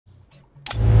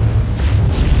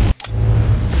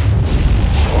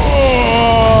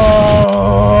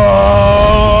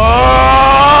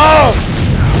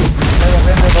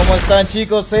andan,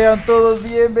 chicos? Sean todos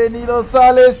bienvenidos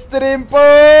al Stream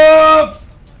Pops.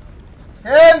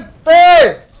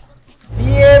 Gente,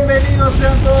 bienvenidos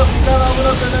sean todos y cada uno.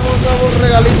 Tenemos nuevos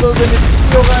regalitos de mi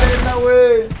tío Garena,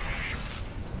 güey.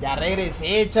 Ya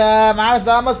regresé, chama.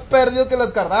 Estaba más perdido que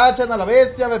las Kardashian a la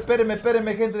bestia. Espérenme,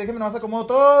 gente. Déjenme nomás acomodo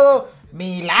todo.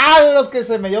 Milagros que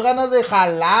se me dio ganas de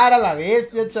jalar a la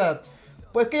bestia, chat.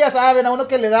 Pues que ya saben, a uno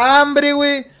que le da hambre,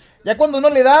 güey. Ya cuando uno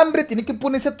le da hambre, tiene que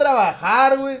ponerse a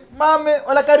trabajar, güey. Mame,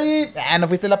 hola, Cari. No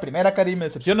fuiste la primera, Cari. Me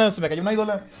decepcionas, se me cayó una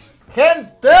ídola.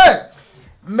 Gente,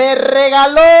 me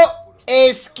regaló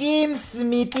skins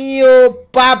mi tío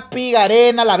Papi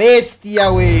Garena, la bestia,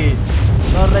 güey.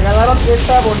 Nos regalaron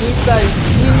esta bonita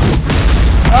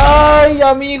skin. Ay,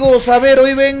 amigos, a ver,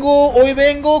 hoy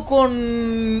vengo con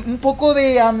un poco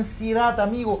de ansiedad,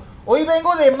 amigo. Hoy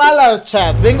vengo de malas,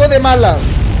 chat. Vengo de malas.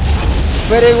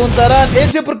 Preguntarán,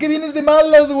 Ezio, ¿por qué vienes de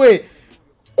malas, güey?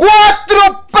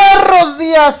 4 perros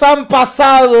días han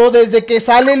pasado desde que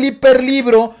sale el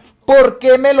hiperlibro. ¿Por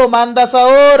qué me lo mandas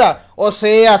ahora? O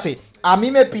sea, sí, a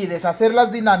mí me pides hacer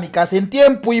las dinámicas en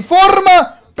tiempo y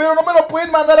forma, pero no me lo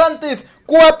pueden mandar antes.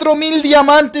 4000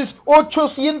 diamantes,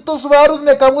 800 varos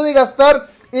me acabo de gastar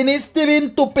en este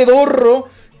evento pedorro.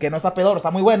 Que no está pedorro,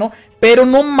 está muy bueno. Pero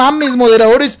no mames,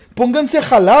 moderadores, pónganse a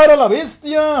jalar a la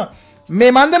bestia.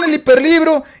 Me mandan el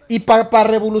hiperlibro y para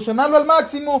revolucionarlo al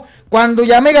máximo, cuando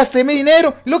ya me gasté mi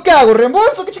dinero, ¿lo que hago?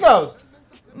 ¿Reembolso? ¿Qué chingados?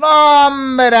 No,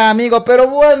 hombre, amigo, pero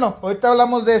bueno, ahorita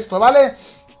hablamos de esto, ¿vale?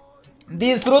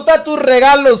 Disfruta tus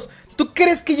regalos. ¿Tú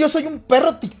crees que yo soy un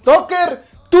perro tiktoker?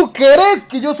 ¿Tú crees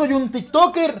que yo soy un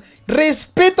tiktoker?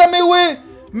 Respétame, güey.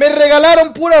 Me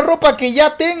regalaron pura ropa que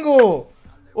ya tengo.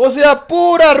 O sea,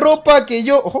 pura ropa que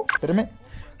yo... Ojo, espérame.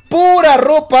 Pura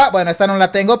ropa, bueno, esta no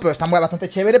la tengo, pero está bastante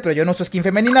chévere, pero yo no uso skin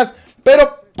femeninas.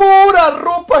 Pero pura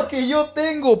ropa que yo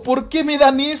tengo. ¿Por qué me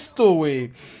dan esto,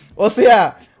 güey? O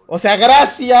sea,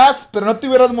 gracias, pero no te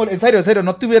hubieras molestado. En serio,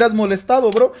 no te hubieras molestado,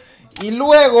 bro. Y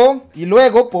luego,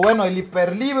 pues bueno, el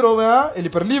hiperlibro, ¿verdad? El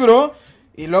hiperlibro.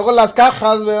 Y luego las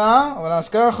cajas, ¿verdad? Las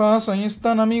cajas, ahí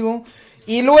están, amigo.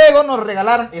 Y luego nos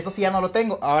regalaron, eso sí ya no lo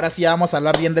tengo. Ahora sí vamos a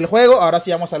hablar bien del juego. Ahora sí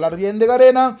vamos a hablar bien de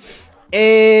Garena.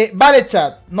 Vale,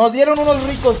 chat, nos dieron unos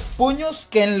ricos puños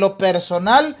que en lo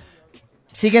personal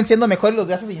siguen siendo mejores los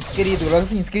de Assassin's Creed. Los de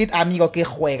Assassin's Creed, amigo, qué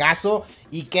juegazo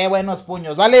y qué buenos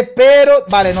puños, ¿vale? Pero,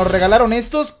 vale, nos regalaron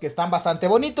estos que están bastante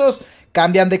bonitos.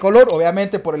 Cambian de color,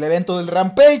 obviamente, por el evento del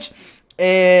Rampage.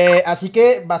 Así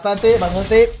que bastante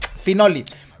finoli.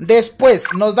 Después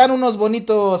nos dan unos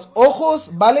bonitos ojos,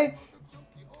 ¿vale?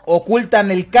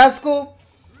 Ocultan el casco.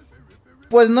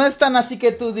 Pues no es tan así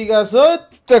que tú digas, ¡oh,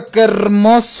 qué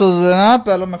hermosos!, ¿verdad?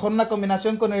 Pero a lo mejor una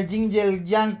combinación con el Yin y el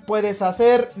Yang puedes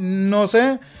hacer, no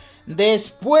sé.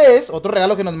 Después, otro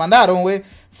regalo que nos mandaron, güey,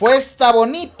 fue esta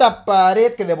bonita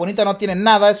pared, que de bonita no tiene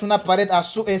nada. Es una pared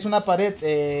azul,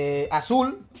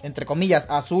 azul, entre comillas,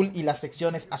 azul, y las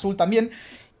secciones azul también.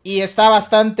 Y está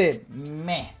bastante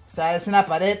meh. O sea, es una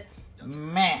pared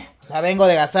meh. O sea, vengo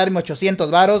de gastarme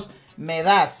 800 varos. Me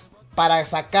das para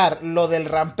sacar lo del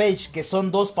Rampage, que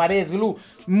son 2 paredes glue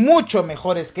mucho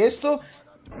mejores que esto.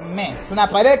 Es una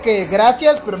pared que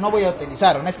gracias, pero no voy a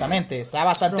utilizar, honestamente. Está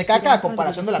bastante caca a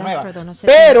comparación de la nueva.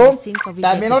 Pero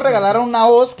también nos regalaron una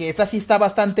hoz, que esta sí está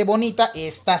bastante bonita.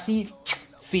 Esta sí,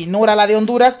 finura la de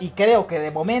Honduras. Y creo que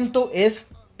de momento es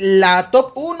la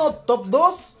top 1, top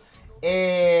 2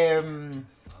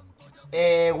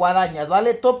 guadañas,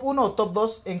 ¿vale? Top 1 o top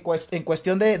 2 en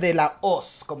cuestión de la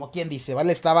hoz, como quien dice,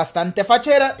 ¿vale? Está bastante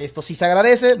fachera, esto sí se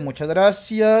agradece, muchas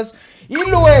gracias. Y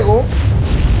luego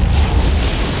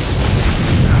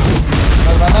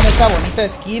nos mandan esta bonita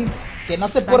skin, que no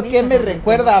sé por qué me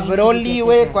recuerda a Broly,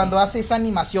 güey, cuando hace esa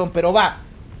animación, pero va.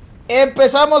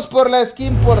 Empezamos por la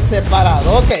skin por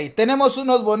separado. Ok, tenemos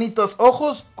unos bonitos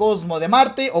ojos, Cosmo de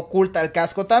Marte, oculta el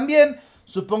casco también.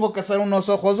 Supongo que son unos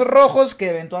ojos rojos que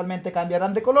eventualmente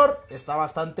cambiarán de color. Está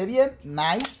bastante bien,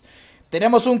 nice.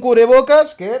 Tenemos un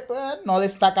cubrebocas que no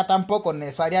destaca tampoco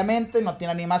necesariamente, no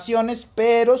tiene animaciones,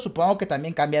 pero supongo que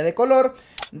también cambia de color.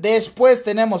 Después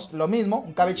tenemos lo mismo,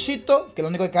 un cabellito, que lo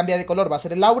único que cambia de color va a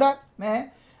ser el aura.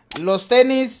 Los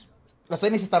tenis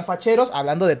están facheros.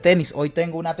 Hablando de tenis, hoy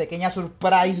tengo una pequeña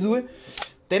surprise, güey.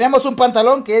 Tenemos un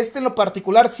pantalón que en lo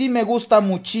particular sí me gusta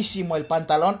muchísimo el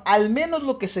pantalón. Al menos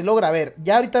lo que se logra ver.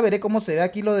 Ya ahorita veré cómo se ve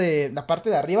aquí lo de la parte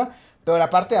de arriba. Pero la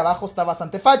parte de abajo está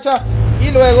bastante facha.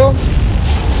 Y luego,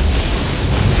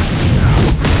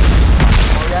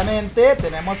 obviamente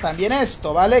tenemos también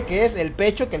esto, ¿vale? Que es el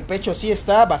pecho, que el pecho sí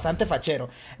está bastante fachero.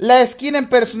 La skin en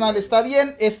personal está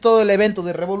bien. Es todo el evento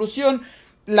de revolución.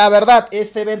 La verdad,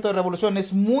 este evento de revolución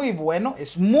es muy bueno,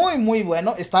 es muy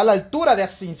bueno, está a la altura de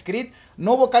Assassin's Creed,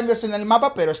 no hubo cambios en el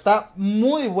mapa, pero está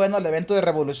muy bueno el evento de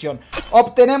revolución.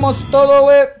 Obtenemos todo,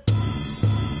 güey.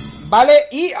 Vale,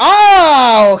 y...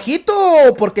 ¡ah! ¡Ojito!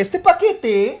 Porque este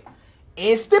paquete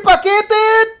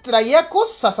traía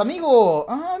cosas, amigo.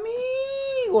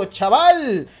 Amigo,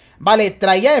 chaval. Vale,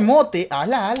 traía emote.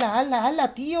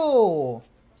 ¡Ala, tío!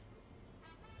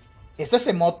 ¿Esto es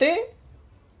emote?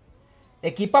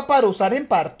 Equipa para usar en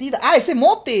partida. ¡Ah, ese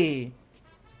emote!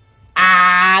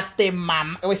 ¡Ah, te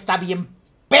mam! Está bien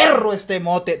perro este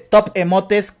emote. Top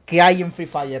emotes que hay en Free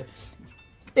Fire.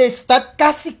 Está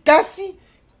casi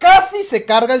se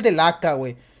carga el del AK,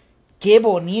 güey. Qué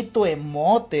bonito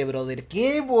emote, brother.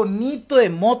 Qué bonito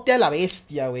emote a la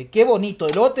bestia, güey. Qué bonito.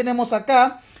 Y luego tenemos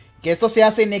acá que esto se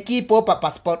hace en equipo para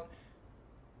paspor.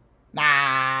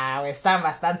 Nah, güey, están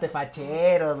bastante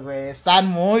facheros, güey. Están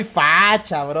muy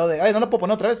facha, brother. Ay, no lo puedo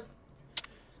poner otra vez.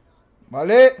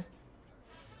 Vale.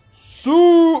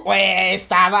 Güey,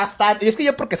 está bastante. Y es que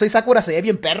yo porque soy Sakura se ve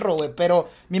bien perro, güey. Pero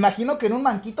me imagino que en un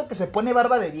manquito que se pone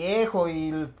barba de viejo y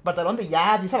el pantalón de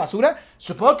jazz y esa basura,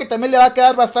 supongo que también le va a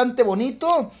quedar bastante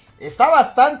bonito. Está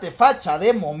bastante facha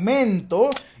de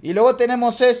momento. Y luego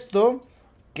tenemos esto,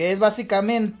 que es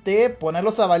básicamente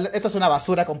ponerlos a bailar. Esto es una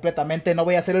basura completamente. No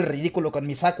voy a hacer el ridículo con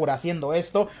mi Sakura haciendo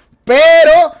esto.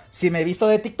 Pero si me he visto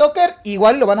de TikToker,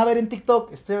 igual lo van a ver en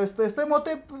TikTok. Este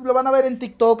emote pues, lo van a ver en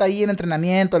TikTok, ahí en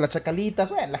entrenamiento, las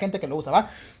chacalitas. Bueno, la gente que lo usa, ¿va?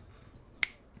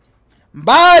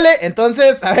 Vale,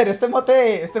 entonces, a ver, este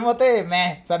mote,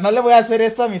 o sea, no le voy a hacer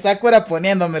esto a mi Sakura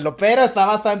poniéndomelo, pero está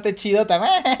bastante chido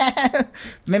también.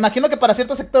 Me imagino que para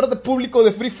cierto sector de público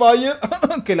de Free Fire,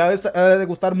 que le ha de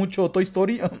gustar mucho Toy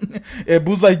Story,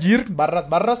 Buzz Lightyear,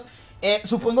 barras,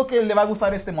 supongo que le va a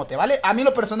gustar este mote, ¿vale? A mí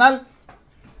lo personal,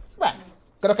 bueno,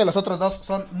 creo que los otros dos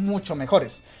son mucho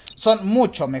mejores,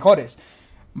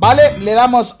 Vale, le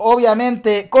damos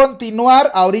obviamente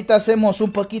continuar. Ahorita hacemos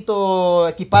un poquito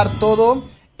equipar todo.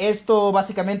 Esto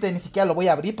básicamente ni siquiera lo voy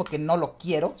a abrir porque no lo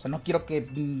quiero. O sea, no quiero que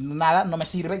nada, no me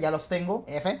sirve, ya los tengo.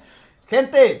 F.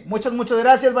 Gente, muchas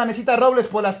gracias. Vanesita Robles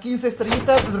por las 15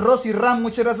 estrellitas. Rosy Ram,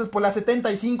 muchas gracias por las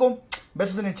 75.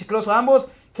 Besos en el chicloso a ambos.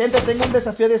 Gente, tengo un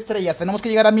desafío de estrellas. Tenemos que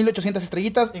llegar a 1800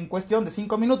 estrellitas en cuestión de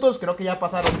 5 minutos. Creo que ya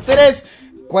pasaron 3.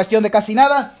 Cuestión de casi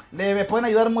nada. Me pueden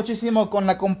ayudar muchísimo con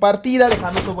la compartida,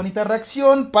 dejando su bonita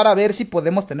reacción para ver si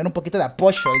podemos tener un poquito de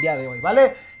apoyo el día de hoy,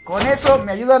 ¿vale? Con eso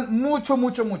me ayudan mucho.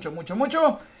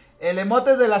 El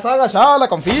emote es de la saga, ya la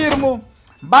confirmo.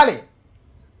 Vale.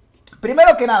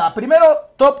 Primero que nada,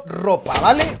 top ropa,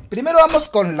 ¿vale? Primero vamos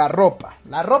con la ropa.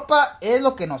 La ropa es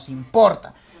lo que nos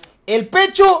importa. El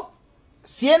pecho,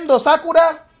 siendo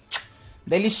Sakura,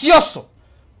 delicioso.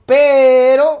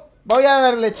 Pero voy a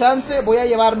darle chance, voy a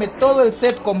llevarme todo el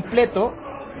set completo.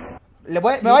 Me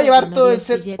va a llevar todo el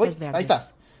set. Uy, ahí está.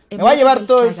 Me va a llevar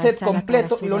todo el set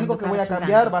completo y lo único que voy a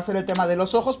cambiar va a ser el tema de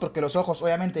los ojos, porque los ojos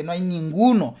obviamente no hay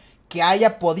ninguno que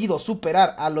haya podido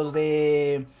superar a los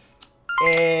de...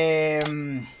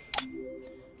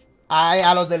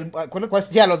 a los del...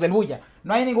 Sí, a los del Buya.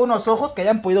 No hay ningunos ojos que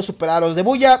hayan podido superar a los de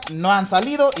Buya. No han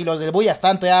salido y los del Buya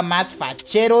están todavía más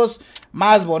facheros,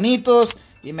 más bonitos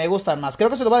y me gustan más. Creo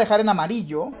que se lo voy a dejar en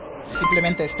amarillo,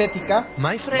 simplemente estética,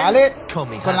 ¿vale?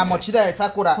 Con la mochila de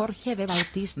Sakura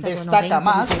destaca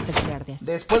más.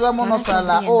 Después vámonos a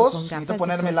la hoz. Necesito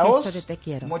ponerme la hoz.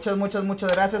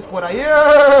 Muchas gracias por ahí.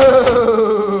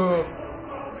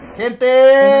 Gente,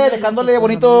 dejándole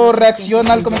bonito reacción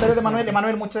al comentario de Manuel.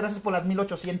 Emanuel, muchas gracias por las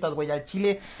 1800, güey. Al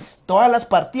chile, todas las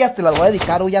partidas te las voy a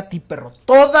dedicar hoy a ti, perro.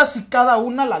 Todas y cada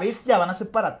una, la bestia, van a ser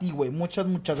para ti, güey. Muchas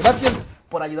gracias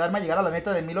por ayudarme a llegar a la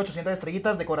meta de 1800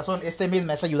 estrellitas de corazón. Este mes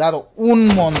me has ayudado un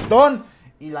montón.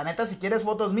 Y la neta, si quieres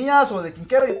fotos mías o de quien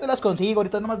quiera, yo te las consigo.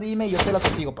 Ahorita nomás dime y yo te las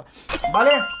consigo, pa. Vale,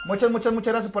 muchas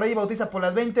gracias por ahí. Bautiza por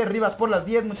las 20, Rivas por las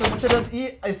 10, muchas gracias.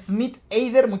 Y Smith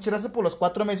Eider, muchas gracias por los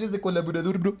 4 meses de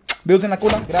colaborador, bro. Besos en la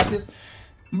cola, gracias.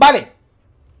 Vale,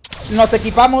 nos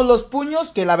equipamos los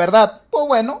puños, que la verdad, pues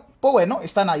bueno,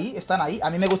 están ahí.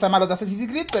 A mí me gustan más los de Assassin's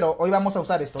Creed, pero hoy vamos a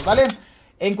usar estos, ¿vale?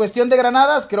 En cuestión de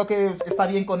granadas, creo que está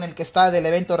bien con el que está del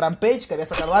evento Rampage, que había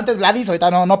sacado antes. Vladis, ahorita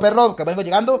no perro, que vengo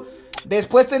llegando.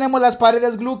 Después tenemos las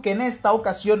paredes glue, que en esta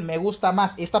ocasión me gusta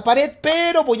más esta pared,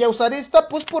 pero voy a usar esta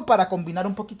pues para combinar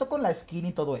un poquito con la skin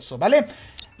y todo eso, ¿vale?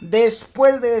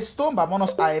 Después de esto,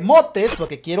 vámonos a emotes,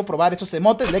 porque quiero probar esos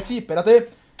emotes. Lexi,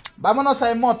 espérate. Vámonos a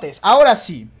emotes. Ahora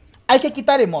sí, hay que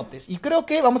quitar emotes. Y creo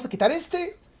que vamos a quitar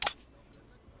este.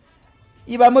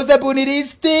 Y vamos a poner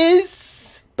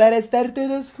estos para estar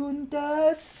todos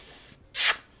juntos.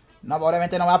 No,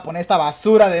 obviamente no voy a poner esta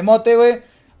basura de emote, güey.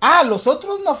 Ah, ¿los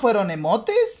otros no fueron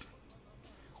emotes?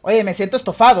 Oye, me siento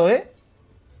estofado,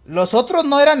 Los otros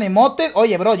no eran emotes.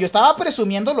 Oye, bro, yo estaba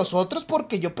presumiendo los otros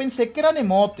porque yo pensé que eran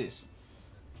emotes.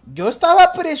 Yo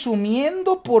estaba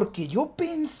presumiendo porque yo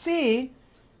pensé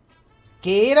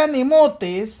que eran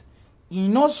emotes y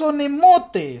no son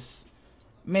emotes.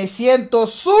 Me siento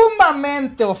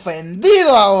sumamente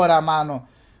ofendido ahora, mano.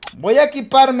 Voy a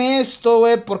equiparme esto,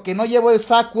 güey, porque no llevo el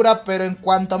Sakura, pero en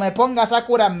cuanto me ponga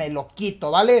Sakura me lo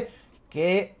quito, ¿vale?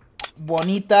 Qué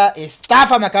bonita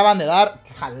estafa me acaban de dar.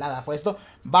 Qué jalada fue esto.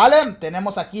 Vale,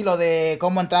 tenemos aquí lo de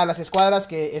cómo entrar a las escuadras,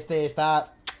 que este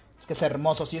está... Es que es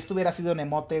hermoso. Si esto hubiera sido un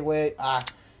emote, güey.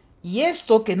 Y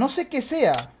esto, que no sé qué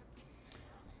sea.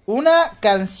 Una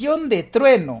canción de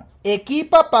trueno.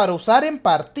 Equipa para usar en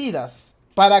partidas.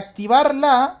 Para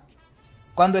activarla,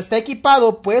 cuando está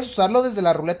equipado, puedes usarlo desde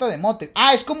la ruleta de emotes.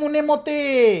 Es como un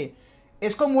emote...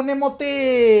 Es como un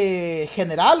emote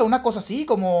general o una cosa así.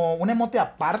 Como un emote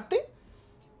aparte.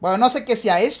 Bueno, no sé qué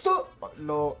sea esto.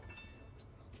 Lo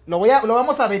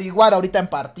vamos a averiguar ahorita en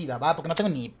partida, ¿va? Porque no tengo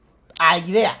ni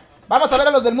idea. Vamos a ver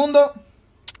a los del mundo.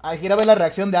 Quiero ver la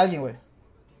reacción de alguien, güey.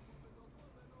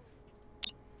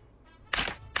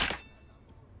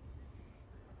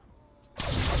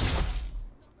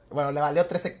 Bueno, le valió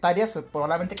 3 hectáreas.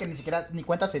 Probablemente que ni siquiera ni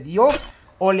cuenta se dio.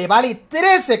 O le vale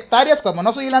 3 hectáreas. Como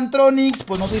no soy el Antronix,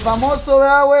 pues no soy famoso,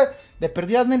 ¿verdad, güey? De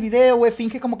perdido hazme el video, güey.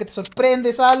 Finge como que te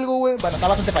sorprendes algo, güey. Bueno, está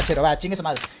bastante fachero, va, chingue su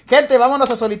madre. Gente, vámonos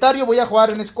a solitario. Voy a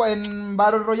jugar en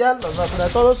Battle Royale. Los voy a hacer a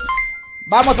todos.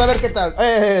 Vamos a ver qué tal.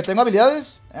 ¿Tengo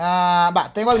habilidades?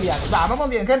 Tengo habilidades. Vamos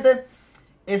bien, gente.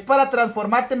 Es para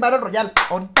transformarte en Battle Royale.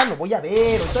 Ahorita lo voy a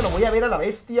ver. Ahorita lo voy a ver a la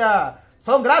bestia.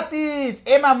 Son gratis.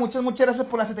 Emma, muchas gracias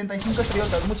por las 75 estrellas.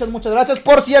 Muchas gracias.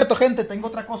 Por cierto, gente, tengo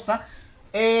otra cosa.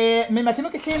 Me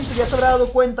imagino que gente ya se habrá dado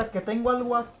cuenta que tengo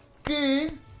algo aquí.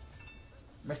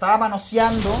 Me estaba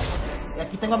manoseando. Y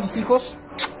aquí tengo a mis hijos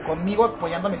conmigo,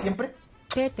 apoyándome siempre.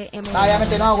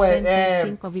 Obviamente no, güey.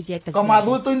 Como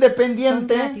adulto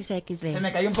independiente, se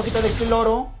me cayó un poquito de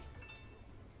cloro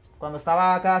cuando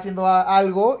estaba acá haciendo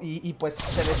algo y pues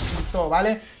se desquitó,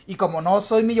 ¿vale? Y como no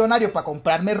soy millonario para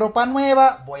comprarme ropa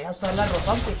nueva, voy a usar la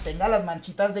ropa aunque tenga las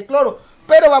manchitas de cloro.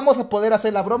 Pero vamos a poder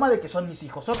hacer la broma de que son mis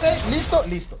hijos, ¿ok? ¿Listo?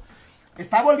 Listo.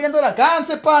 Está volviendo el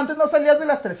alcance, pa. Antes no salías de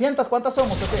las 300. ¿Cuántas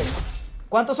somos, ok?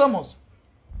 ¿Cuántos somos?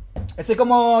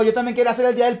 Como yo también quiero hacer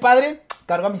el Día del Padre,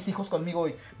 cargo a mis hijos conmigo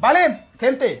hoy. ¿Vale,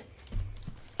 gente?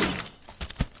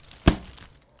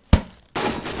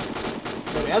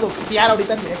 Lo voy a doxear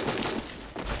ahorita en directo.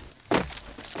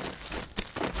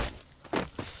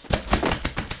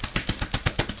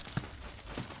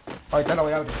 Ahorita lo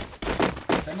voy a abrir.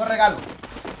 Tengo regalo.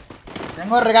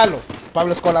 Para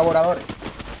los colaboradores.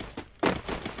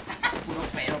 Puro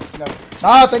pedo.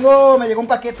 No, me llegó un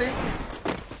paquete.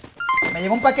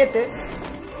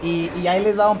 Y ahí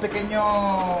les da un pequeño...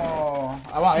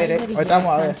 Vamos a ver, ahorita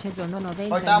vamos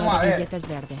a ver.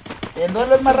 El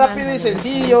duelo es más rápido y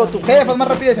sencillo. Tu jefe es más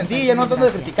rápido y sencillo. No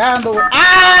estás criticando, güey.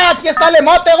 Aquí está el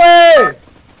emote, güey.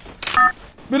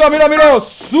 Mira.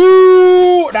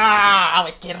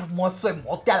 Güey, qué hermoso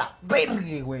emote a la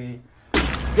verga, güey.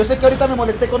 Yo sé que ahorita me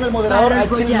molesté con el moderador. Al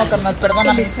chile no, carnal,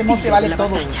 perdóname. Ese emote vale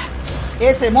todo.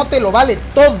 Ese emote lo vale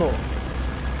todo.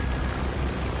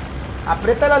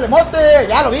 Apriétale al emote,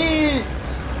 ya lo vi.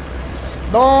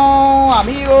 No,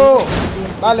 amigo.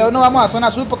 Vale, hoy no vamos a zona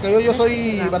azul porque yo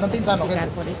soy bastante insano, gente.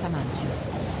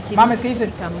 Mames, ¿qué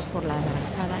dice?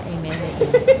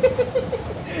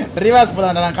 Rivas, por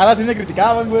la naranjada sí me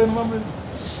criticaban, güey, no mames.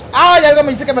 Y algo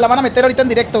me dice que me la van a meter ahorita en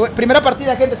directo, güey. Primera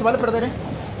partida, gente, se vale perder,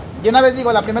 Yo una vez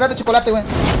digo, la primera es de chocolate, güey.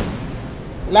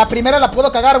 La primera la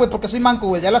puedo cagar, güey, porque soy manco,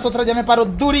 güey. Ya las otras ya me paro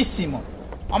durísimo.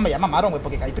 Hombre, ya mamaron, güey,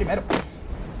 porque caí primero.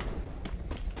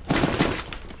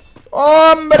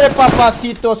 Hombre,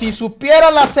 papacito, si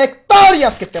supiera las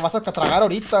hectáreas que te vas a tragar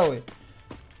ahorita, güey.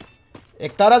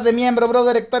 Hectáreas de miembro,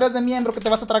 brother, hectáreas de miembro que te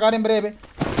vas a tragar en breve.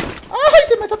 ¡Ay,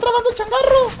 se me está trabando el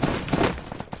changarro!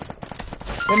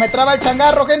 Se me traba el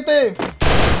changarro, gente.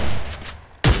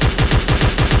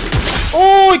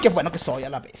 ¡Uy, qué bueno que soy a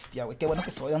la bestia, güey! Qué bueno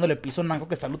que soy dándole piso a un manco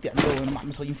que está looteando, güey. No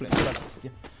mames, soy influencer a la bestia.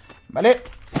 ¿Vale?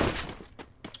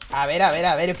 A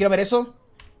ver, yo quiero ver eso.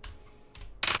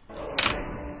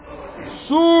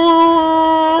 ¡No,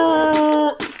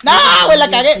 güey, la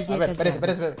cagué! A ver,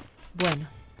 espérese. Bueno,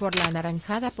 por la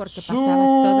anaranjada porque pasabas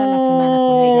toda la semana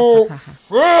con ella,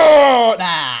 jajaja.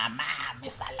 Nah,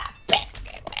 mames, a la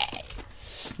verga, güey.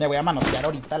 Me voy a manosear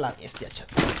ahorita a la bestia, chat.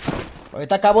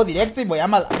 Ahorita acabo directo y voy a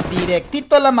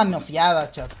directito a la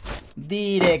manoseada, chat.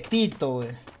 Directito,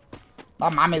 güey.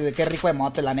 No mames, güey, qué rico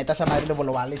emote. La neta, esa madre lo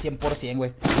vale 100%,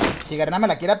 güey. Si Garena me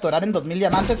la quiere atorar en 2000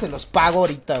 diamantes, se los pago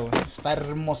ahorita, güey. Está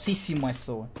hermosísimo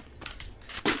eso, güey.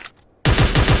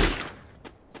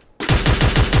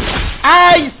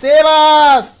 ¡Ay,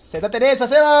 Sebas! ¡Zeta Teresa,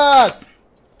 Sebas!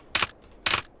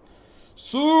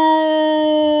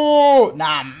 ¡Su!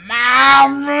 ¡No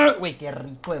mames! Güey, qué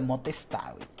rico emote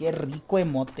está, güey. Qué rico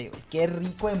emote, güey. Qué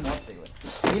rico emote, güey.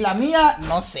 Y la mía,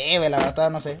 no sé, güey, la verdad,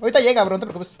 no sé. Ahorita llega, bro, no te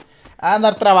preocupes. A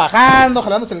andar trabajando,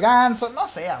 jalándose el ganso. No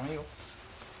sé, amigo.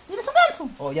 ¿Tienes un ganso?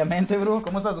 Obviamente, bro.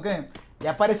 ¿Cómo estás o qué?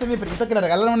 Ya aparece mi primito que le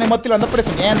regalan un emote y lo ando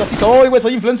presumiendo. Así soy, güey,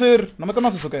 soy influencer. ¿No me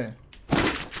conoces o qué?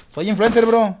 Soy influencer,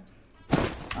 bro.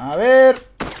 A ver.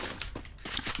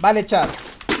 Vale, chat.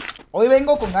 Hoy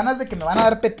vengo con ganas de que me van a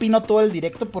dar pepino todo el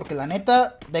directo porque la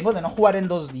neta vengo de no jugar en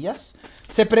 2 días.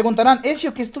 Se preguntarán,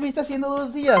 Ezio, ¿qué estuviste haciendo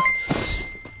 2 días?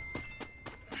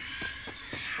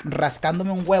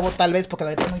 Rascándome un huevo tal vez porque la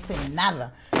neta no hice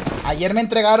nada. Ayer me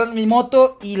entregaron mi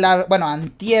moto y bueno,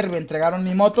 antier me entregaron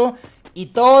mi moto y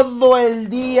todo el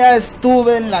día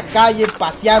estuve en la calle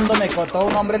paseándome con todo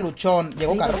un hombre luchón.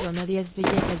 ¿Llegó Caro? Donó 10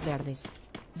 billetes verdes.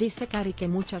 Dice Cari que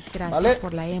muchas gracias ¿Vale?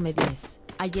 por la M10.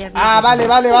 Ayer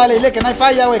vale. Dile que no hay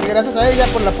falla, güey. Que gracias a ella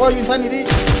por el apoyo, Insanity.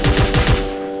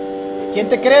 ¿Quién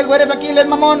te crees, güey? Eres Aquiles,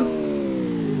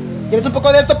 mamón. ¿Quieres un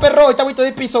poco de esto, perro? Ahorita voy todo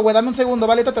de piso, güey. Dame un segundo,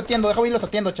 vale. Ahorita te atiendo. Déjame ir los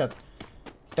atiendo, chat.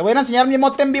 Te voy a enseñar mi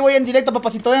emote en vivo y en directo,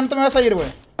 papacito. No te me vas a ir, güey.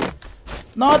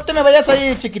 No te me vayas a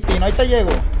ir, chiquitín. Ahorita llego.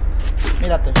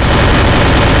 Mírate.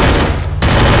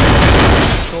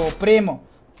 Tu primo.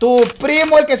 Tu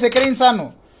primo el que se cree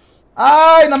insano.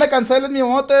 ¡Ay! No me canceles mi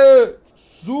emote.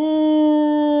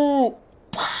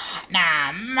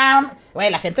 Nah, mam.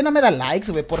 Güey, la gente no me da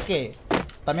likes, güey. ¿Por qué?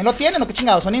 ¿También lo tienen o qué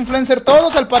chingados? ¿Son influencers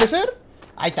todos al parecer?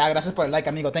 Ahí está, gracias por el like,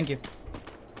 amigo. Thank you.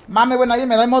 Mame, güey, nadie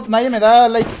me da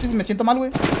likes. Me siento mal,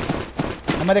 güey.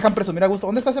 No me dejan presumir a gusto.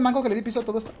 ¿Dónde está ese manco que le di piso a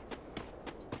todo esto?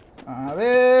 A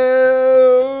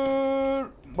ver.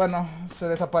 Bueno, se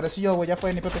desapareció, güey. Ya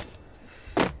fue, ni pepe.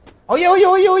 Oye.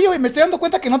 Me estoy dando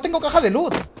cuenta que no tengo caja de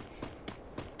loot.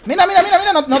 Mira,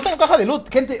 no tengo caja de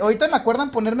loot. Gente, ahorita me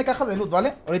acuerdan ponerme caja de loot,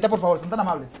 ¿vale? Ahorita, por favor, son tan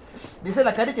amables. Dice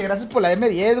la Cari que gracias por la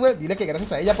M10, güey. Dile que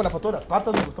gracias a ella por la foto de las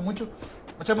patas, me gustó mucho.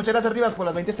 Muchas gracias arriba por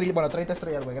las 20 estrellas, bueno, 30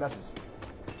 estrellas, güey, gracias.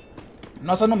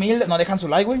 No son humildes, no dejan su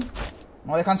like, güey.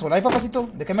 No dejan su like, papacito.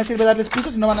 ¿De qué me sirve darles piso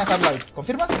si no van a dejar like?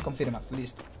 ¿Confirmas? Confirmas,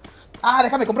 listo.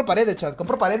 Déjame, compro paredes, chat.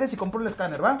 Compro paredes y compro el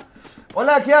escáner, ¿va?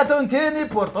 Hola, aquí a Tom Kenny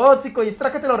por tóxico. Y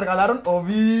extra que te lo regalaron.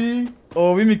 Obi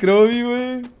Microbi,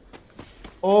 güey.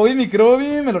 Obi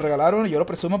Microbi, me lo regalaron y yo lo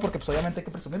presumo porque pues obviamente hay que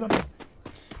presumirlo, ¿no?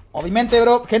 Obviamente,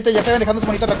 bro. Gente, ya saben, dejando sus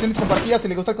bonitas reacciones compartidas. Si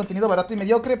les gusta el contenido barato y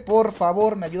mediocre, por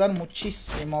favor, me ayudan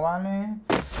muchísimo, ¿vale?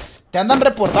 Te andan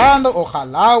reportando,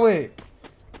 ojalá, güey.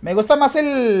 Me gusta más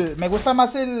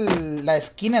la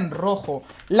skin en rojo.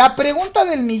 La pregunta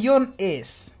del millón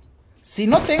es, si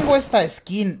no tengo esta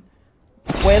skin,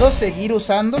 ¿puedo seguir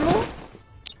usándolo?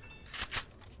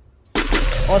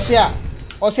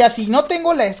 O sea, si no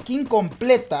tengo la skin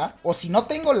completa, o si no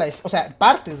tengo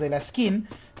partes de la skin,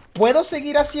 ¿puedo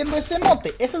seguir haciendo ese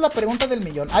emote? Esa es la pregunta del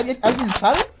millón. ¿Alguien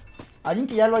sabe? ¿Alguien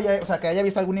que ya lo haya, que haya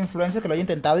visto algún influencer que lo haya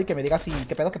intentado y que me diga si,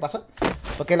 qué pedo, qué pasa?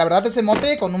 Porque la verdad ese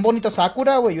emote con un bonito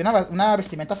Sakura, güey, y una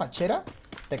vestimenta fachera,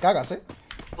 te cagas,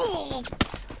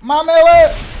 ¡Mame, güey!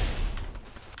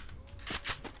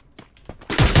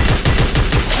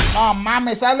 ¡No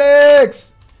mames,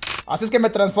 Alex! Haces que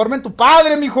me transforme en tu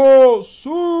padre, mijo.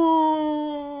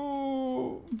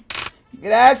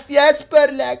 Gracias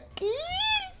por la kill.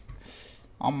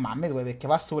 Oh mames, güey, qué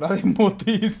basura de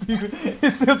emote.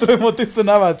 Ese otro emote es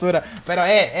una basura. Pero,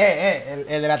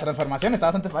 el de la transformación está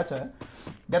bastante facha,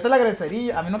 Ya te la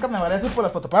agradecería. A mí nunca me agradece por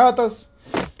las fotopatas.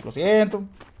 Lo siento.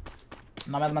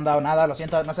 No me has mandado nada, lo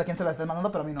siento. No sé a quién se la estés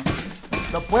mandando, pero a mí no.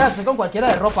 Lo puedes hacer con cualquiera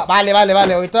de ropa. Vale.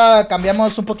 Ahorita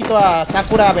cambiamos un poquito a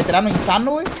Sakura veterano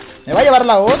insano, güey. Me va a llevar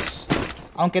la hoz.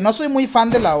 Aunque no soy muy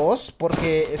fan de la hoz,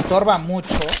 porque estorba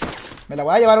mucho. Me la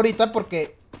voy a llevar ahorita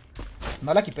porque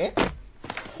no la equipé.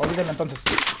 Olvídenlo entonces.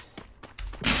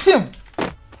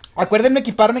 Acuérdenme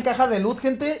equiparme caja de loot,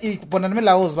 gente, y ponerme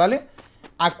la hoz, ¿vale?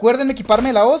 Acuérdenme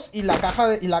equiparme la hoz y la caja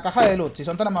de loot, si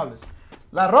son tan amables.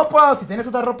 La ropa, si tienes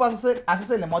otra ropa,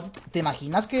 haces el emote. ¿Te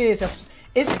imaginas que seas...?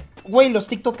 Güey, los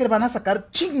TikTokers van a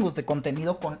sacar chingos de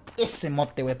contenido con ese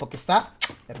emote, güey, porque está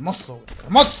hermoso, güey.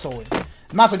 Hermoso, güey.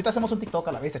 Más, ahorita hacemos un TikTok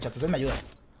a la vez, chat, ustedes me ayudan.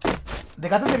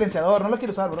 Dejate el silenciador, no lo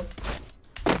quiero usar, bro.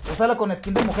 Úsalo con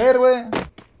skin de mujer, güey.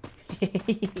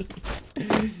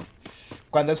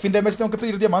 Cuando es fin de mes tengo que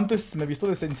pedir diamantes. Me he visto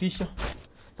de sencillo.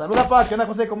 Saluda, pa. ¿Qué onda,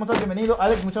 José? ¿Cómo estás? Bienvenido.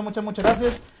 Alex, muchas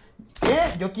gracias.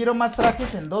 Yo quiero más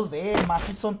trajes en 2D. Más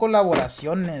si son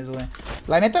colaboraciones, güey.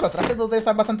 La neta, los trajes 2D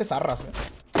están bastante zarras,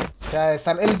 O sea,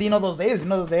 está el Dino 2D. El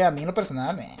Dino 2D a mí en lo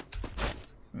personal,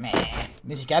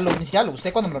 ni siquiera lo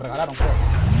usé cuando me lo regalaron, creo.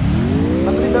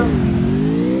 Más ahorita.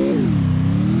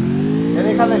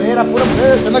 deja de leer a pura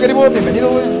mujer. ¿Qué onda, querido? Bienvenido,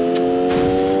 güey.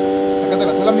 Sácate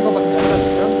la tula, amigo, para que me haga la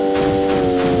lección.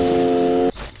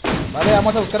 Vale,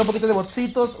 vamos a buscar un poquito de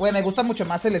botsitos. Güey, me gusta mucho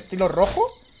más el estilo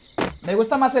rojo. Me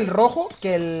gusta más el rojo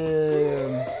que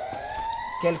el...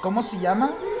 ¿Cómo se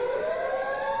llama?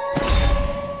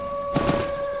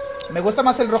 Me gusta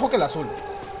más el rojo que el azul.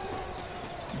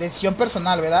 Decisión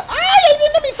personal, ¿verdad? ¡Ay, ahí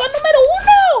viene mi fan número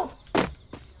 1!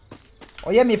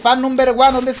 Oye, mi fan number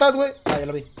 1, ¿dónde estás, güey? Ah, ya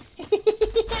lo vi.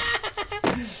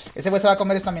 Ese güey se va a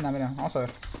comer esta mina, mira, vamos a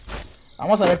ver.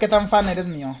 Vamos a ver qué tan fan eres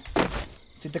mío.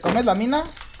 Si te comes la mina...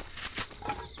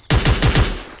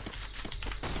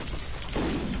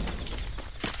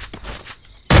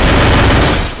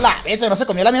 La vez, no se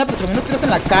comió la mina, pero se comió unos tiros en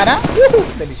la cara.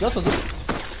 Deliciosos, güey.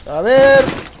 A ver...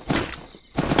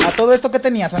 A todo esto, ¿qué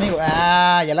tenías, amigo?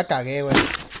 Ah, ya la cagué, güey.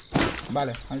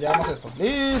 Vale, llevamos esto.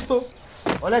 Listo.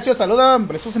 Hola, Sio, saluda.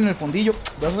 Besos en el fundillo.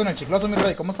 Besos en el chicloso, mi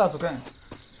rey. ¿Cómo estás, o qué?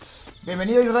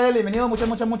 Bienvenido, Israel. Bienvenido. Muchas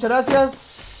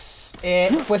gracias.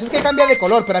 Pues es que cambia de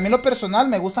color, pero a mí en lo personal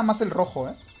me gusta más el rojo,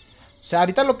 O sea,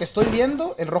 ahorita lo que estoy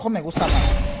viendo, el rojo me gusta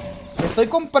más. Estoy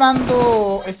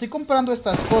comprando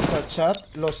estas cosas, chat.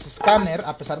 Los escáner,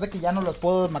 a pesar de que ya no los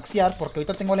puedo maxear, porque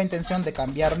ahorita tengo la intención de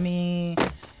cambiar mi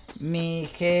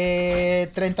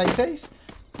G36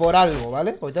 por algo,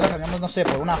 ¿vale? Ahorita la cambiamos, no sé,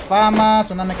 por una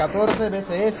FAMAS, una M14,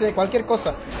 BCS, cualquier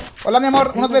cosa. Hola, mi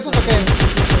amor, ¿unos besos o qué?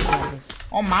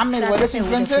 Oh, mames, güey, ¿eres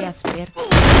influencer?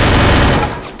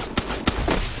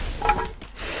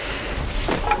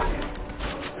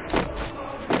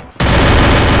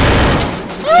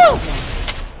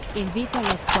 Invita a la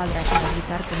escuadra para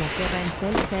gritar como guerra en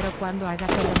Cell 0 cuando haga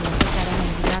todo el mundo cara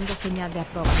mendigando señal de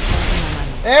aprobación con la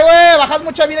mano. Güey, bajas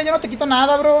mucha vida, yo no te quito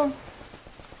nada, bro.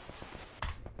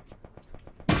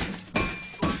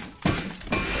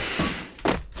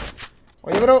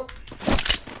 Oye, bro.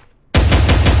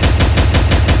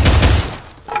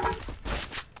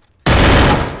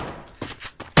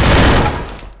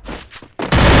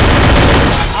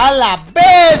 ¡A la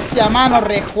bestia, mano!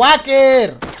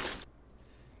 ¡Rejuacker!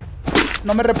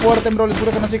 No me reporten, bro, les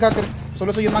juro que no soy hacker.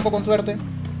 Solo soy un manco con suerte.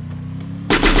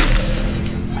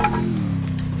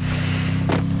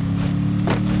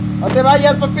 ¡No te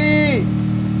vayas, papi!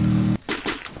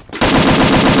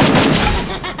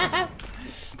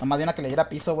 Nomás de una que le diera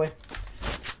piso, güey.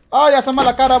 ¡Oh, ya asoma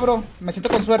la cara, bro! Me siento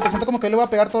con suerte. Siento como que le voy a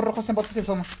pegar todos rojos en botes y el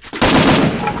asoma.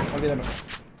 Olvídalo.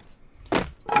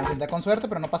 Me senté con suerte,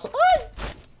 pero no pasó. ¡Ay!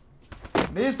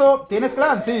 ¡Listo! ¿Tienes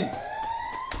clan? Sí.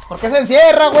 ¿Por qué se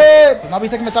encierra, güey? Pues no,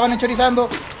 viste que me estaban enchorizando.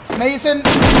 Me dicen...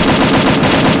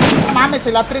 No mames,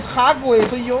 el A3 hack, güey.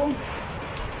 Soy yo.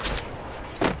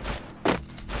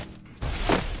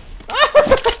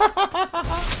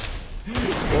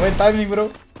 Qué buen timing, bro.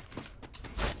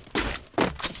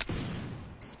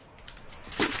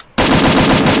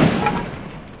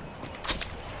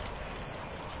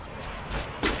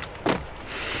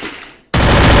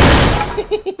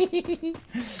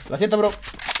 Lo siento, bro.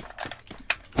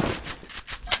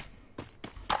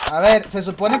 A ver, se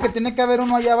supone que tiene que haber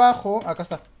uno allá abajo. Acá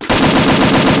está.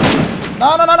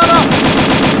 No, no, no, no, no.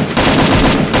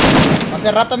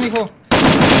 Hace rato, mijo.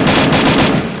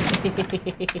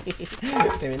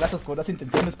 Te ven las oscuras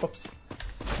intenciones, pops.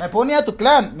 Me pone a tu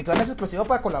clan. Mi clan es exclusivo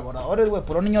para colaboradores, güey.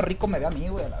 Puro niño rico me ve a mí,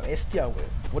 güey. A la bestia, güey.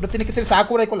 Puro tiene que ser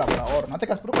Sakura y colaborador. No te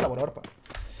caes, puro colaborador, pa.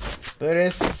 Pero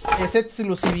es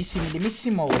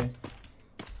exclusivísimo, güey.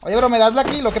 Oye, bro, ¿me das la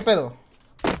kill o qué pedo?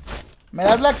 ¿Me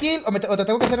das la kill o te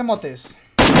tengo que hacer emotes?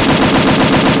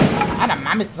 Ah, no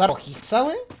mames, estás rojiza,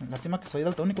 güey. Lástima que soy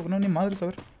daltónico, que no ni madre, a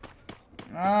ver.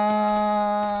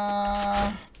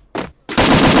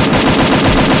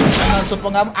 Bueno,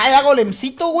 supongamos... ¡Ay, hago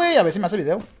golemcito, güey! A ver si me hace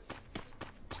video.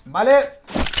 Vale.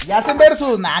 Ya hacen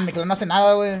versus. Nah, mi clan no hace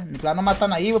nada, güey. Mi clan nomás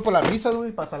están ahí, güey, por las risas,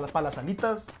 güey. Para las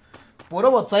alitas. Puro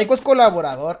botsaico es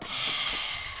colaborador.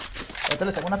 Ahorita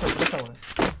les tengo una sorpresa, güey.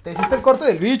 Te hiciste el corte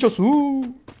del bicho,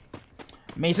 su.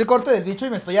 Me hice el corte del bicho y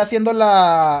me estoy haciendo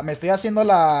la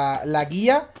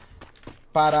guía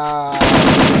para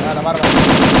la barba.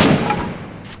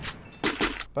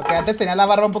 Porque antes tenía la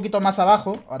barba un poquito más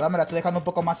abajo. Ahora me la estoy dejando un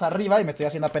poco más arriba y me estoy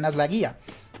haciendo apenas la guía.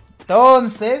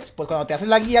 Entonces, pues cuando te haces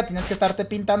la guía tienes que estarte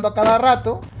pintando a cada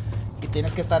rato. Y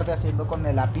tienes que estarte haciendo con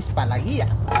el lápiz para la guía,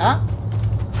 ¿ah?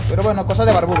 Pero bueno, cosa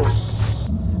de barbudos.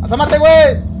 ¡Asómate,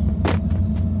 güey!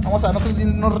 Vamos a darnos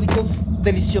unos ricos,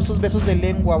 deliciosos besos de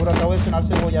lengua, bro. Acabo de cenar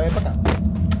cebolla, ven para acá.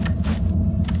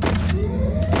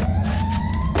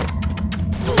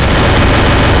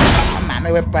 No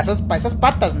mames, güey, para esas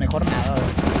patas, mejor nada, güey.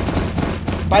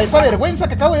 Para esa vergüenza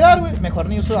que acabo de dar, güey, mejor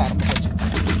ni uso armas, güey.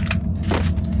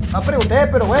 No pregunté,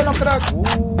 pero bueno, crack.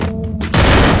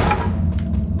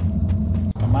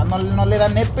 No le da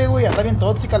nepe, güey. Anda bien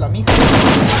tóxica la mija.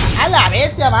 ¡A la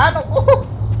bestia, mano!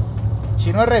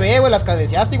 Chino RB, güey. Las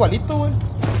cabeceaste igualito, güey.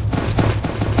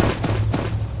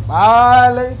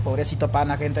 Vale. Pobrecito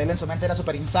pana, gente. Él en su mente era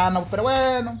súper insano. Pero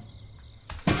bueno.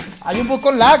 Hay un bug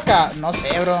con laca. No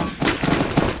sé, bro.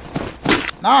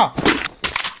 No.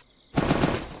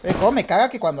 ¿Cómo me caga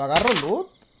que cuando agarro loot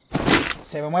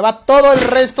se me mueva todo el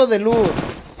resto de loot?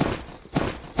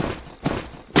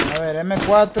 A ver,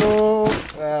 M4.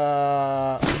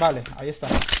 Vale, ahí está.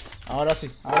 Ahora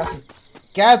sí, ahora sí.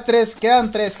 Quedan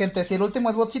tres, gente. Si el último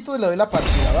es botcito, le doy la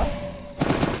partida, ¿va?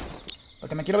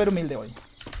 Porque me quiero ver humilde hoy.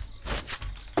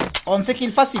 11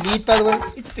 kills facilitas, güey.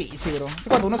 It's easy, bro. Es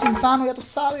cuando uno es insano, ya tú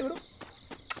sabes, bro.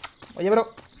 Oye,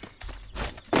 bro.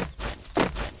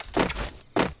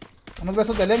 ¿Unos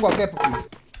besos de lengua o qué, pupi?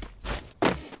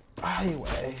 Ay,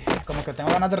 güey. Como que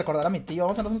tengo ganas de recordar a mi tío.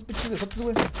 Vamos a hacer unos pinches besotes,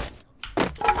 güey.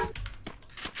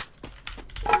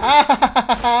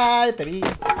 ¡Ay! Te vi.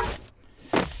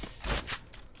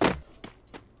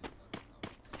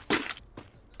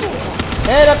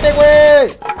 ¡Espérate,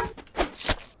 güey!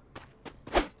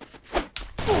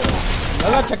 Ya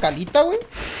la chacalita, güey.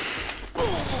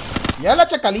 Ya la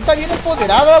chacalita viene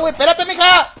empoderada, güey. ¡Espérate,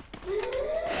 mija!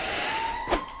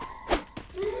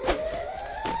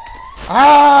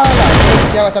 ¡Ah! La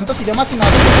bestia, güey. Tantos idiomas y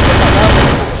nada.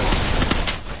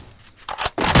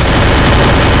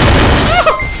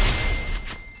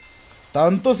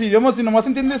 Tantos idiomas y nomás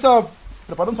entiendes a...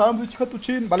 Prepara un sándwich, hija tu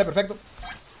chin. Vale, perfecto.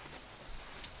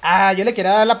 Ah, yo le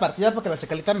quería dar la partida porque la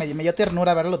chacalita me dio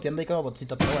ternura verlo loteando ahí como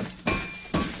botcito, pero bueno.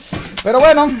 Pero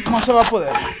bueno, no se va a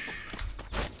poder.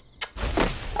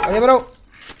 Oye, bro.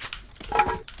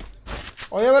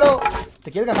 Oye, bro.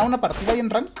 ¿Te quieres ganar una partida ahí en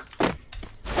rank?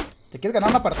 ¿Te quieres ganar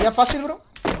una partida fácil, bro?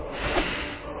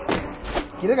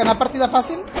 ¿Quieres ganar partida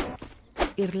fácil?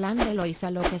 Irlanda Eloisa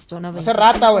López Tono. No se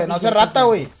rata, güey. No se rata,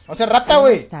 güey. No se rata,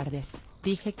 güey. Buenas tardes.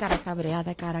 Dije cara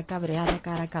cabreada, cara cabreada,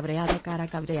 cara cabreada, cara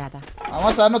cabreada.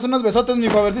 Vamos a darnos unos besotes,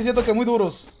 mijo. A ver si siento que muy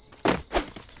duros.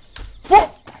 ¡Fu!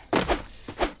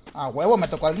 A huevo, me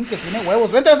tocó a alguien que tiene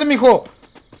huevos. Vente a ese, mijo.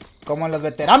 Como en los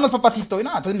veteranos, papacito. Y no,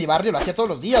 entonces en mi barrio lo hacía todos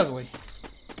los días, güey.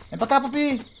 Ven para acá,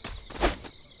 papi.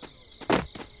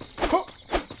 ¡Oh!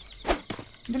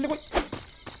 Dile, güey.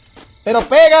 ¡Pero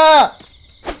pega!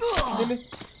 Dile.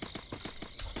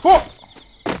 ¡Fu!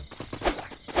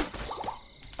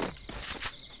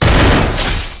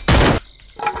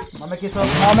 No me quiso.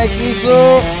 No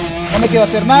me quiso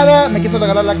hacer nada. Me quiso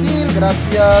regalar la kill.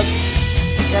 Gracias.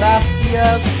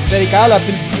 Gracias. Dedicada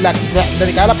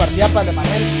a la partida para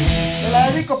Emanuel. Te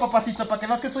la dedico, papacito, para que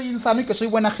veas que soy insano y que soy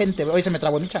buena gente. Oye, se me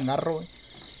trabó mi changarro, güey.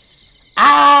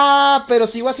 ¡Ah! Pero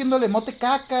sigo haciendo el emote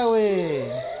caca, güey.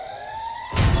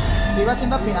 Sigo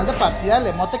haciendo a final de partida el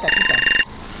emote caquita.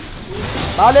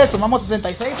 Vale, sumamos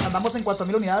 66. Andamos en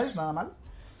 4000 unidades, nada mal.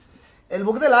 El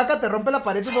bug de la AK te rompe la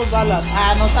pared de 2 balas.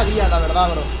 Ah, no sabía, la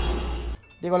verdad, bro.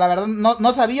 Digo, la verdad,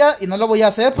 no sabía y no lo voy a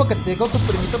hacer porque te digo tu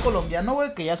primito colombiano,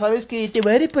 güey, que ya sabes que te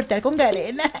voy a reportar con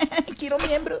Garena. Quiero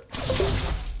miembro.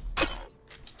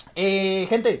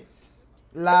 Gente.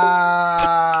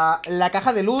 La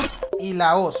caja de loot y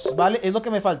la hoz, ¿vale? Es lo que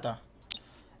me falta.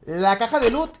 La caja de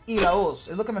loot y la hoz,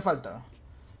 es lo que me falta.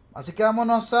 Así que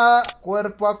vámonos a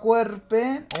cuerpo a cuerpo.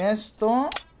 Esto.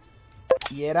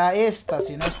 Y era esta,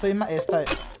 si no estoy mal. Esta.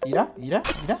 Mira.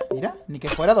 Ni que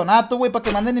fuera Donato, güey, para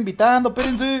que me anden invitando.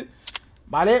 Espérense.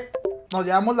 Vale. Nos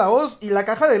llevamos la hoz. Y la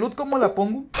caja de loot, ¿cómo la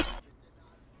pongo?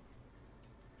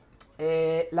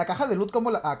 La caja de loot, ¿cómo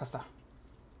la...? Ah, acá está.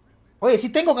 Oye, sí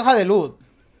tengo caja de loot.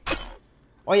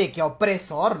 Oye, qué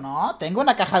opresor, ¿no? Tengo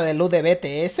una caja de loot de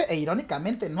BTS e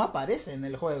irónicamente no aparece en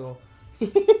el juego.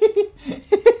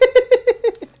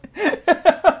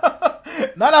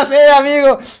 No lo sé,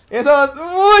 amigo. Eso es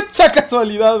mucha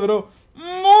casualidad, bro.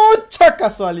 Mucha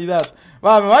casualidad.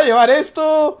 Va, me va a llevar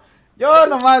esto. Yo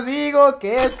nomás digo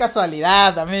que es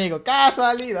casualidad, amigo.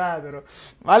 Casualidad, bro.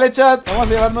 Vale, chat, vamos a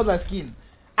llevarnos la skin.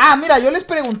 Ah, mira, yo les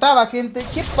preguntaba, gente,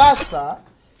 ¿qué pasa?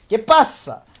 ¿Qué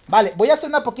pasa? Vale, voy a hacer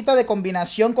una poquita de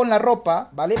combinación con la ropa,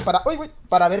 ¿vale?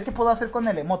 Para ver qué puedo hacer con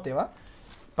el emote, ¿va?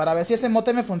 Para ver si ese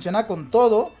emote me funciona con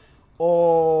todo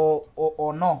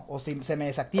o no, o si se me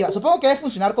desactiva. Supongo que debe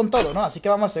funcionar con todo, ¿no? Así que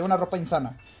vamos a hacer una ropa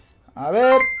insana. A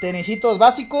ver, tenisitos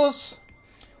básicos.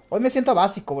 Hoy me siento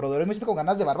básico, brother. Hoy me siento con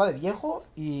ganas de barba de viejo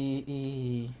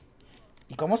 ¿Y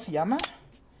cómo se llama?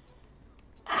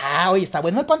 Ah, oye, está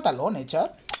bueno el pantalón,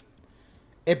 chat.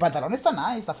 El pantalón está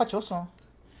nice, está fachoso.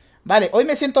 Vale, hoy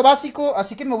me siento básico,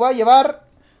 así que me voy a llevar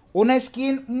una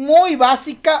skin muy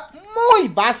básica,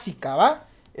 ¿va?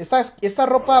 Esta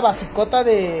ropa basicota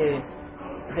de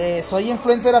Soy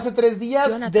influencer hace 3 días,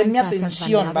 Jonathan denme Casas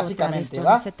atención, baneado básicamente, otra vez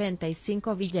 ¿va? con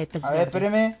 75 billetes A ver, verdes.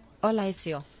 espéreme. Hola,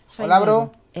 Ezio. Soy Hola, bro.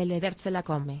 nuevo. El Eder se la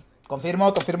come.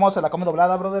 Confirmo, se la come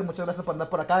doblada, brother. Muchas gracias por andar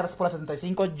por acá, gracias por las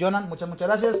 75. Jonan, muchas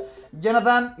gracias.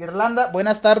 Jonathan, Irlanda,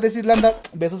 buenas tardes, Irlanda.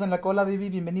 Besos en la cola, baby,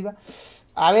 bienvenida.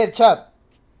 A ver, chat.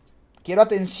 Quiero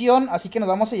atención, así que nos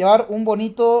vamos a llevar un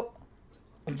bonito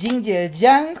Ginger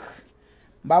Yang.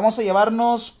 Vamos a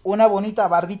llevarnos una bonita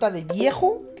barbita de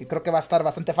viejo, que creo que va a estar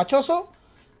bastante fachoso.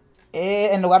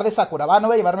 En lugar de Sakura, va, no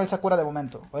voy a llevarme el Sakura de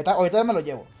momento. Ahorita me lo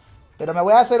llevo. Pero me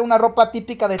voy a hacer una ropa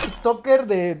típica de TikToker,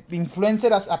 de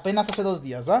influencer apenas hace 2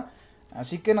 días, ¿va?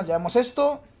 Así que nos llevamos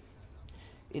esto.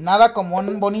 Y nada, como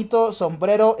un bonito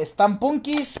sombrero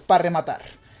Stampunkis para rematar.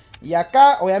 Y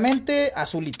acá, obviamente,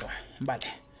 azulito. Vale.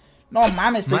 No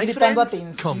mames, estoy gritando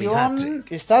atención.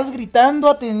 ¿Estás gritando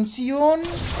atención?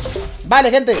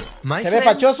 Vale, gente. Se ve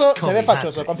fachoso, se ve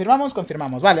fachoso. ¿Confirmamos?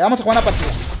 Confirmamos. Vale, vamos a jugar una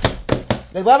partida.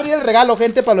 Les voy a abrir el regalo,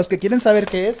 gente, para los que quieren saber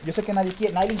qué es. Yo sé que nadie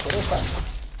le interesa.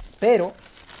 Pero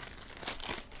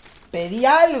pedí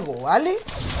algo, ¿vale?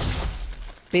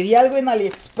 Pedí algo en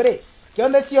AliExpress. ¿Qué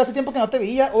onda, tío? Hace tiempo que no te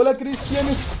veía. Hola, Cristian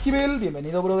Esquivel.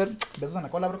 Bienvenido, brother. Besos en la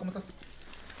cola, bro. ¿Cómo estás?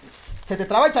 ¿Se te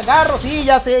traba el changarro? Sí,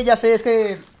 ya sé. Es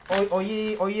que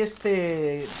hoy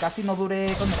casi no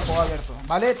duré con el juego abierto.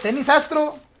 ¿Vale? Tenis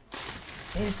Astro.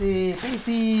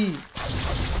 Pisi.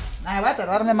 Voy a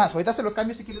tardarme más. Ahorita se los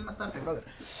cambio si quieres más tarde, brother.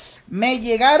 Me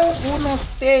llegaron unos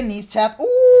tenis, chat.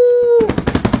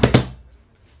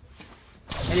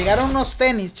 Me llegaron unos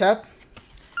tenis, chat,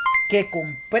 que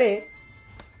compré.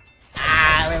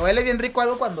 Me huele bien rico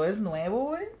algo cuando es nuevo,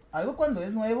 güey. Algo cuando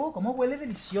es nuevo, como huele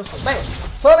delicioso. Ve,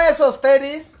 son esos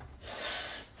tenis.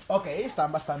 Ok,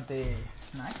 están bastante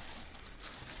nice.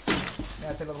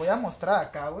 Mira, se los voy a mostrar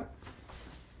acá, güey.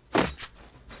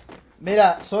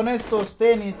 Mira, son estos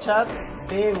tenis, chat.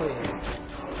 Ve, güey.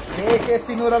 Qué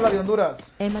finura la de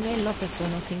Honduras. Emanuel López con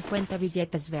unos 50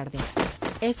 billetes verdes.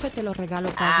 Eso te lo regalo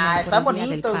para están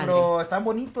bonitos, bro. Están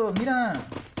bonitos, mira.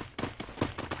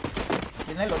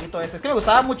 Tiene el loguito este. Es que me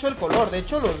gustaba mucho el color. De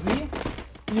hecho, los vi.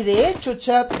 Y de hecho,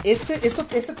 chat, este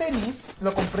tenis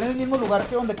lo compré en el mismo lugar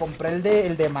que donde compré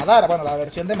el de Madara. Bueno, la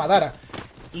versión de Madara.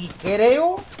 Y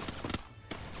creo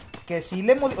que sí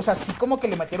o sea, sí como que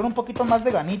le metieron un poquito más de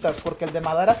ganitas. Porque el de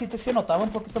Madara sí se notaba un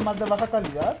poquito más de baja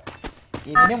calidad.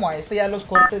 Y mínimo a este ya los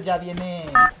cortes ya viene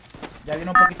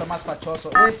un poquito más fachoso.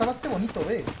 Está bastante bonito,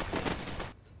 ve.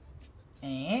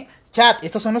 Chat,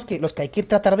 estos son los que hay que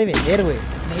tratar de vender, güey.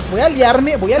 Voy a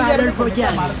aliarme con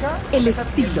esta marca. El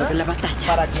estilo de la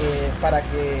batalla. Para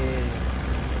que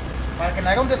me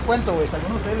haga un descuento, güey. Si a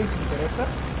alguno de ustedes les interesa.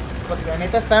 Porque la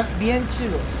neta están bien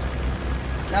chidos.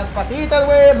 Las patitas,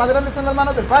 güey. Más grandes son las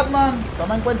manos del Batman.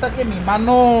 Toma en cuenta que mi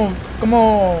mano es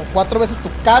como 4 veces tu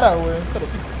cara, güey. Pero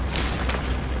sí.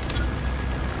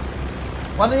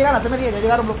 ¿Cuándo llegan? Hace media, ya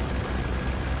llegaron, bro.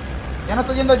 Ya no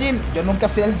estoy yendo al gym. Yo nunca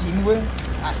fui al gym, güey.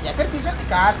 Hacía ejercicio en mi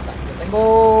casa. Yo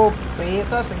tengo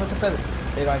pesas, tengo ese pedo.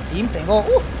 Pero al gym tengo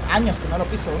años que no lo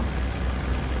piso, ¿no?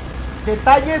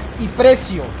 Detalles y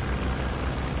precio.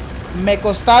 Me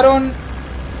costaron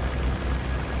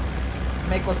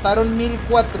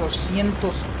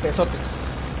 1,400 pesotes.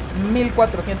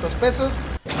 1,400 pesos.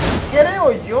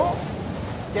 Creo yo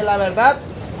que la verdad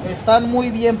están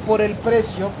muy bien por el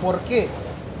precio. ¿Por qué?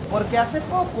 Porque hace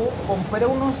poco compré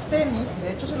unos tenis.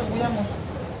 De hecho se los voy a mostrar.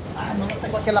 No los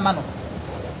tengo aquí a la mano.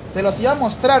 Se los iba a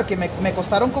mostrar, que me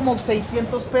costaron como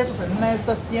 600 pesos en una de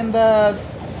estas tiendas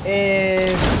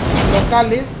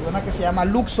locales. Una que se llama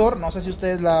Luxor. No sé si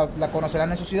ustedes la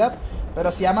conocerán en su ciudad,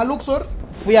 pero se llama Luxor.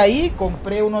 Fui ahí,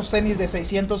 compré unos tenis de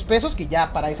 600 pesos, que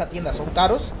ya para esa tienda son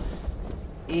caros.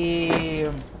 Y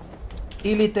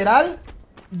literal,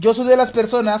 yo soy de las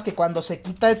personas que cuando se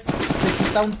quita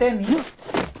un tenis,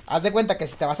 haz de cuenta que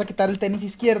si te vas a quitar el tenis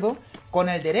izquierdo, con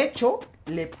el derecho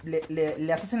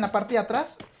le haces en la parte de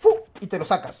atrás, ¡fu! Y te lo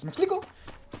sacas. ¿Me explico?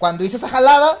 Cuando hice esa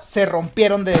jalada, se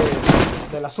rompieron de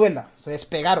la suela, se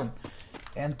despegaron.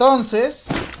 Entonces,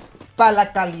 para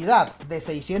la calidad de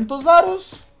 600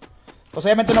 varos, pues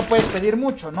obviamente no puedes pedir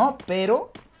mucho, ¿no?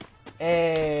 Pero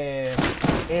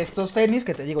estos tenis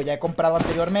que te digo, ya he comprado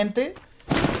anteriormente.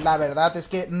 La verdad es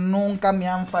que nunca me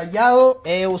han fallado.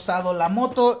 He usado la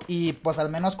moto y pues al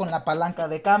menos con la palanca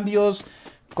de cambios,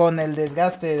 con el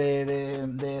desgaste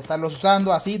de estarlos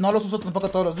usando así. No los uso tampoco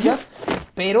todos los días,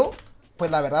 pero pues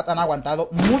la verdad han aguantado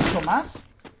mucho más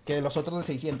que los otros de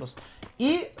 600.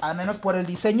 Y al menos por el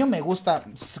diseño me gusta.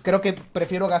 Creo que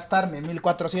prefiero gastarme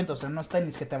 1,400 en unos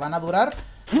tenis que te van a durar.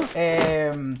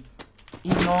 Y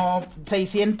no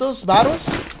 600 varos.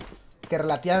 que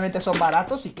relativamente son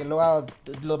baratos y que luego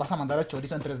los vas a mandar al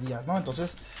chorizo en 3 días, ¿no?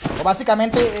 Entonces, pues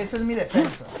básicamente esa es mi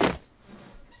defensa.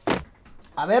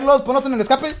 A verlos, ponlos en el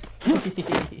escape.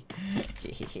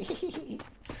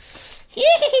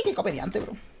 Qué comediante,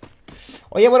 bro.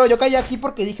 Oye, bueno, yo caí aquí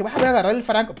porque dije, voy a agarrar el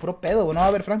franco. Puro pedo, no va a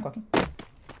haber franco aquí.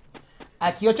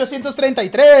 Aquí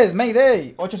 833,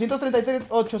 Mayday.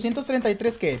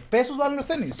 833, ¿qué? ¿Pesos valen los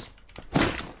tenis?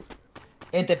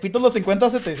 En Tepito los 50 a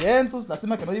 700.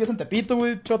 Lástima que no vives en Tepito,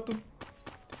 güey, choto.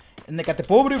 En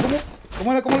Necatepobre,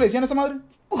 ¿cómo le decían a esa madre?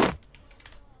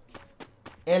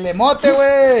 El emote,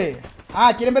 güey.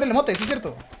 Ah, ¿quieren ver el emote? Sí, es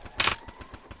cierto.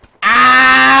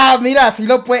 Ah, mira, sí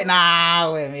lo puede. Nah,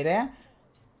 güey, mire.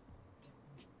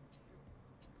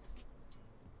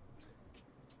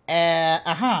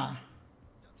 Ajá.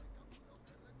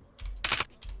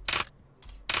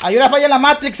 Hay una falla en la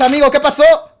Matrix, amigo. ¿Qué pasó?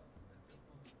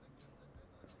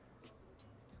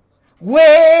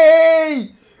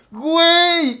 ¡Güey!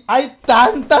 ¡Güey! Hay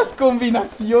tantas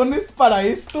combinaciones para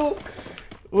esto.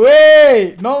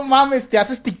 ¡Güey! No mames, te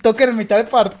haces TikToker en mitad de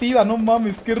partida. No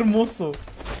mames, qué hermoso.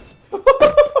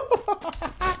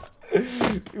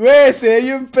 Güey, se ve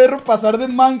bien perro pasar de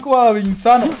manco a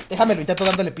Vinzano. Déjame lo intento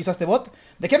dándole piso a este bot.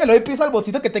 Déjame lo doy piso al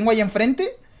botcito que tengo ahí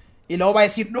enfrente. Y luego va a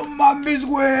decir, no mames,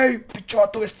 güey.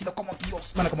 Pichoto vestido como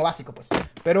Dios. Bueno, como básico, pues.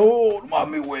 Pero, no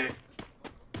mames, güey.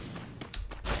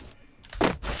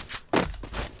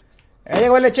 Ya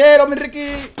llegó el lechero, mi Ricky.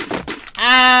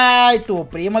 Ay, tu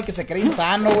primo, el que se cree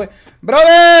insano, güey.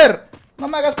 Brother, no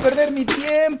me hagas perder mi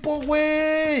tiempo,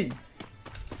 güey.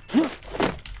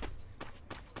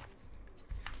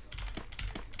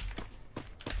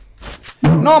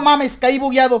 No mames, caí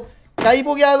bugueado. Caí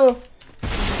bugueado.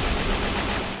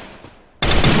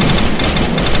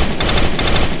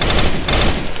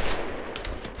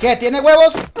 ¿Qué? ¿Tiene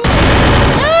huevos?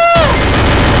 ¡Ah!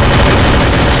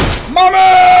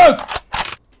 ¡Mames!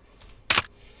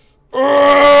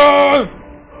 ¡Ah!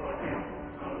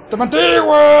 ¡Te mentí,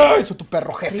 güey! ¡Soy tu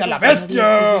perro jefe a la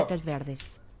bestia!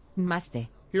 Verdes. Más de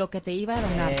lo que te iba a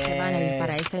donar se van a ir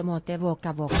para ese emote boca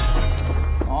a boca.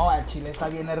 No, al chile está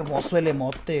bien hermoso el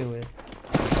emote, güey.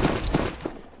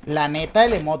 La neta,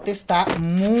 el emote está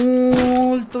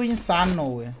muy insano,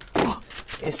 güey.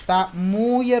 Está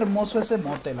muy hermoso ese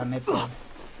emote, la neta.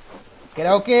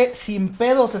 Creo que sin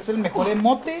pedos es el mejor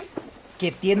emote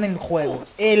que tiene el juego.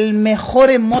 El mejor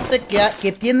emote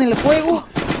que tiene el juego,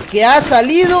 que ha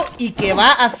salido y que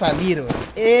va a salir, güey.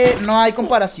 No hay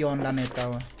comparación, la neta,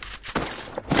 güey.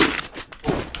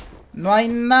 No hay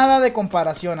nada de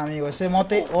comparación, amigo. Ese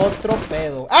emote, otro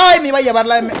pedo. ¡Ay! Me iba a llevar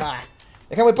la M. Ah,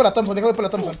 déjame voy por la Thompson, déjame voy por la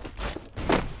Thompson.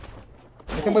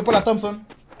 Déjame voy por la Thompson.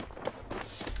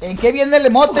 ¿En qué viene el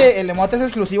emote? El emote es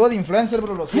exclusivo de influencer,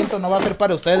 bro. Lo siento, no va a ser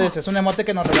para ustedes. Es un emote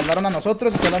que nos regalaron a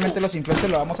nosotros y solamente los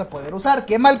influencers lo vamos a poder usar.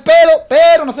 ¡Qué mal pedo!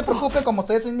 Pero no se preocupen, como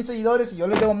ustedes son mis seguidores y yo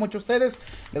les debo mucho a ustedes,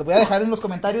 les voy a dejar en los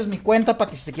comentarios mi cuenta para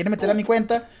que si se quieren meter a mi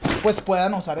cuenta, pues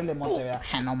puedan usar el emote, ¿verdad?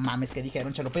 No mames, que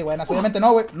dijeron, chalupa y buenas. Obviamente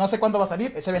no, güey. No sé cuándo va a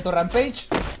salir ese evento Rampage.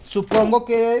 Supongo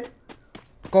que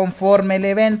conforme el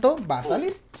evento va a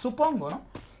salir. Supongo, ¿no?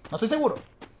 No estoy seguro.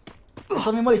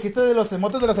 Eso mismo dijiste de los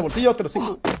emotes de la ceboltilla, te lo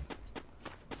sigo.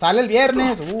 Sale el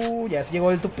viernes. Ya se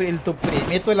llegó el tu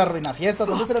primito de la ruina fiesta.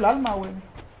 ¿Dónde será el alma, güey?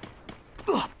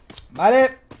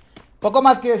 Vale. Poco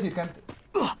más que decir, gente.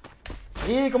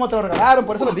 Sí, como te lo regalaron,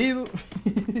 por eso vendido.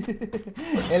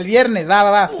 El viernes,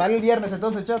 va. Sale el viernes,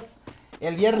 entonces, chat.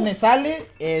 El viernes sale.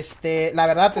 La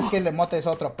verdad es que el emote es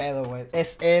otro pedo, güey.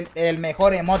 Es el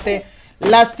mejor emote.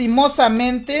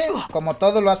 Lastimosamente, como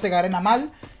todo lo hace Garena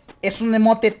mal, es un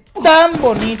emote tan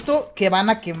bonito que van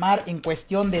a quemar en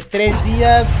cuestión de 3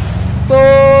 días.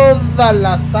 Toda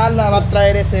la sala va a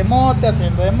traer ese emote,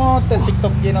 haciendo emotes,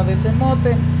 TikTok lleno de ese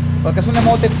emote. Porque es un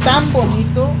emote tan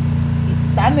bonito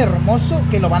y tan hermoso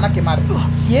que lo van a quemar.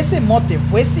 Si ese emote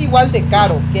fuese igual de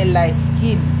caro que la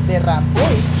skin de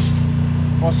Rampage,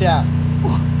 o sea,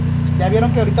 ya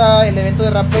vieron que ahorita el evento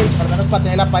de Rampage, al menos para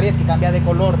tener la pared que cambia de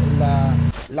color,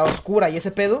 la oscura y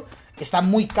ese pedo, está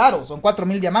muy caro, son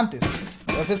 4000 diamantes.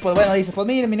 Entonces, pues bueno, dices, pues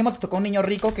mira, mínimo te tocó un niño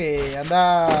rico que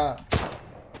anda...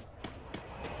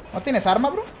 ¿No tienes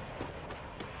arma, bro?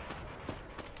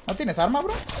 ¿No tienes arma,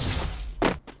 bro?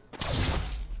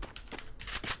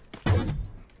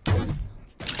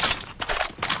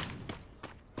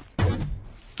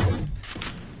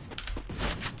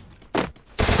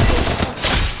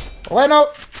 Bueno.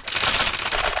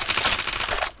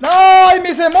 ¡No! ¡Ay,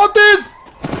 mis emotes!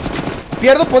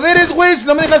 Pierdo poderes, güey, si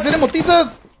no me dejan hacer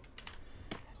emotizas.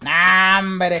 Nah,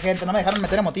 hombre, gente, no me dejaron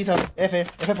meter emotizas. F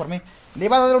por mí. Le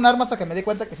iba a dar un arma hasta que me di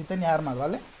cuenta que sí tenía armas,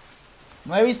 ¿vale?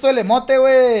 No he visto el emote,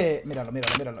 güey. Míralo,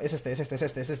 míralo, míralo. Es este, es este, es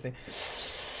este, es este.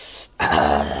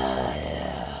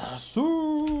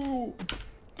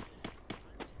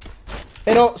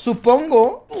 Pero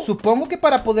supongo que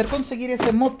para poder conseguir ese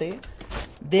emote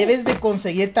debes de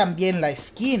conseguir también la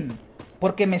skin.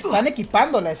 Porque me están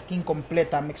equipando la skin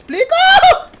completa. ¿Me explico?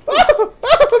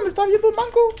 Me está viendo un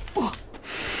manco.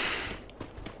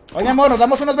 Oye, amor, ¿nos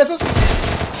damos unos besos?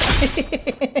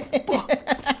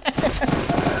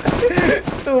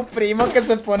 Tu primo que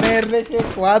se pone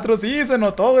RG4. Sí, se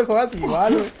notó, güey. Juegas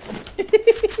igual, güey.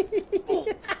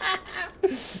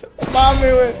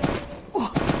 Mame, güey.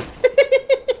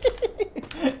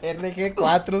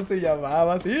 RG4 se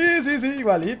llamaba. Sí, sí, sí,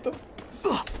 igualito.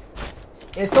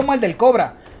 Es como el del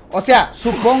Cobra. O sea,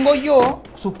 supongo yo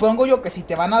que si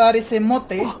te van a dar ese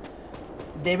mote,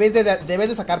 debes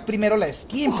de sacar primero la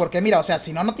skin. Porque mira, o sea,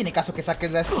 si no, no tiene caso que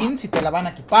saques la skin si te la van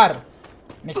a equipar.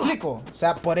 ¿Me explico? O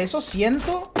sea, por eso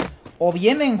siento, o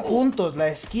vienen juntos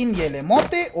la skin y el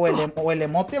emote, o el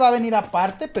emote va a venir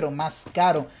aparte, pero más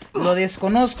caro. Lo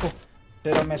desconozco,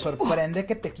 pero me sorprende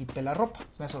que te quite la ropa.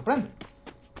 Me sorprende.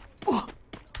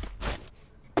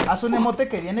 Haz un emote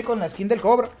que viene con la skin del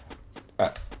Cobra.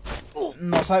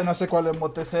 No sé cuál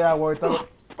emote sea, güey.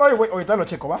 Ahorita lo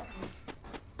checo, ¿va?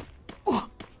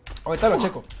 Ahorita lo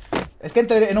checo. Es que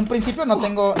en un principio no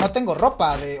tengo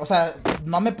ropa de... O sea,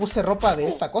 no me puse ropa de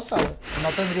esta cosa, güey.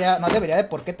 No debería de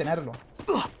por qué tenerlo.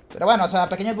 Pero bueno, o sea,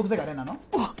 pequeños bugs de Garena, ¿no?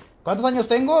 ¿Cuántos años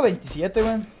tengo? 27,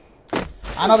 güey.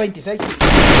 Ah, no, 26.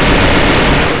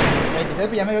 26,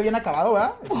 pues ya me veo bien acabado,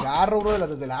 ¿verdad? El cigarro, bro, de las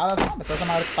desveladas, ¿no? Me está esa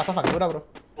madre, pasa factura, bro.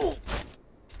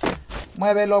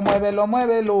 Muévelo, muévelo,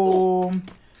 muévelo.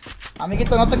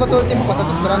 Amiguito, no tengo todo el tiempo para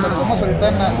estarte esperando. Nos vemos ahorita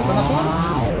en la zona azul.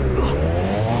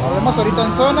 Nos vemos ahorita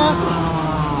en zona.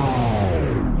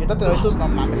 Y ahorita te doy tus... No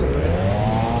mames, ahorita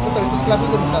te doy tus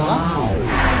clases de mitad, ¿va?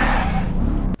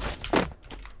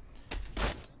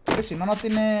 Porque si no, no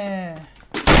tiene...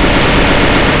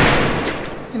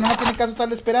 Si no, no tiene caso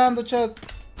estarle esperando, chat.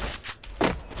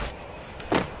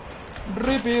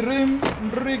 Ripi rim,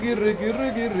 riki riki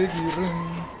riki riki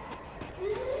rim.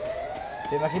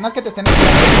 ¿Te imaginas que te estén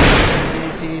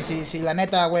esperando? Sí, la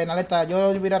neta, güey, la neta, yo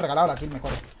hubiera regalado la kill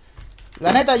mejor.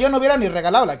 La neta, yo no hubiera ni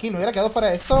regalado la kill, me hubiera quedado fuera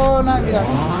de zona, mira,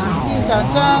 chin,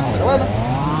 chan, chan, pero bueno.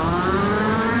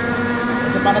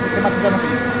 Ese pana se cree más sano que yo.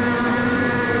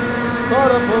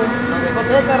 Lo dejó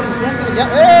seca, reluciente, ya.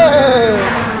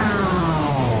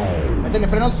 Métele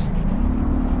frenos.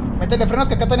 Métele frenos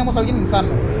que acá tenemos a alguien insano.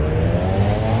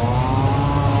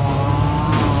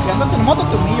 Si andas en moto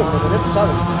te humillo, bro, tú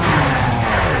sabes.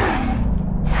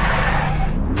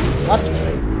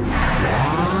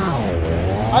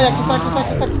 Ay, aquí está.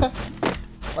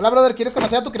 Hola, brother, ¿quieres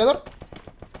conocer a tu creador?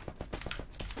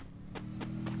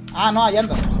 Ah, no, ahí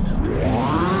anda.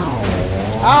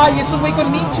 ¡Ay, es un güey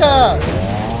con mincha!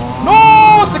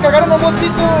 ¡No! ¡Se cagaron un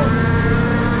botcito!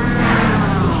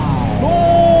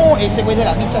 ¡No! Ese güey de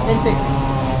la mincha, gente.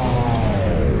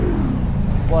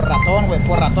 Por ratón, güey,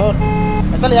 por ratón.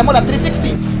 A esta le llamo la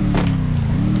 360.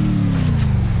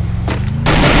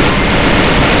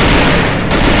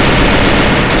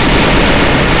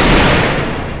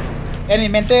 En mi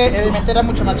mente era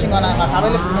mucho más chingona. Me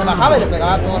bajaba y le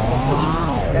pegaba todo el poco.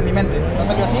 En mi mente. No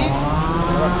salió así.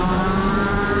 Pero bueno.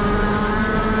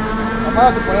 Vamos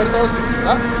a suponer todos que sí,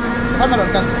 ¿verdad? Déjame lo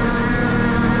alcanzo.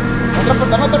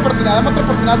 Dame otra oportunidad para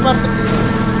que sí.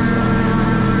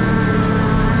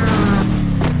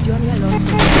 Johnny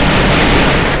Alonso.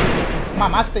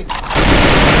 Mamaste.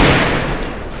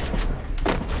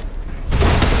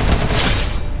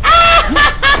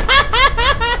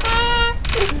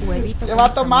 Huevito. ¡Qué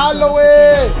vato malo,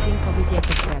 güey! 5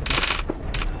 billetes verdes.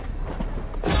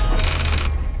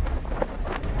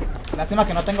 Lástima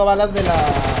que no tengo balas de la...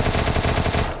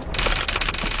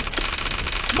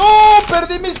 ¡No!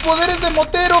 ¡Perdí mis poderes de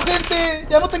motero, gente!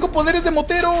 ¡Ya no tengo poderes de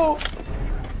motero!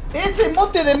 ¡Ese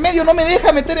mote del medio no me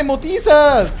deja meter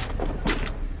emotizas!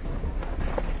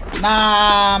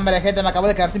 Nah, hombre, gente, me acabo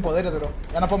de quedar sin poderes, bro.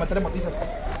 Ya no puedo meter emotizas.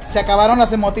 Se acabaron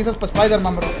las emotizas para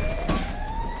Spider-Man, bro.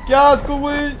 ¡Qué asco,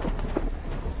 güey!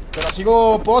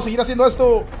 Pero puedo seguir haciendo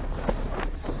esto.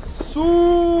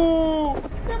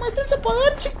 ¡Demuéstrense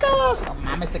poder, chicas! No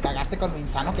mames, te cagaste con lo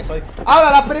insano que soy.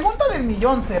 Ahora, la pregunta del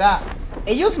millón será: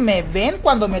 ¿ellos me ven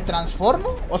cuando me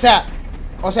transformo? O sea,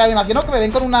 me imagino que me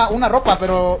ven con una ropa,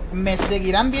 pero ¿me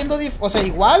seguirán viendo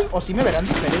igual o sí me verán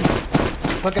diferente?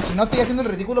 Porque si no estoy haciendo el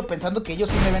ridículo pensando que ellos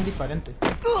sí me ven diferente.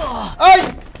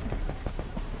 ¡Ay!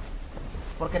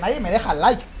 Porque nadie me deja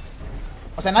like.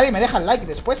 O sea, nadie me deja like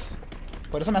después.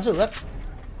 Por eso me hace dudar.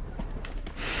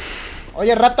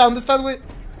 Oye, rata, ¿dónde estás, güey?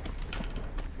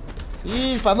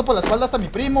 Sí, disparando por la espalda hasta mi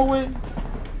primo, güey.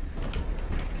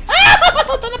 ¡Ah!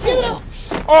 ¡Está en la piedra!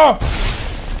 ¡Oh!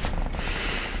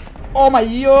 ¡Oh, my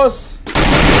Dios!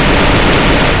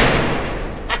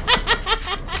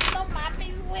 ¡No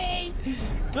mames, güey!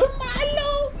 ¡Qué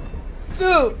malo!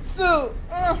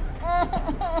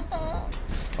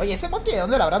 Oye, ese mote, ¿de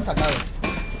dónde lo habrán sacado?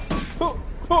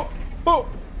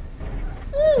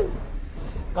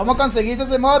 ¿Cómo conseguiste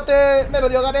ese mote? Me lo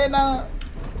dio Garena.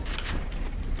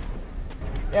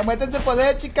 Demuéstrense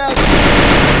poder, chicas.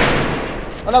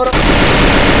 Hola, bro.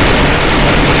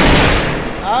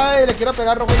 Ay, le quiero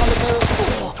pegar rojo y no le pego.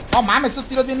 Oh, mames, esos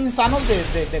tiros bien insanos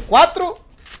de 4.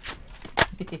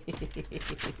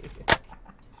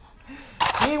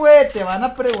 Sí, güey, te van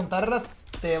a preguntar las...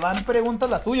 Te van preguntas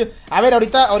las tuyas. A ver,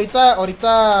 ahorita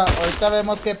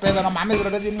vemos qué pedo. No mames, bro,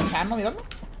 eres bien insano, míralo.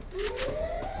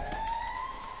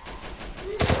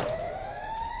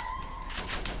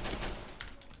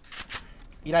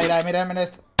 Mira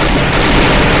esto.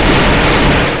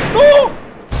 ¡No!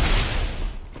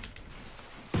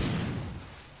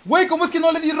 Güey, ¿cómo es que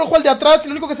no le di rojo al de atrás?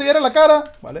 El único que se veía era la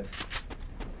cara. Vale.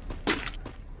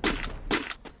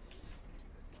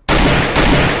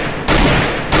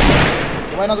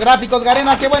 Qué buenos gráficos,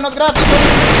 Garena, qué buenos gráficos.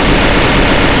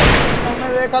 No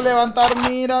me deja levantar,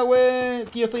 mira, güey. Es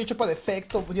que yo estoy hecho para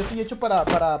defecto. Yo estoy hecho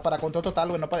para control total,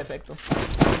 güey, no para defecto.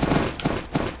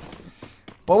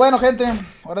 Pues bueno, gente,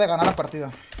 hora de ganar la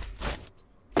partida.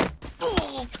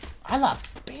 ¡A la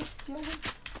bestia, güey!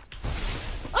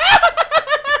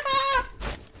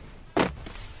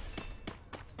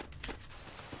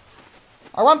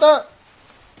 ¡Aguanta!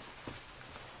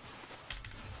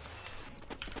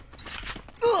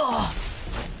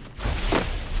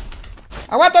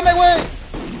 ¡Aguántame, güey!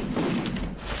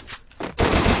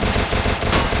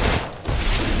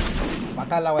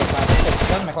 Bacala, güey,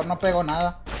 mejor no pego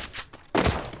nada.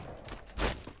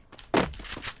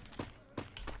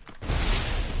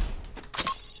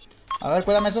 A ver,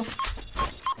 cuídame eso.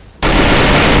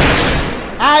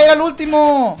 ¡Ah, era el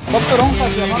último! Doctor Onfa,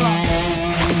 se llamaba.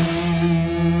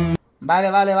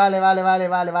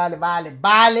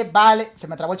 Vale. Se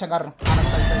me trabó el changarro.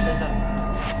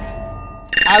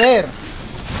 A ver.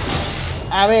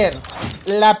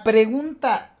 La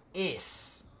pregunta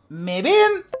es: ¿me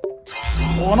ven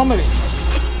o no me ven?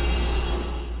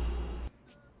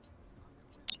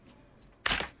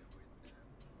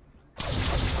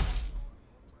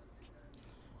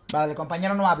 Vale, el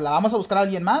compañero no habla. Vamos a buscar a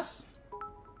alguien más.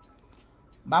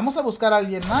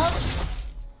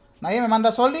 Nadie me manda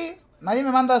a Soli.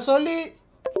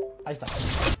 Ahí está.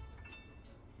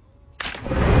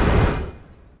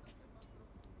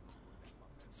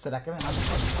 ¿Será que me manda?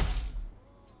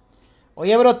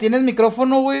 Oye, bro, ¿tienes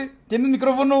micrófono, güey?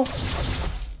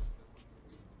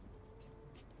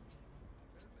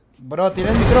 Bro,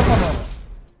 ¿tienes micrófono?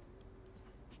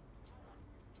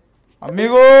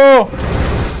 ¡Amigo!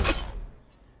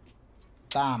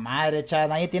 ¡Ta madre, chat!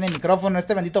 Nadie tiene micrófono en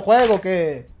este bendito juego,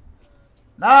 ¿qué?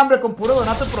 No, hombre, con puro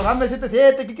donato el programa el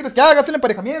 77. ¿Qué quieres que haga? El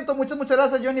emparejamiento. Muchas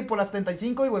gracias, Johnny, por la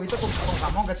 75. Y huevito con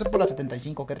jamón. Gracias por la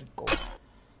 75. Qué rico.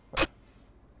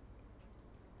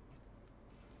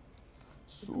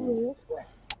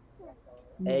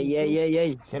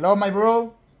 Hey. Hello, my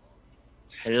bro.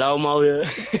 Hello, my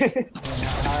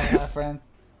Hi, friend.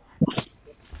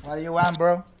 What do you want,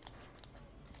 bro?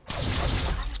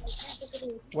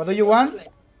 What do you want?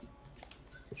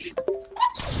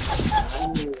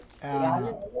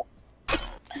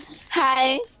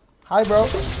 Hi. Hi, bro.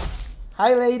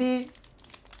 Hi, lady.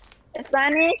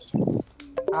 Spanish.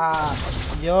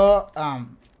 Yo,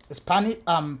 Spanish,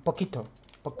 poquito.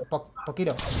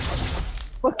 Poquito.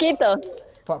 Poquito.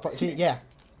 Sí, yeah.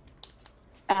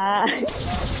 Ah.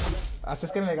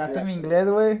 Haces que me gaste mi inglés,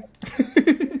 güey.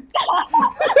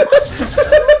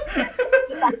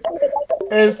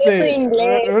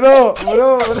 Bro.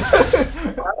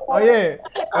 Oye,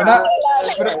 una...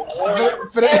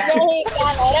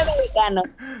 Era mexicano.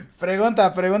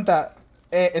 Pregunta.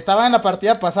 Estaba en la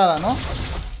partida pasada, ¿no?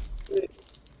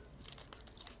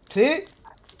 ¿Sí?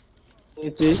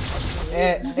 Sí.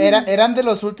 ¿Eran de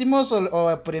los últimos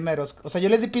o primeros? O sea, ¿yo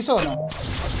les di piso o no?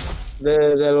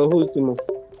 De los últimos.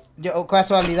 Yo,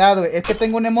 casualidad, güey. Es que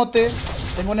tengo un emote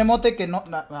que no...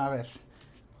 A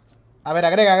ver,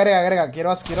 agrega.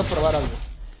 Quiero probar algo.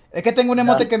 Es que tengo un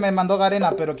emote que me mandó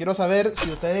Garena, pero quiero saber si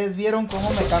ustedes vieron cómo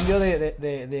me cambio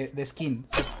de skin.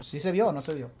 ¿Sí se vio o no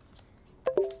se vio?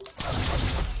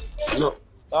 No,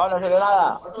 no se vio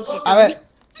nada. A ver,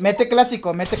 mete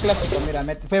clásico, mira.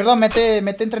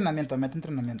 Mete entrenamiento.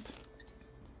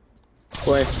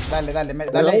 Pues.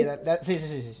 Dale ahí.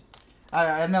 Sí. A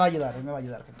ver, él me va a ayudar,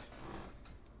 gente.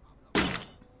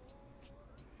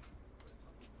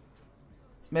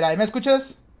 Mira, ¿ahí me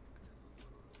escuchas?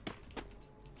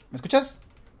 ¿Me escuchas?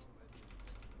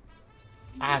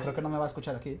 Ah, creo que no me va a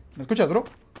escuchar aquí. ¿Me escuchas, bro?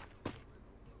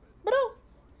 Bro.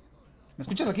 ¿Me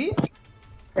escuchas aquí?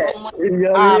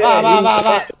 Ah,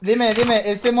 va. Dime,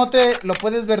 ¿este mote lo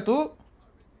puedes ver tú?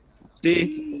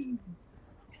 Sí.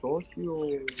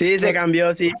 Sí, se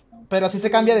cambió, sí. Pero así se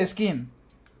cambia de skin.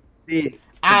 Sí.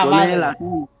 Ah, Se pone vale. el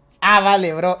azul. Ah,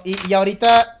 vale, bro. Y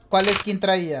ahorita, ¿cuál skin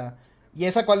traía? ¿Y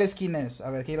esa cuál skin es? A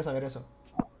ver, quiero saber eso.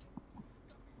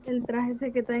 El traje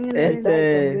ese que trae en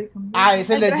el Ah, es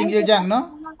el del traje Jing y el que- Yang,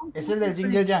 ¿no? Es el del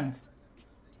Jing y el Yang.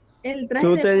 El traje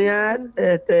Tú de- tenías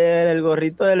el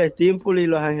gorrito del Steampool y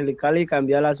los angelicales y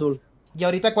cambié al azul. ¿Y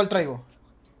ahorita cuál traigo?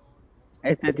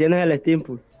 Tienes el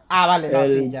Steampool. Ah, vale, no,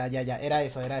 sí, El- ya. Era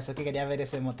eso, que quería ver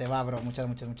ese mote. Va, bro. Muchas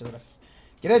gracias.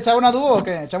 ¿Quieres echar una dúo o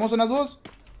qué? ¿Echamos unas dúos?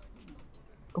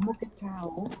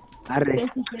 Arre.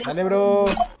 Dale, bro.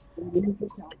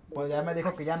 Pues ya me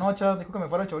dijo que ya no, chat. Dijo que me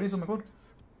fuera el chorizo mejor.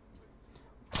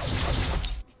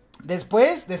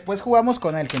 Después jugamos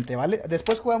con él, gente, ¿vale?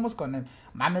 Después jugamos con él.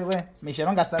 Mames, güey, me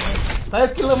hicieron gastarme.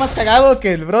 ¿Sabes qué es lo más cagado?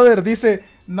 Que el brother dice,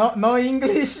 no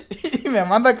English, y me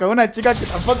manda con una chica que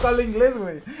tampoco habla inglés,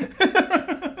 güey.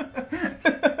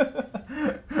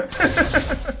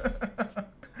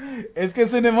 Es que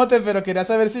es un emote, pero quería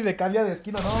saber si me cambia de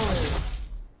skin o no, güey.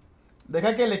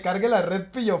 Deja que le cargue la red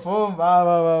pillofón.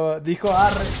 Va. Dijo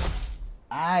arre.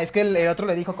 Ah, es que el otro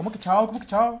le dijo, ¿cómo que chao? Y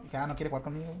que no quiere jugar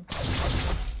conmigo.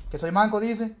 Que soy manco,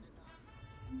 dice.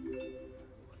 Vale.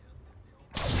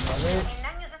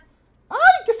 ¡Ay!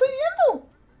 ¿Qué estoy viendo?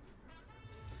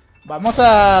 Vamos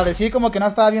a decir como que no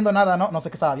estaba viendo nada, ¿no? No sé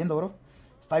qué estaba viendo, bro.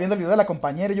 Estaba viendo el video de la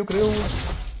compañera, yo creo.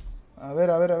 A ver.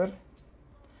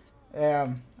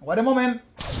 Wait a moment.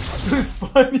 To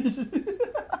Spanish.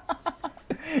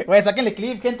 Güey, sáquenle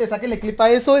clip, gente. Sáquenle clip a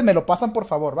eso y me lo pasan, por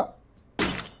favor, ¿va?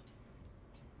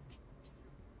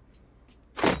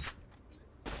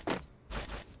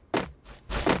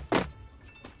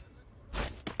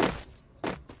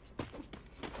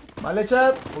 Vale,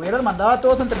 chat, hubieras mandado a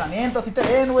todos entrenamientos, así te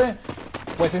ven, güey.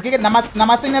 Pues es que nada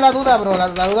más tenía la duda, bro, la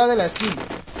duda de la skin.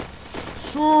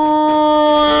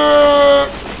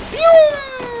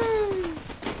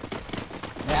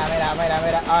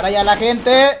 Mira. Ahora ya la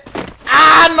gente.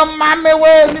 ¡Ah, no mames,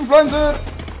 güey! ¡Un influencer!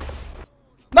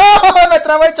 ¡No! ¡Me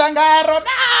trabó el changarro!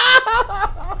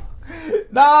 ¡No!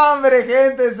 No, hombre,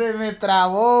 gente, se me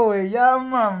trabó, güey. Ya,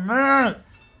 mamá.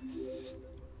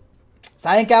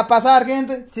 ¿Saben qué va a pasar,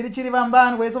 gente? Chiri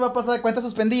bam, güey. Eso va a pasar de cuenta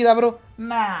suspendida, bro.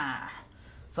 Nah.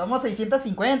 Somos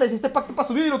 650. ¿Hiciste pacto para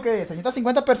subir o qué?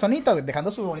 650 personitas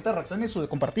dejando su bonita reacción y su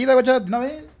compartida, güey, chat, de una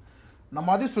vez.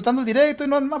 Nomás disfrutando el directo y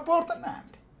no me aporta nada,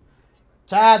 hombre.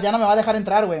 Chat, ya no me va a dejar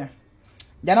entrar, güey.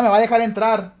 Ya no me va a dejar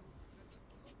entrar.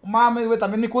 Mames, güey.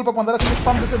 También mi culpa por andar haciendo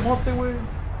spam de ese mote, güey.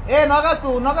 No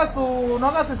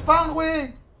hagas spam,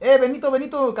 güey.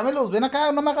 Benito, Camelos, ven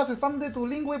acá. No me hagas spam de tu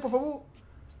link, güey, por favor.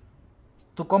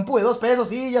 Tu compu de 2 pesos,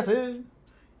 sí, ya sé.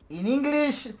 In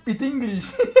English, pit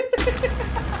English.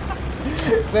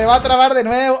 Se va a trabar de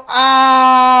nuevo.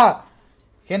 ¡Ah!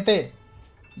 Gente,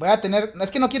 voy a tener...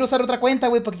 Es que no quiero usar otra cuenta,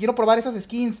 güey, porque quiero probar esas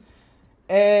skins.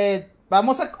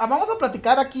 Vamos a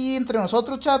platicar aquí entre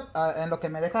nosotros, chat, en lo que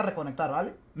me deja reconectar,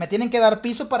 ¿vale? Me tienen que dar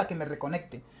piso para que me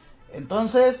reconecte.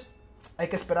 Entonces, hay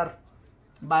que esperar.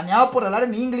 Baneado por hablar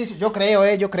en English. Yo creo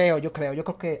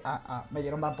que... me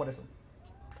dieron ban por eso.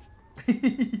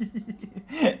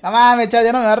 No mames, chat,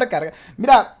 ya no me va a recargar.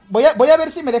 Mira, voy a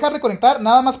ver si me deja reconectar.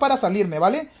 Nada más para salirme,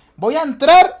 ¿vale? Voy a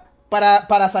entrar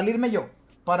para salirme yo,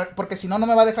 porque si no, no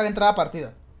me va a dejar entrar a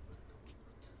partida.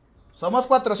 Somos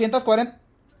 440.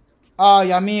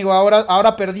 Ay, amigo,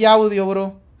 ahora perdí audio,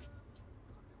 bro.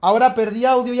 Ahora perdí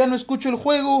audio, ya no escucho el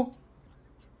juego.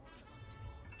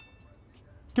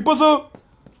 ¿Qué pasó?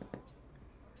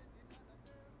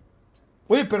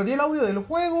 Oye, perdí el audio del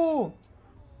juego.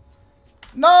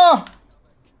 ¡No!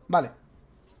 Vale.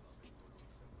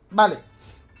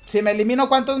 Si me elimino,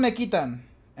 ¿cuántos me quitan?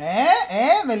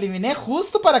 Me eliminé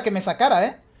justo para que me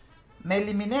sacara, Me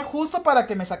eliminé justo para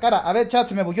que me sacara. A ver, chat,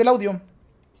 se me bugueó el audio.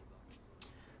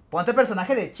 Ponte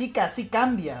personaje de chica, sí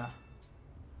cambia.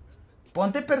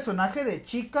 Ponte personaje de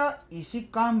chica y sí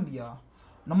cambia.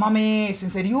 No mames,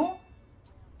 ¿en serio?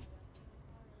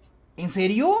 ¿En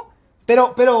serio?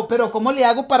 Pero, ¿cómo le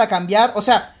hago para cambiar? O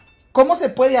sea, ¿cómo se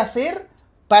puede hacer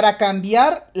para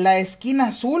cambiar la skin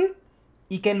azul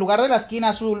y que en lugar de la skin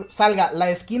azul salga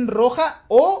la skin roja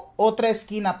o otra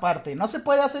skin aparte? ¿No se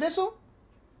puede hacer eso?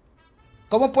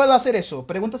 ¿Cómo puedo hacer eso?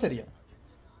 Pregunta seria.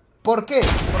 ¿Por qué?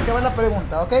 ¿Por qué va la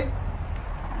pregunta, ok?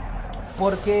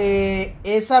 Porque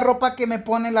esa ropa que me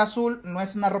pone el azul no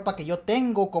es una ropa que yo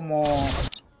tengo como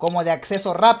como de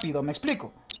acceso rápido, ¿me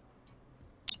explico?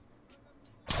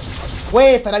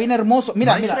 Güey, estará bien hermoso.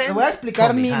 Mira, My mira, te friends, voy a explicar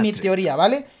call me mi Patrick. teoría,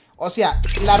 ¿vale? O sea,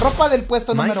 la ropa del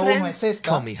puesto My número 1 friends, es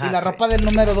esta call me y la Patrick. ropa del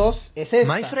número 2 es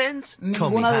esta. My friends, call me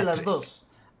Ninguna de las Patrick. dos.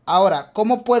 Ahora,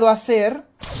 ¿cómo puedo hacer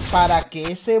para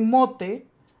que ese emote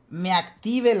me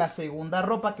active la segunda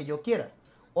ropa que yo quiera?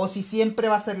 O si siempre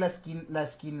va a ser la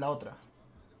skin la otra.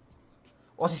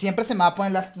 O si siempre se me va a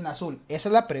poner la skin azul. Esa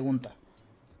es la pregunta.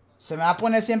 ¿Se me va a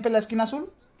poner siempre la skin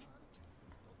azul?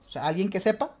 O sea, alguien que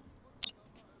sepa.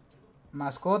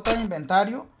 Mascota,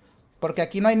 inventario. Porque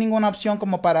aquí no hay ninguna opción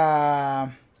como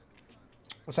para...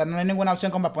 O sea, no hay ninguna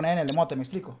opción como para poner en el emote, ¿me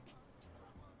explico?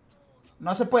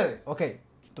 No se puede, ok.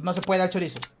 Entonces no se puede dar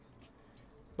chorizo.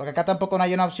 Porque acá tampoco no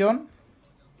hay una opción.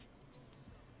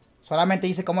 Solamente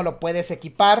dice cómo lo puedes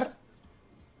equipar.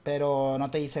 Pero no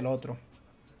te dice lo otro.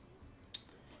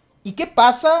 ¿Y qué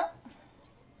pasa?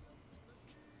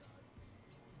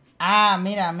 Ah,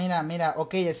 mira, mira, mira.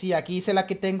 Ok, sí, aquí dice la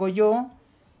que tengo yo.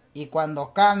 Y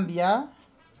cuando cambia,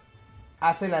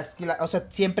 hace la esquina. O sea,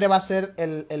 siempre va a ser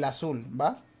el azul,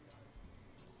 ¿va?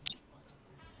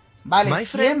 Vale, My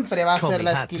siempre friends, va a call ser me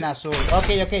la Patrick. esquina azul. Ok,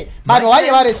 ok. Vale, me voy a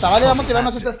llevar esta, ¿vale? Vamos a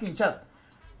llevarnos esta screenshot.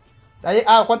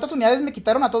 Ah, ¿cuántas unidades me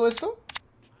quitaron a todo esto?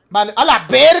 Vale. ¡A la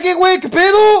verga, güey! ¿Qué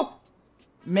pedo?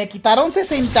 Me quitaron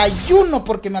 61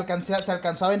 porque se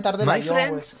alcanzó a aventar del My avión, güey.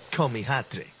 friends, call me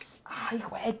Patrick. Ay,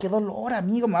 güey, qué dolor,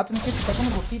 amigo. Me va a tener que quitar con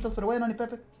los boxitos, pero bueno, ni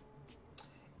Pepe.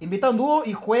 Invita a un dúo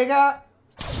y juega.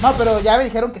 No, pero ya me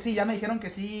dijeron que sí, ya me dijeron que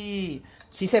sí.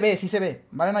 Sí se ve, sí se ve.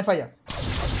 Vale, no hay falla.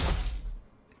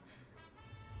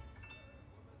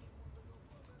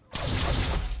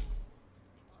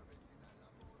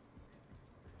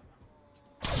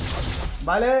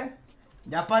 Vale.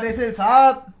 Ya aparece el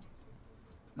SAT.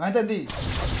 No entendí.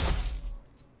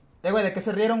 Güey, ¿de qué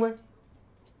se rieron, güey?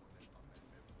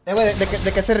 Güey,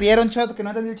 ¿de qué se rieron, chat? Que no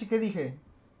entendí el chique dije.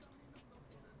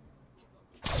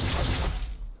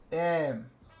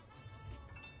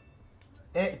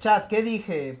 Chat, ¿qué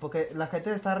dije? Porque la gente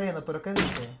se está riendo, pero ¿qué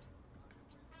dije?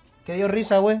 ¿Qué dio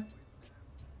risa, güey?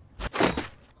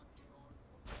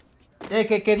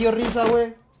 ¿Qué dio risa,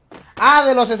 güey? Ah,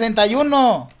 de los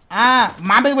 61. Ah,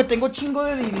 mames, güey, tengo chingo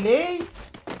de delay.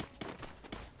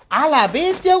 Ah, la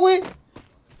bestia, güey.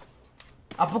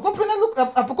 ¿A poco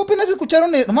apenas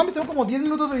escucharon? No mames, tengo como 10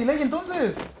 minutos de delay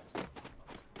entonces.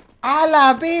 ¡Ah,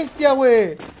 la bestia,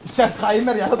 güey!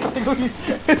 Alzheimer, ya lo traigo.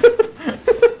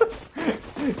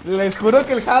 Les juro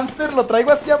que el hámster lo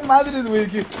traigo así a madres, güey.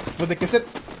 Pues de qué ser.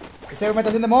 Ese güey me está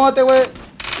haciendo emote, güey.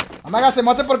 No me hagas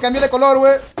emote por cambio de color,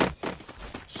 güey.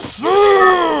 ¡Sí!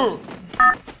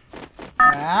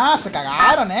 Ah, se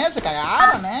cagaron, se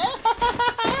cagaron,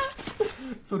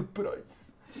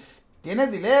 Surprise.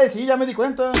 ¿Tienes delay? Sí, ya me di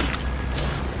cuenta.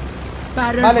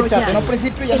 Vale, chat, en un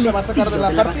principio ya me va a sacar de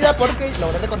la partida porque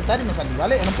logré reconectar y me salí,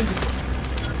 ¿vale? En un principio.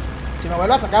 Si me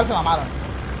vuelve a sacar, se mamaron.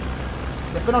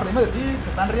 Siempre nos reímos de ti, se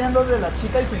están riendo de la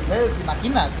chica y su inglés. ¿Te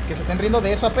imaginas que se estén riendo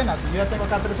de eso apenas? Y yo ya tengo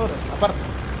acá 3 horas, aparte.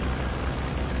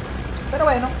 Pero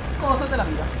bueno, cosas de la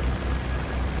vida.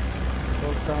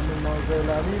 Los caminos de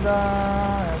la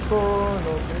vida, eso es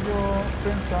lo que yo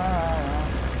pensaba.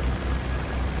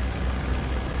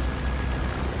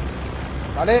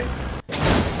 Vale.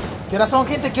 ¿Qué horas son,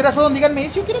 gente? ¿Qué horas son? Díganme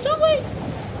eso. ¿Qué horas son, güey?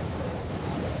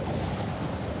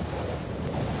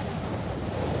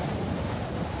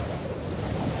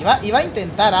 Iba a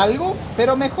intentar algo,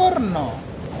 pero mejor no.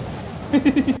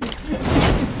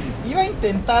 Iba a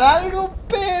intentar algo,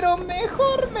 pero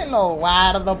mejor me lo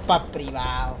guardo pa'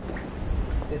 privado.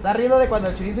 Se está riendo de cuando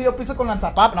el Chirín se dio piso con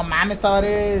lanzapap. No mames,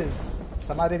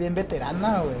 esta madre bien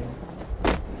veterana, güey.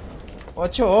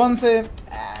 8-11.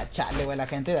 Ah, chale, güey, la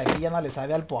gente de aquí ya no le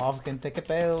sabe al pop, gente, qué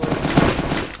pedo, güey.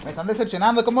 Me están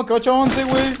decepcionando, ¿cómo que 8-11,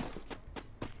 güey?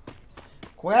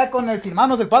 Juega con el sin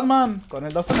manos del Batman, con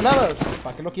el 2 toneladas.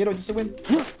 ¿Para qué lo quiero? Yo sé, güey.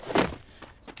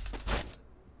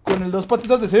 Con el 2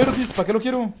 patitas de Cerdis, ¿para qué lo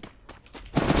quiero?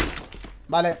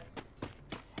 Vale.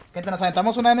 Gente, ¿nos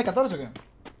aventamos una M14 o qué?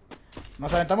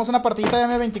 Nos aventamos una partidita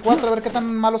de M24 a ver qué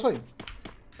tan malo soy.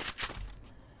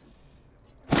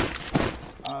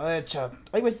 A ver, chat.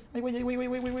 Ay, güey.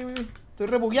 Estoy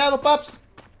rebugueado, paps.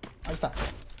 Ahí está.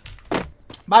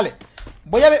 Vale.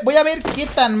 Voy a ver qué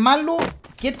tan malo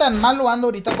ando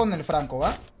ahorita con el Franco,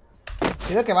 ¿va?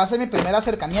 Creo que va a ser mi primer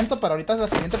acercamiento, pero ahorita es la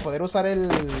siguiente poder usar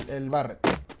el Barret.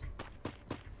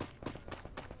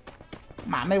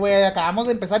 Mame, güey, acabamos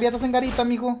de empezar y ya estás en garita,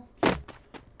 mijo.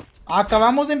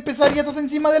 Acabamos de empezar y ya estás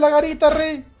encima de la garita,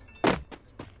 rey.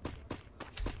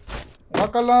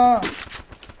 Guácala.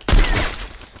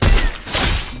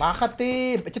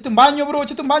 Bájate. Échate un baño, bro,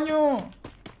 échate un baño.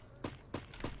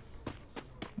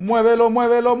 Muévelo,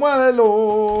 muévelo,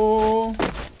 muévelo.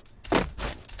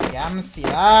 ¡Qué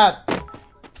ansiedad!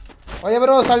 Oye,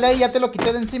 bro, sal de ahí, ya te lo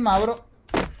quité de encima, bro.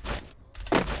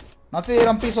 ¿No te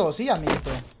dieron piso? Sí, amiguito.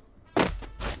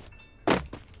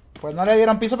 Pues no le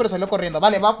dieron piso, pero salió corriendo.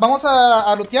 Vale, vamos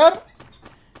a lootear.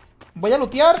 Voy a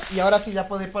lootear y ahora sí ya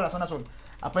puedo ir por la zona azul.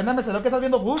 Apenas me salió que estás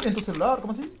viendo bug en tu celular.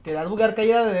 ¿Cómo así? ¿Querías bugar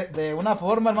caída de una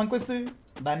forma el manco este?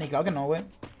 Dani, claro que no, güey.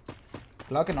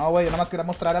 Claro que no, güey. Yo nada más quería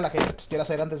mostrar a la gente pues que era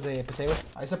hacer antes de PC, güey.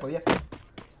 Ahí se podía.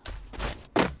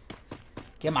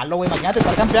 Qué malo, güey. Imagínate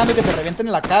estar campeando y que te revienten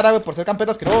en la cara, güey, por ser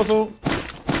campero asqueroso.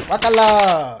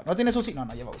 ¡Guácala! ¿No tienes Uzi? No,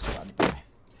 no lleva Uzi, vale.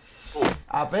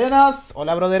 Apenas.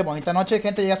 Hola, brother. Bonita noche,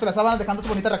 gente. Llegaste a las sábanas dejando su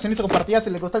bonita reacción y su compartida. Si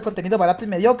les gusta el contenido barato y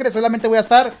mediocre, solamente voy a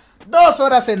estar 2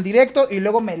 horas en directo y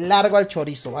luego me largo al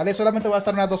chorizo, ¿vale? Solamente voy a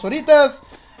estar unas 2 horitas.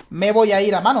 Me voy a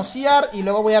ir a manosear y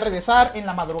luego voy a regresar en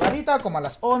la madrugadita, como a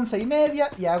las 11:30.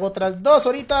 Y hago otras 2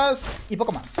 horitas y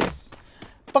poco más.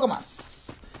 Poco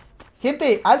más.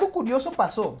 Gente, algo curioso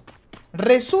pasó.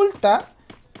 Resulta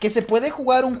que se puede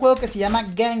jugar un juego que se llama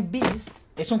Gang Beast.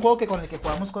 Es un juego con el que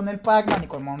jugamos con el Pac-Man y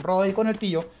con Monroe y con el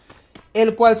tío.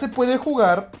 El cual se puede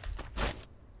jugar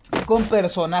con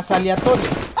personas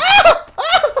aleatorias. ¡Ah!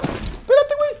 ¡Ah!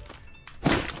 Espérate, güey.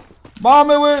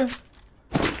 Mame, güey.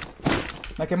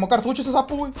 Me quemó cartucho ese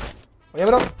sapo, güey. Oye,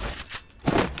 bro.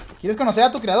 ¿Quieres conocer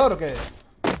a tu creador o qué?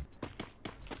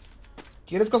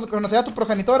 ¿Quieres conocer a tu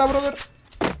progenitora, brother?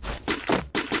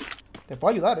 Te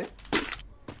puedo ayudar,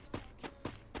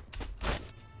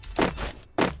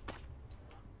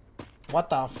 What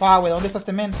the fuck, güey. ¿Dónde está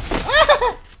este men?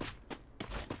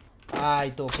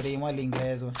 Ay, tu primo, el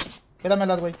inglés, güey.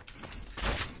 Quédamelas, güey.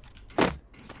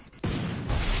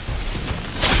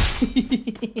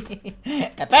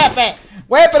 Pepe.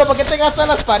 Güey, pero ¿por qué te gastan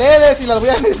las paredes si las voy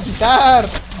a necesitar?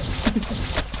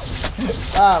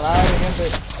 Vale, gente.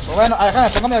 Pues bueno, déjame,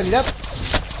 pongo mi habilidad.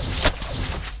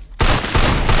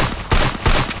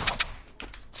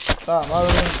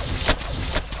 Madre.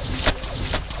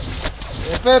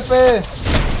 Pepe.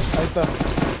 Ahí está.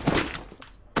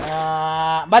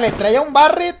 Vale, traía un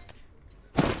Barret.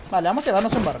 Vale, vamos a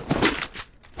llevarnos un Barret.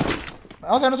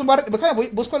 Vamos a llevarnos un Barret. Déjame,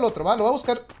 busco el otro, ¿va? Lo voy a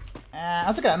buscar.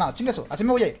 No se queda, no, chingue eso. Así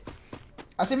me voy a ir.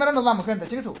 Así mero nos vamos, gente,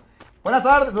 chingue eso. Buenas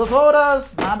tardes, 2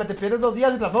 horas. Me te pierdes 2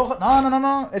 días y te la floja.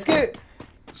 No. Es que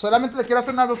solamente le quiero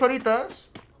frenar 2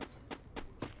 horitas.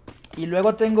 Y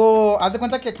luego tengo... Haz de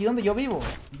cuenta que aquí donde yo vivo,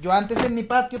 yo antes en mi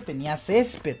patio tenía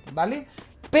césped, ¿vale?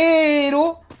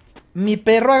 Pero mi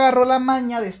perro agarró la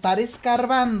maña de estar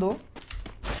escarbando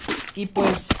y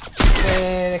pues se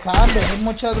dejaban venir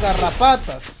muchas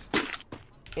garrapatas.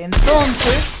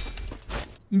 Entonces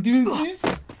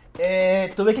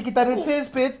tuve que quitar el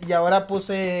césped y ahora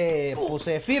puse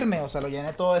firme, o sea, lo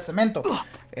llené todo de cemento.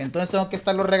 Entonces tengo que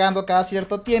estarlo regando cada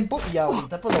cierto tiempo y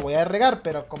ahorita pues lo voy a regar,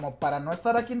 pero como para no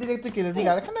estar aquí en directo y que les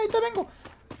diga, déjame, ahorita vengo.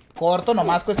 Corto,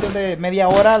 nomás cuestión de media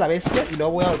hora a la bestia y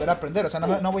luego voy a volver a aprender, o sea,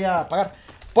 no voy a pagar.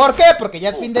 ¿Por qué? Porque ya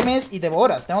es fin de mes y debo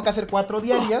horas. Tengo que hacer 4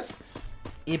 diarias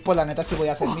y pues la neta sí voy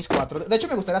a hacer mis 4. De hecho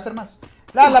me gustaría hacer más.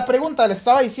 La pregunta, les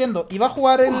estaba diciendo, iba a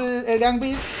jugar el Gang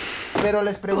Beast, pero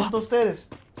les pregunto a ustedes,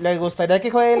 ¿les gustaría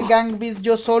que juegue el Gang Beast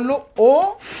yo solo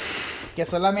o que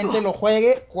solamente lo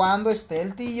juegue cuando esté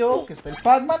el tío, que esté el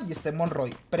Pac-Man y esté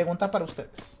Monroy? Pregunta para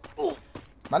ustedes,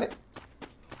 ¿vale?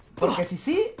 Porque si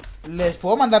sí, les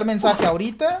puedo mandar mensaje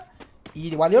ahorita y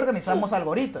igual y organizamos algo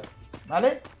ahorita,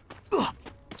 ¿vale?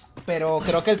 Pero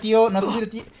creo que el tío, no sé si el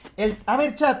tío... A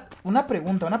ver, chat, una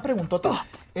preguntota.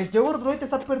 ¿El tío Gordroid te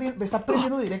está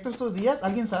perdiendo directo estos días?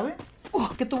 ¿Alguien sabe?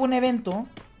 Es que tuvo un evento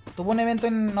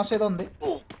en no sé dónde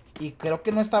y creo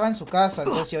que no estaba en su casa.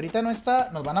 Entonces si ahorita no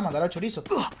está, nos van a mandar al chorizo.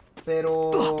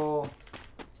 Pero...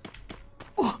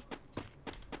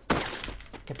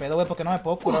 ¿Qué pedo, güey? ¿Por qué no me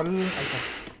puedo curar el...? Ahí está.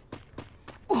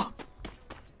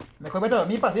 Mejor vete a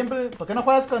dormir para siempre. ¿Por qué no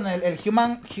juegas con el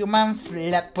Human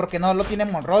Flat? Porque no lo tiene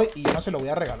Monroy y yo no se lo voy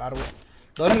a regalar, güey.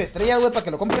 Donen la estrella, güey, para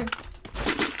que lo compren.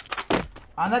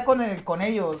 Anda con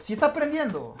ellos. ¿Sí está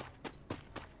aprendiendo?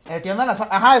 El tío anda en las...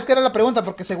 Ajá, es que era la pregunta,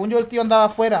 porque según yo el tío andaba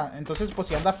afuera. Entonces, pues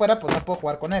si anda afuera, pues no puedo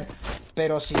jugar con él.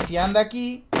 Pero si anda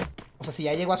aquí, o sea, si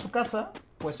ya llegó a su casa,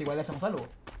 pues igual le hacemos algo.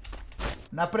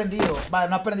 No ha aprendido. Va,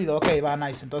 no ha aprendido. Ok, va,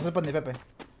 nice. Entonces, pues ni Pepe.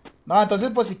 No,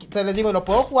 entonces, pues si les digo, lo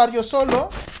puedo jugar yo solo.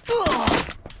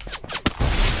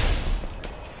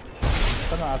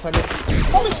 Esto me va a salir.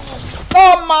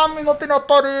 ¡No mami! No tenía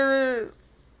paredes.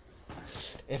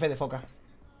 F de foca.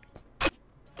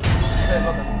 F de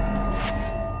foca.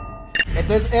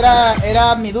 Entonces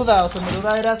era mi duda. O sea, mi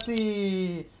duda era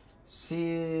si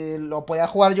lo podía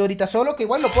jugar yo ahorita solo. Que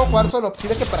igual lo puedo jugar solo. Si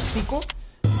ve que practico.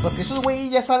 Porque esos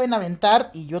güeyes ya saben aventar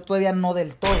y yo todavía no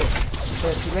del todo.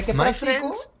 Pues si ve que My practico,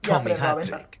 friends y call me aprendo a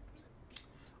aventar. Hat-Trick.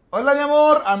 Hola, mi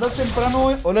amor, ¿andas temprano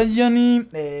hoy? Hola, Johnny.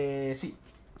 Sí.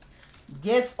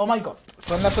 Yes, oh my god.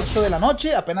 Son las 8 de la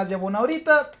noche, apenas llevo una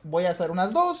horita. Voy a hacer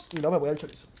unas 2 y luego me voy al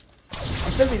chorizo.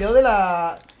 ¿Viste el video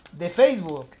de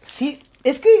Facebook? Sí,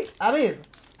 es que, a ver,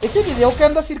 ese video que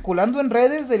anda circulando en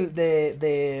redes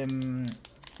de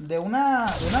una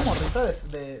morrita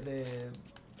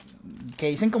que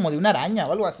dicen como de una araña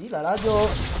o algo así, la verdad,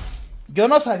 yo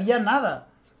no sabía nada.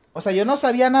 O sea, yo no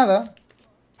sabía nada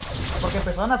porque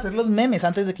empezaron a hacer los memes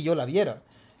antes de que yo la viera.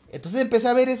 Entonces empecé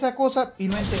a ver esa cosa y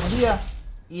no entendía.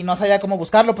 Y no sabía cómo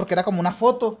buscarlo porque era como una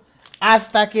foto.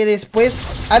 Hasta que después,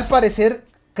 al parecer,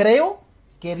 creo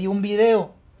que vi un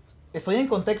video. ¿Estoy en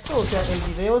contexto? O sea, ¿el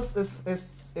video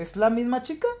es la misma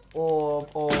chica?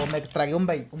 ¿O me tragué un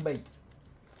bait?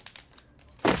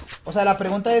 O sea, la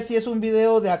pregunta es si es un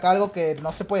video de acá, algo que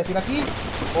no se puede decir aquí,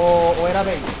 o era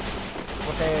bait.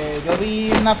 Porque yo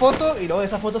vi una foto y luego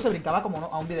esa foto se brincaba como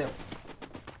a un video.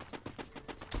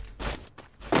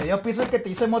 Me dio piso el que te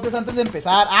hizo emotes antes de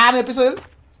empezar. Ah, me dio piso él.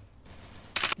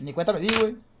 Ni cuenta me di,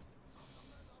 güey.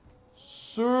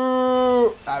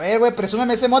 A ver, güey,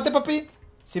 presúmeme ese emote, papi.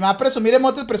 Si me va a presumir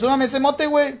emotes, presúmame ese emote,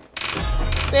 güey.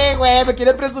 Sí, güey, me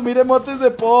quiere presumir emotes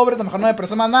de pobre. A lo mejor no me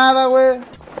presuma nada, güey.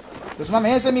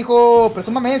 Presúmame ese, mijo.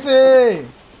 Presúmame ese.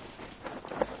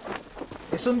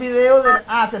 Es un video de...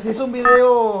 Ah, si así es un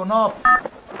video... No,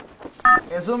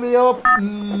 es un video...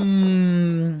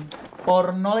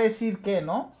 por no decir que,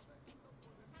 ¿no?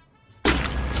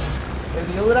 El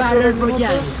video dura 3 minutos,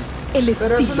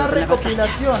 pero es una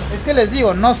recopilación. Es que les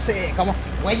digo, no sé, como...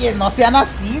 Güeyes, no sean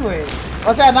así, güey.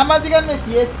 O sea, nada más díganme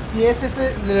si es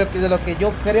ese de lo que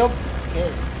yo creo que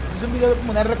es. Si es un video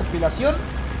como una recopilación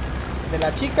de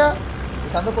la chica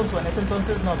estando con su en ese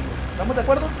entonces novio. ¿Estamos de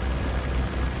acuerdo?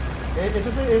 Eso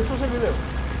es el video.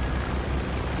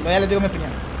 Y luego ya les digo mi opinión.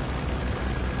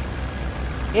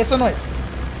 Eso no es.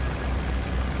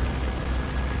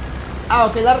 Ah,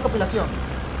 ok, la recopilación.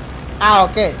 Ah,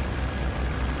 ok.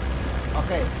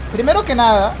 Ok. Primero que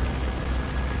nada,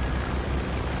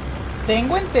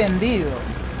 tengo entendido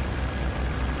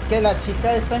que la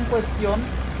chica esta en cuestión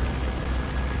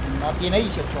no tiene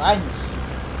 18 años.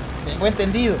 Tengo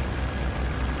entendido.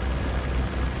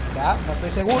 Ya, no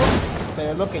estoy seguro,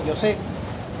 pero es lo que yo sé.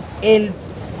 El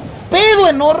pedo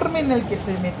enorme en el que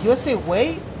se metió ese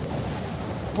güey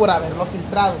por haberlo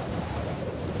filtrado.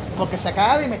 Porque se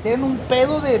acaba de meter en un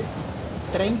pedo de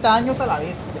 30 años a la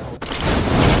bestia.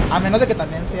 A menos de que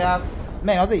también sea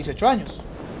menos de 18 años.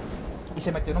 Y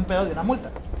se metió en un pedo de una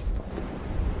multa.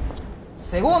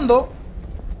 Segundo,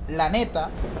 la neta,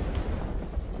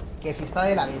 que sí está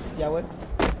de la bestia, güey,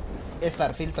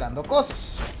 estar filtrando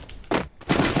cosas.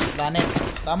 La neta,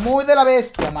 está muy de la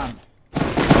bestia, man.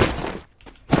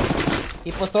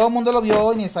 Y pues todo el mundo lo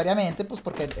vio necesariamente, pues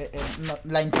porque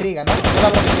la intriga, ¿no? Hola,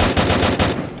 bro.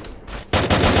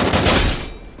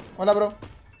 Hola, bro.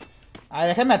 A ver,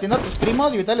 déjame atiendo a tus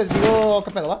primos y ahorita les digo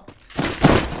qué pedo, ¿va?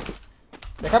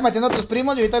 Déjame atiendo a tus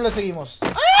primos y ahorita les seguimos.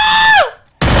 ¡Ah!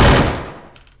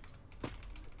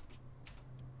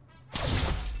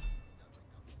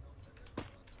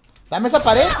 Dame esa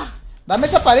pared. Dame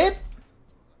esa pared.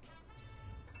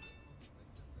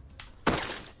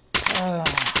 Ah.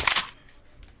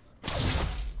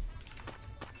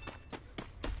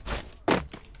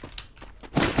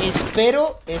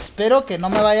 Espero que no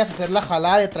me vayas a hacer la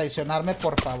jalada de traicionarme,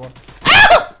 por favor.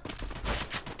 ¡Ah!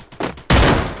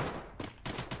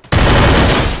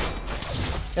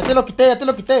 Ya te lo quité, ya te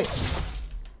lo quité.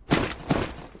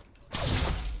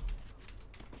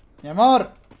 Mi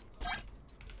amor.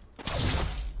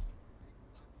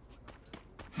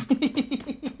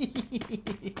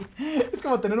 Es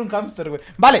como tener un hámster, güey.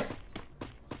 Vale.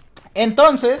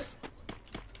 Entonces...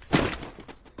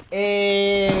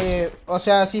 o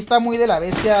sea, sí está muy de la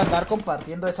bestia andar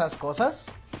compartiendo esas cosas.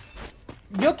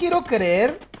 Yo quiero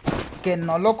creer que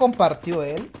no lo compartió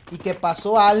él y que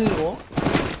pasó algo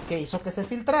que hizo que se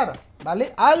filtrara,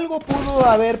 ¿vale? Algo pudo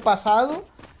haber pasado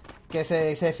que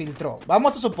se filtró.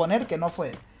 Vamos a suponer que no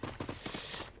fue.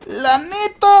 La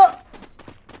neta...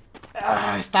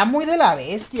 está muy de la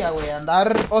bestia, güey,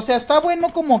 andar... O sea, está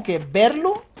bueno como que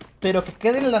verlo, pero que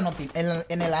quede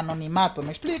en el anonimato, ¿me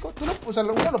explico? O sea,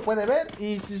 uno lo puede ver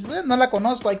y si no la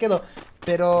conozco, ahí quedó.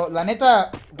 Pero la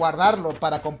neta, guardarlo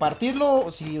para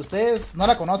compartirlo, si ustedes no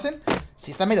la conocen,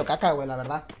 sí está medio caca, güey, la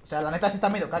verdad. O sea, la neta sí está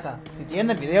medio caca. Si tienen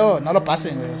el video, no lo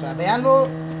pasen, güey. O sea, véanlo,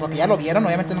 porque ya lo vieron.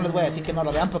 Obviamente no les voy a decir que no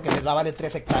lo vean porque les va a valer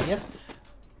 3 hectáreas.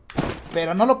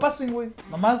 Pero no lo pasen, güey.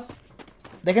 Nomás,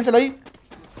 déjenselo ahí.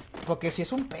 Porque si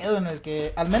es un pedo en el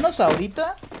que, al menos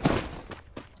ahorita...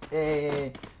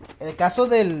 el caso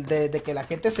de que la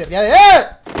gente se ría de... ¡Eh!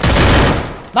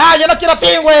 ¡No, yo no quiero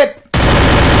team, güey!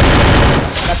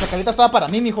 La chacalita estaba para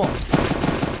mí, mijo.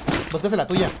 Búscase la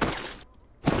tuya.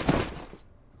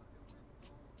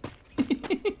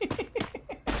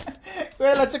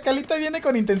 Güey, la chacalita viene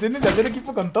con intenciones de hacer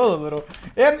equipo con todos, bro.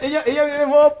 Ella viene en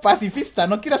modo pacifista,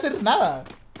 no quiere hacer nada.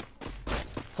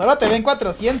 Solo te ven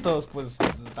 400, pues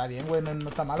está bien, güey, no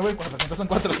está mal, güey. 400 son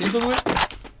 400, güey.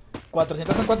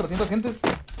 400 son 400 gentes.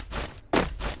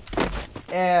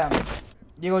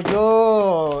 Digo,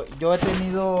 yo he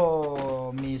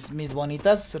tenido mis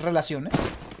bonitas relaciones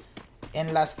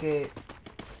en las que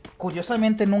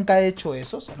curiosamente nunca he hecho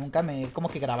eso, o sea, nunca me he como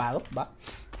que grabado, ¿va?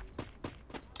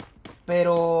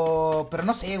 Pero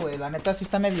no sé, güey, la neta sí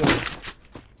está medio...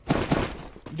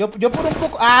 Yo por un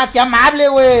poco... ¡Ah, qué amable,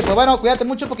 güey! Pues bueno, cuídate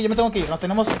mucho porque yo me tengo que ir.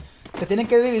 Se tienen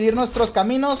que dividir nuestros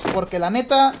caminos porque la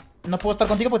neta no puedo estar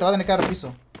contigo porque te vas a tener que dar el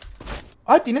piso.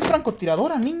 ¡Ay, tienes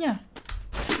francotiradora, niña!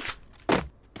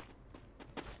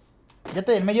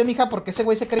 Fíjate en medio, mija, porque ese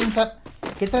güey se cree insano.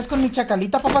 ¿Qué traes con mi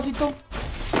chacalita, papacito?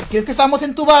 ¿Quieres que estamos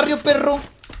en tu barrio, perro?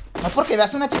 No porque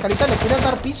veas una chacalita le quieras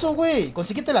dar piso, güey.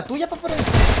 Consíguete la tuya, papá.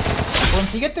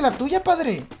 Consíguete la tuya,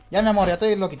 padre. Ya, mi amor, ya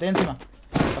te lo quité encima.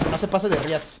 Para que no se pase de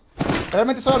riats.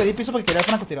 Realmente solo le di piso porque quería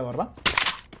hacer un francotirador, ¿va?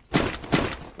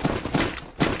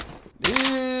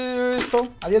 Listo.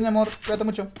 Adiós, mi amor. Cuídate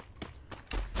mucho.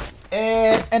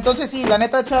 Entonces sí, la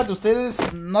neta, chat,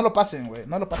 ustedes no lo pasen, güey.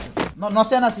 No lo pasen. No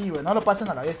sean así, güey. No lo pasen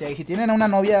a la bestia. Y si tienen a una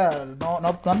novia,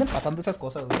 no anden pasando esas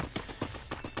cosas, güey.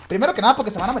 Primero que nada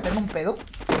porque se van a meter en un pedo.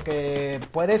 Porque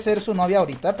puede ser su novia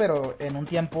ahorita, pero en un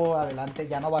tiempo adelante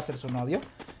ya no va a ser su novio.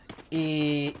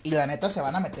 Y la neta se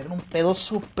van a meter en un pedo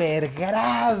súper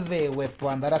grave, güey,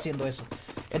 por andar haciendo eso.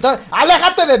 Entonces,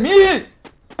 ¡aléjate de mí!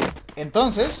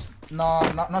 Entonces, no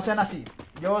sean así.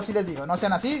 Yo sí les digo, no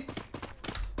sean así.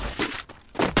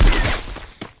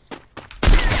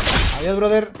 Adiós,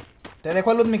 brother. Te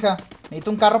dejo a luz, mija.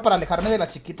 Necesito un carro para alejarme de la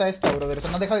chiquita esta, brother. Esa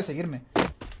no deja de seguirme.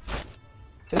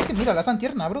 Pero es que mira, la es tan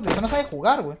tierna, brother. Esa no sabe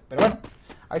jugar, güey. Pero bueno,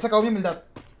 ahí se acabó mi humildad.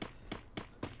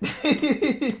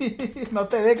 No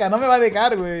te deja, no me va a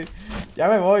dejar, güey. Ya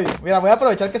me voy. Mira, voy a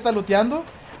aprovechar que está looteando.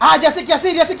 ¡Ah, ya sé qué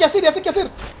hacer! ¡Ya sé qué hacer! ¡Ya sé qué hacer!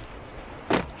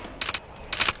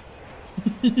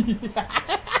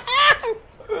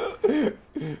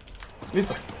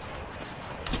 Listo.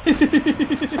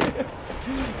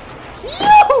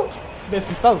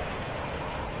 Despistado.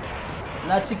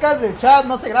 Las chicas del chat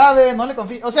no se graben, no le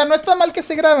confíen. O sea, no está mal que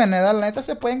se graben, ¿verdad? La neta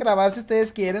se pueden grabar si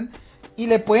ustedes quieren. Y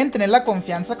le pueden tener la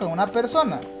confianza con una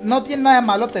persona. No tiene nada de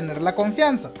malo tener la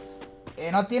confianza.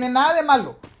 No tiene nada de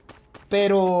malo.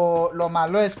 Pero lo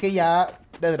malo es que ya,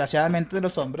 desgraciadamente,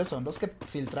 los hombres son los que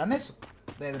filtran eso.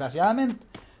 Desgraciadamente.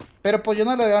 Pero pues yo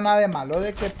no le veo nada de malo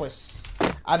de que pues,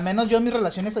 al menos yo en mis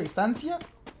relaciones a distancia,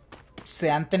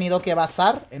 se han tenido que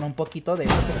basar en un poquito de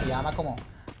eso que se llama como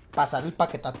pasar el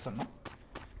paquetazo, ¿no?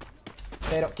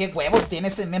 Pero, ¿qué huevos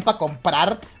tienes en men para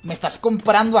comprar? ¿Me estás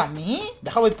comprando a mí?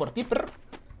 Deja voy por ti, perro.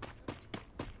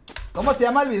 ¿Cómo se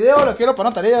llama el video? Lo quiero para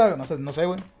una tarea. No sé,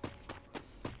 güey.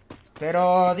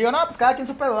 Pero, digo, no, pues cada quien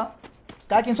su pedo, ¿eh?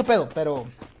 Cada quien su pedo, pero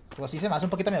pues sí se me hace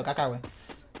un poquito medio caca, güey.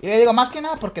 Y le digo, más que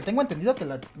nada, porque tengo entendido que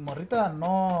la morrita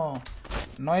no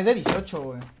es de 18,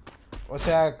 güey. O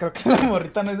sea, creo que la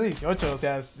morrita no es de 18. O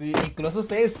sea, sí, incluso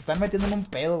ustedes se están metiendo en un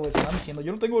pedo, güey. Se están diciendo,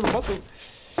 yo no tengo el paso.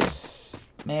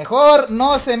 Mejor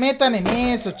no se metan en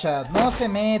eso, chat. No se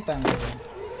metan, güey.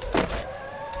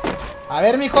 A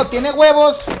ver, mijo, ¿tiene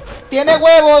huevos? ¡Tiene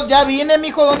huevos! Ya vine,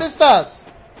 mijo, ¿dónde estás?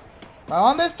 ¿A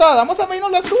dónde estás? Vamos a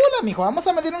medirnos la tula, mijo. Vamos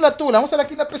a medirnos la tula. Vamos a ver a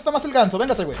quién le apesta más el ganso.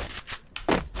 Véngase, güey.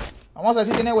 Vamos a ver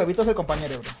si tiene huevitos el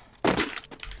compañero, bro.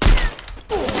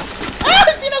 ¡Ah!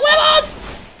 ¡Tiene huevos!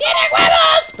 ¡Tiene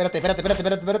huevos!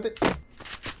 Espérate.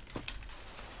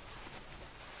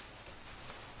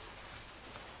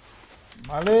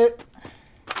 Vale.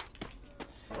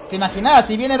 ¿Te imaginas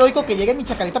así bien heroico que llegue mi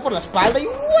chacalita por la espalda y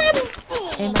huevo?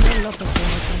 Emanuel López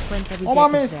tiene 50 No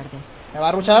mames. billetes verdes. Me va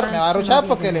a ruchar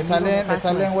porque le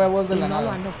salen huevos de la No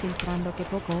nada. ando filtrando que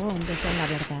poco hombres son la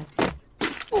verdad.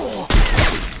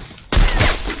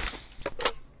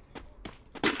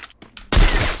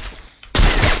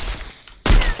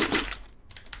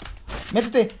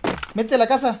 Métete a la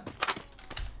casa.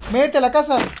 Métete a la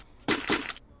casa.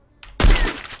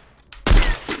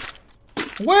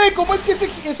 Güey, ¿cómo es que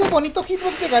ese bonito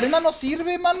hitbox de Garena no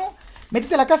sirve, mano?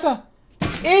 Métete a la casa.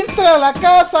 Entra a la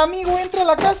casa, amigo, entra a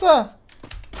la casa.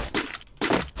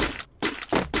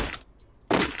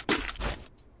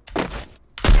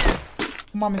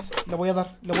 No mames, le voy a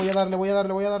dar. ¡No!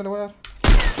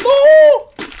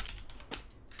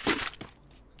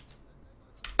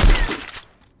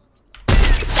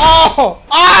 ¡Oh!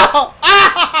 ¡Oh!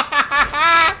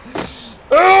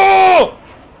 ¡Oh!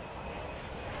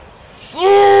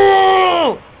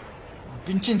 ¡Oh!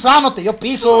 Pinche insano, te dio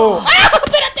piso. ¡Ah!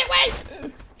 ¡Espérate, güey!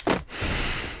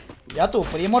 Ya tu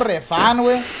primo refan,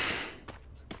 güey.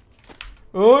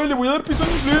 Ay, le voy a dar piso a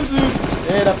mi influencer.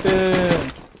 Espérate.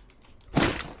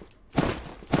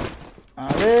 A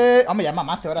ver. Hombre, ya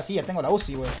mamaste, ahora sí, ya tengo la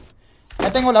UCI, güey.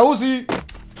 Ya tengo la UCI.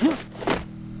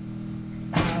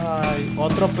 Ay,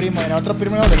 otro primo, era otro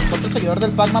primo del otro seguidor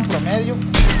del Pac-Man promedio.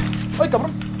 Ay,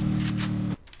 cabrón.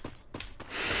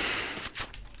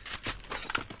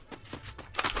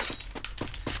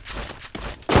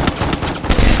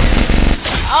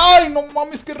 Ay, no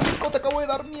mames, qué rico, te acabo de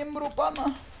dar miembro,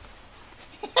 pana.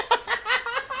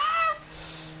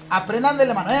 Aprendan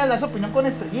del Emanuel, da su opinión con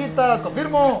estrellitas,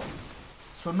 confirmo.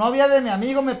 Su novia de mi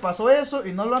amigo me pasó eso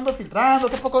y no lo ando filtrando,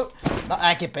 qué poco. No,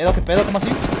 ay, qué pedo, ¿cómo así?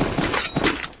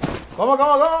 ¿Cómo?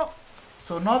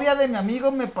 Su novia de mi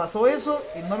amigo me pasó eso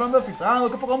y no lo ando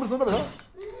filtrando, qué poco hombre son, ¿verdad?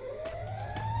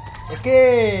 Es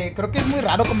que creo que es muy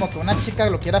raro como que una chica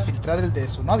lo quiera filtrar el de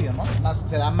su novio, ¿no?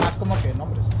 Se da más como que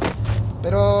nombres.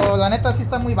 Pero la neta sí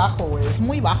está muy bajo, güey. Es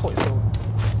muy bajo eso.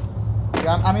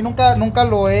 A mí nunca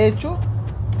lo he hecho.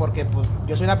 Porque pues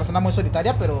yo soy una persona muy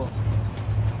solitaria, pero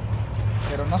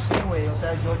no sé, güey. O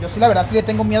sea, yo sí la verdad sí le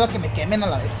tengo miedo a que me quemen a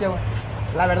la bestia, güey.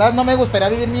 La verdad no me gustaría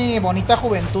vivir mi bonita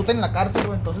juventud en la cárcel,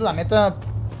 güey. Entonces la neta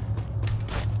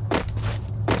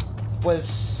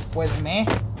pues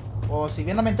o si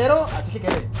bien no me entero, así que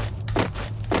quede.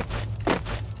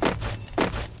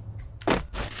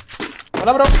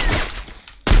 Hola, bro.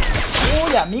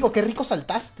 Uy, amigo, qué rico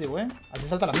saltaste, güey. Así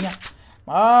salta la mía.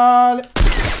 Vale.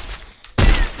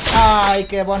 Ay,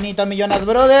 qué bonito, millonas,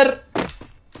 brother.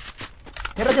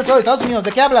 ¿Qué región soy? Estados Unidos.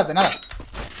 ¿De qué hablas? De nada.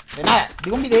 De nada.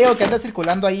 Digo un video que anda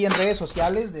circulando ahí en redes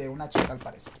sociales de una chica, al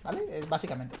parecer, ¿vale? Es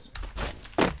básicamente eso.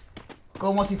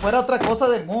 Como si fuera otra cosa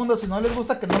del mundo. Si no les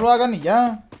gusta, que no lo hagan y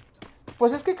ya.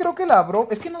 Pues es que creo que la broma...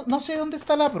 Es que no sé dónde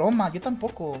está la broma. Yo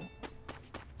tampoco.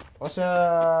 O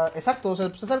sea... Exacto. O sea,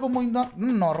 pues es algo muy...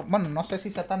 bueno, no sé si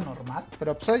sea tan normal.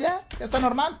 Pero pues ya está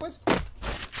normal, pues.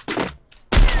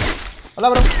 Hola,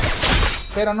 bro.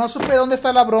 Pero no supe dónde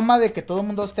está la broma de que todo el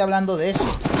mundo esté hablando de eso.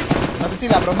 No sé si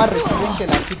la broma reside en que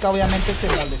la chica obviamente se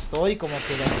molestó y como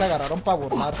que de ahí se agarraron para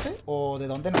burlarse. O de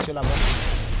dónde nació la broma.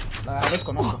 La verdad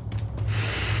desconozco.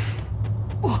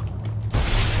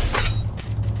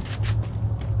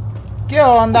 ¿Qué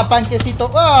onda,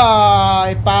 panquecito?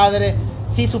 Ay, padre.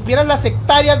 Si supieras las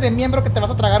hectáreas de miembro que te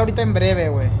vas a tragar ahorita en breve,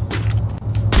 güey.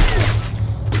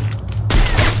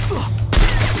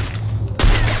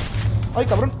 Ay,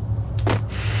 cabrón.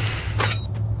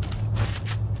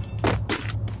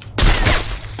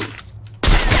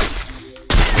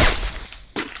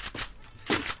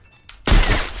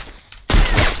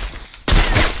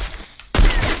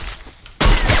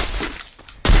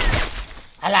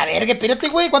 A la verga, espérate,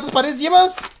 güey. ¿Cuántas paredes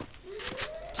llevas?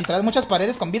 Si traes muchas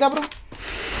paredes con vida, bro.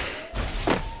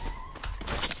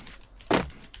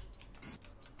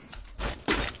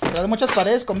 Si traes muchas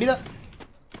paredes con vida.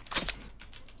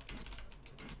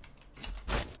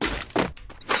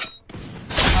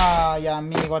 Ay,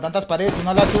 amigo, tantas paredes y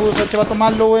no las uso. Che, va a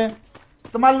tomarlo, güey.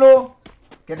 Tómalo.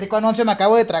 Qué rico anuncio me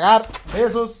acabo de tragar.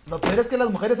 Besos. Lo peor es que las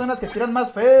mujeres son las que tiran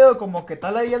más feo. Como que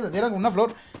tal a ellas les dieran una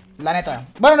flor. La neta.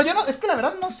 Bueno, yo no, es que la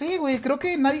verdad no sé, güey. Creo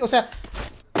que nadie, o sea,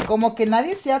 como que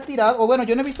nadie se ha tirado. O bueno,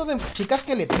 yo no he visto de chicas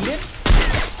que le tiren,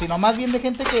 sino más bien de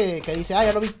gente que dice, ah,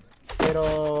 ya lo vi.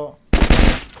 Pero...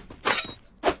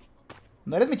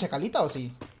 ¿no eres mi chacalita o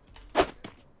sí?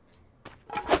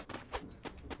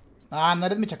 Ah, no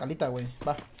eres mi chacalita, güey.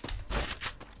 Va.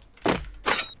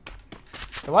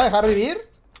 Te voy a dejar vivir.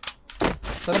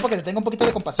 Solo porque te tengo un poquito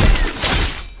de compasión.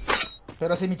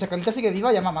 Pero si mi chacalita sigue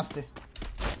viva, ya mamaste.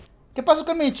 ¿Qué pasó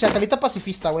con mi chacalita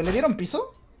pacifista, güey? ¿Le dieron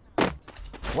piso?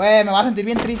 Güey, me va a sentir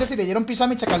bien triste si le dieron piso a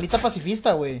mi chacalita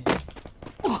pacifista, güey.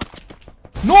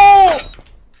 ¡No!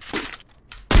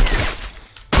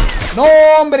 ¡No,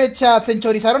 hombre, chat! Se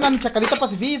enchorizaron a mi chacalita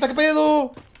pacifista, ¿qué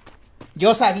pedo?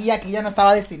 Yo sabía que ella no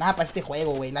estaba destinada para este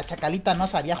juego, güey. La chacalita no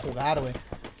sabía jugar, güey.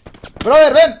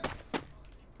 Brother, ven.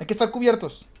 Hay que estar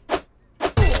cubiertos.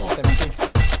 Te mentí.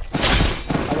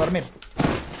 A dormir.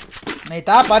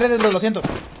 Necesitaba paredes, lo siento.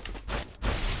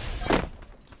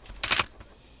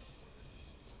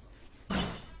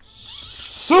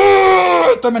 ¡Sí!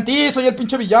 Te mentí, soy el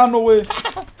pinche villano, güey. Estuvo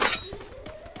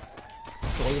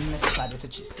innecesario ese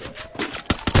chiste.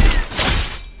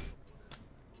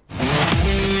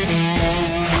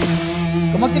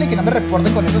 ¿Cómo quieren que no me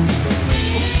reporten con esos tiros?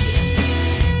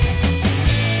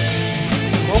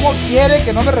 ¿Cómo quiere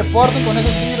que no me reporten con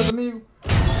esos tiros, amigo?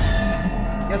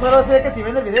 Yo solo sé que si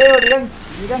ven el video,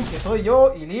 digan que soy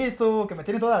yo y listo, que me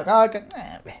tienen toda la caca.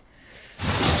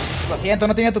 Lo siento,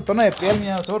 no tiene tu tono de piel,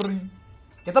 mía, sorry.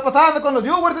 ¿Qué está pasando con los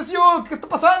viewers, deseo? ¿Qué está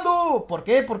pasando? ¿Por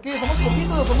qué? ¿Por qué? ¿Somos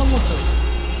poquitos o somos muchos?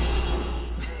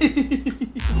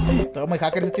 Todo muy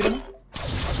hacker ese tiro, ¿no?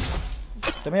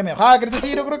 Está medio hacker ese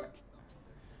tiro, creo que.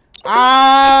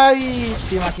 ¡Ay!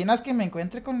 ¿Te imaginas que me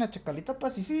encuentre con la chacalita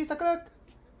pacifista, crack?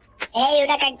 ¡Ey,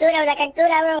 una captura,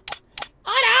 bro!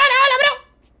 ¡Hola, bro!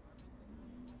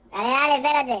 Dale,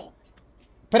 espérate.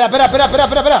 Espera.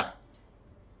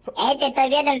 Te estoy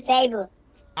viendo en Facebook.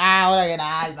 Ah, ahora que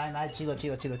nada, chido,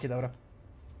 bro.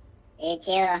 Sí,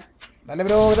 chido. Dale,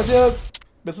 bro, gracias.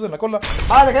 Besos en la cola.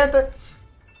 Vale, gente.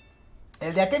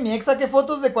 El día que mi ex saque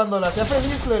fotos de cuando la hacía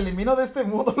feliz, lo elimino de este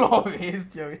mundo, lo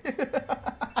bestia, güey.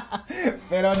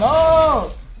 Pero no.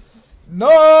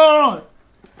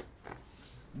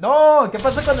 ¿Qué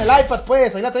pasa con el iPad,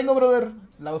 pues? Ahí la tengo, brother.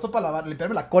 La uso para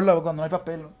limpiarme la cola, güey, cuando no hay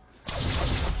papel.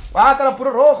 Cara,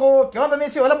 puro rojo. ¿Qué onda,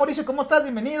 Mauricio? Hola, Mauricio, ¿cómo estás?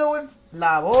 Bienvenido, güey.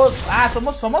 La voz.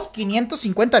 Somos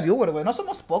 550 viewers, güey. No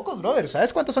somos pocos, brother.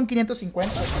 ¿Sabes cuántos son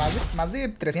 550? Más de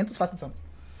 300 fácil son.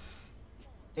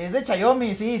 Es de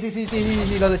Xiaomi, sí.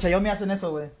 Los de Xiaomi hacen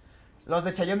eso, güey.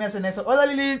 Hola,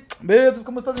 Lili. Besos,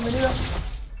 ¿cómo estás? Bienvenida.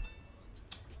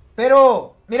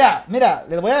 Pero, mira,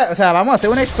 vamos a hacer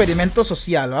un experimento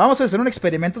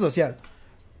social.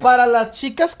 Para las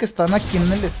chicas que están aquí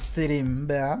en el stream,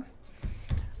 ¿verdad?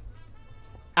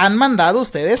 ¿Han mandado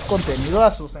ustedes contenido a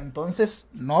sus entonces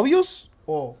novios?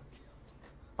 ¿O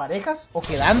parejas? ¿O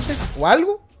quedantes? ¿O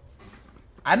algo?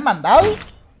 ¿Han mandado?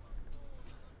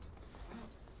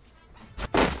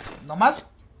 Nomás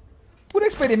puro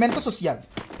experimento social.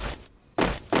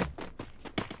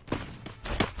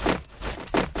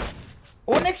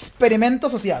 Un experimento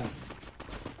social.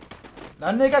 La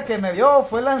única que me vio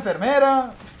fue la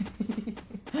enfermera.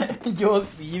 Yo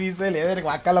sí, dice el Eder,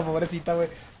 guaca, la pobrecita, güey.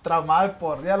 Traumada de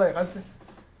por día, la dejaste.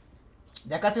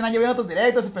 Ya casi un año viendo tus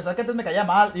directos y pensaba que antes me caía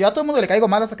mal. Yo a todo el mundo le caigo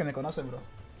mal hasta que me conocen, bro.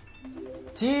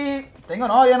 Sí, tengo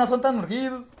novia, no son tan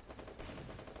urgidos.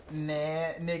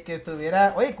 Ni que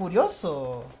tuviera... Oye,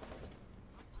 curioso.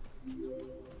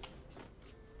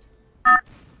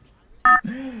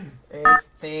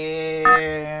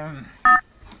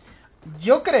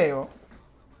 Yo creo...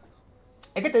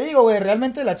 Es que te digo, güey,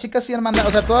 realmente las chicas sí han mandado...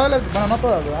 O sea, todas las... Bueno, no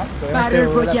todas, ¿verdad? Battle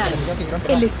Royale,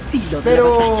 el estilo de la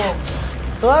pero batalla.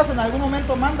 todas en algún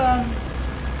momento mandan.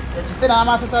 El chiste nada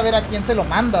más es saber a quién se lo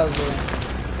mandas, güey.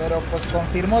 Pero pues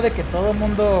confirmo de que todo el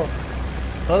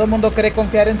mundo cree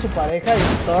confiar en su pareja y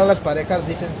todas las parejas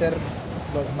dicen ser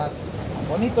los más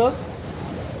bonitos.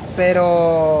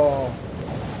 Pero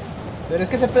es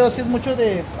que ese pedo sí es mucho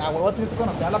de... A huevo tienes que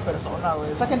conocer a la persona,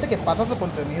 güey. Esa gente que pasa su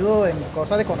contenido en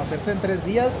cosa de conocerse en 3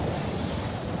 días.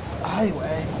 Ay, güey.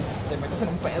 Te metes en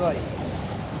un pedo ahí.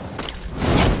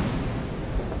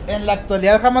 En la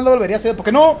actualidad jamás lo volvería a hacer. ¿Por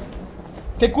qué no?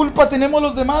 ¿Qué culpa tenemos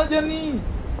los demás, Yanni?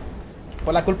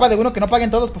 Por la culpa de uno que no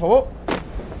paguen todos, por favor.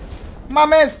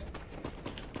 ¡Mames!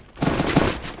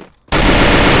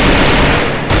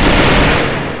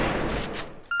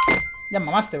 Ya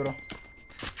mamaste, bro.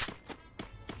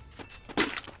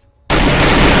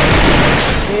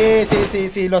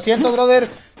 Sí, lo siento, brother.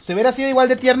 Si hubiera sido igual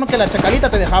de tierno que la chacalita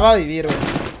te dejaba vivir, güey.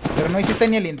 Pero no hiciste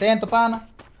ni el intento, pana.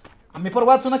 A mí por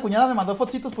WhatsApp una cuñada me mandó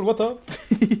fotitos por WhatsApp.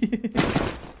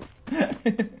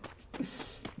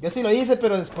 Yo sí lo hice,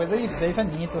 pero después de 16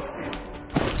 añitos.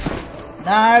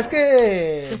 Nah, es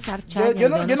que... Yo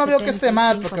no veo que esté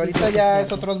mal, porque ahorita ya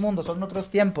es otros mundos, son otros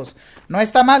tiempos. No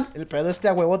está mal, el pedo es que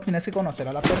a huevo tienes que conocer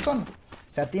a la persona.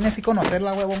 O sea, tienes que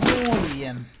conocerla a huevo muy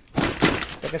bien.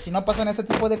 Porque si no pasan este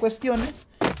tipo de cuestiones,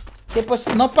 que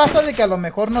pues no pasa de que a lo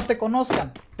mejor no te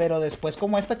conozcan, pero después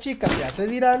como esta chica se hace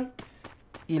viral,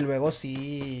 y luego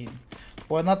sí,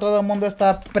 pues no todo el mundo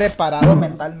está preparado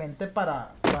mentalmente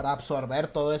para absorber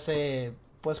todo ese,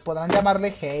 pues podrán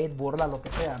llamarle hate, burla, lo que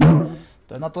sea, ¿no?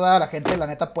 Entonces no toda la gente, la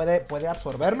neta, puede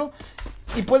absorberlo,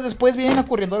 y pues después vienen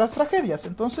ocurriendo las tragedias.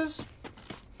 Entonces,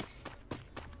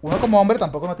 uno como hombre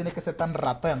tampoco no tiene que ser tan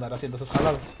rata de andar haciendo esas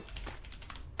jaladas.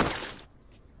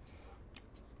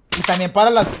 Y también para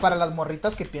las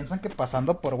morritas que piensan que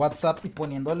pasando por WhatsApp y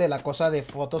poniéndole la cosa de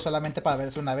foto solamente para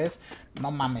verse una vez, no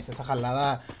mames, esa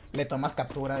jalada le tomas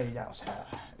captura y ya, o sea,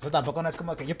 eso tampoco no es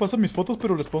como que yo paso mis fotos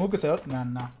pero les pongo que sea...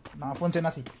 No funciona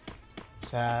así. O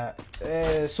sea,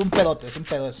 es un pedote, es un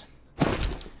pedo eso.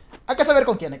 Hay que saber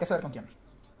con quién.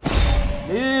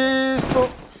 Listo.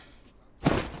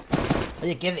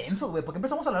 Oye, qué denso, güey, ¿por qué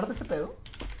empezamos a hablar de este pedo?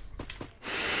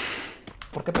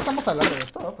 ¿Por qué empezamos a hablar de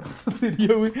esto? ¿En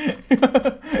serio, güey?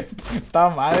 Está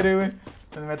madre, güey.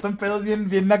 Me meto en pedos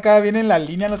bien acá, bien en la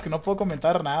línea en los que no puedo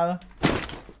comentar nada.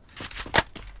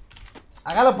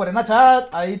 Hágalo por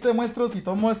Snapchat, ahí te muestro si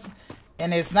tomas.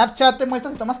 En Snapchat te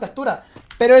muestro si tomas captura.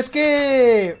 Pero es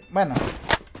que, bueno,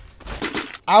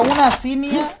 aún así,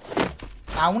 Nia,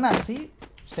 aún así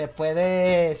se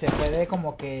puede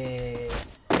como que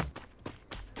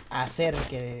hacer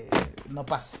que no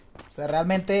pase. O sea,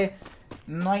 realmente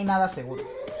no hay nada seguro.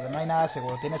 O sea, no hay nada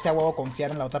seguro. Tienes que a huevo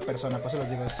confiar en la otra persona. Por eso les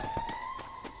digo eso.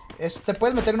 Te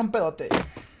puedes meter en un pedote.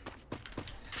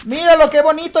 Míralo, qué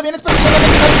bonito. Vienes persiguiendo a mi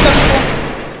carita.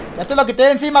 Ya te lo quité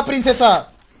de encima,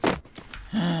 princesa.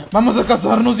 Vamos a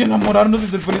casarnos y enamorarnos y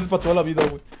ser felices para toda la vida,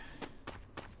 güey.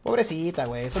 Pobrecita,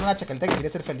 güey. Es una chacalita que quiere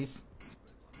ser feliz.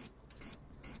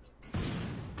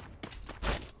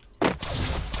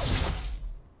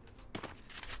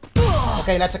 Ok,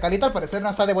 la chacalita al parecer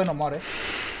no está de buen humor,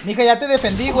 Mija, ya te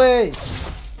defendí, güey.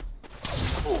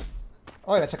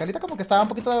 Oye, la chacalita como que estaba un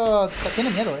poquito... Tiene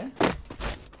miedo,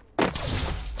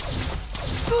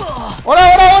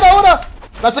 ¡Ahora!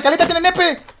 La chacalita tiene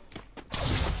nepe.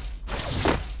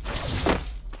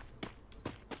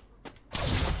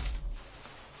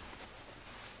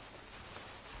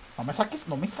 No me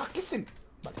saques el...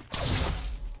 Vale.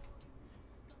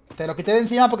 Te lo quité de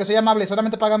encima porque soy amable.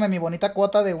 Solamente págame mi bonita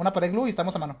cuota de una pared glue y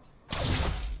estamos a mano.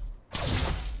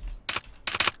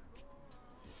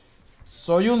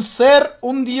 Soy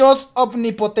un dios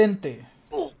omnipotente.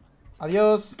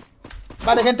 Adiós.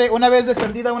 Vale, gente, una vez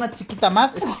defendida una chiquita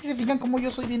más. Es que si se fijan como yo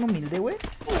soy bien humilde, güey.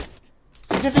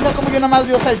 Si se fijan como yo nomás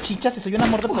veo salchichas y soy un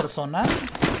amor de persona.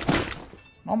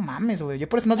 No mames, güey. Yo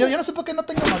por eso yo no sé por qué no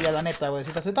tengo novia, la neta, güey.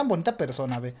 Si soy tan bonita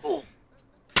persona, güey.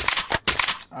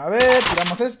 A ver,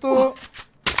 tiramos esto.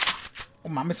 Oh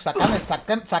mames,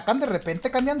 sacan de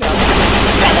repente, cambian de...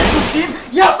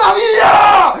 ¡Ya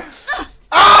sabía!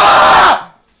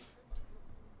 ¡Ah!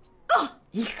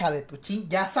 Hija de tu chin,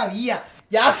 ya sabía.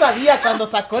 Cuando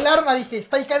sacó el arma dije,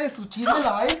 esta hija de su chin me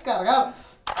la va a descargar.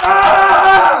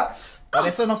 ¡Ah! Por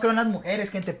eso no creo en las mujeres,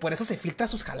 gente. Por eso se filtra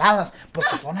sus jaladas.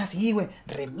 Porque son así, güey.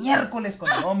 Remiércoles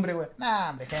con el hombre, güey.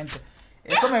 Nah, hombre, gente.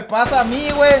 Eso me pasa a mí,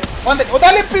 güey. ¡Oh,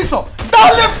 dale piso!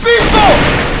 ¡Dale piso!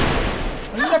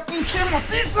 ¡Hay una pinche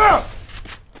motiza!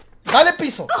 ¡Dale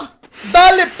piso!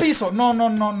 ¡Dale piso! No.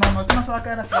 Esto no se va a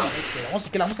quedar así.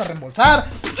 Que la vamos a reembolsar.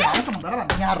 Que la vamos a mandar a la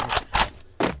mierda.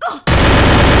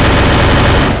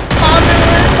 ¡Dale,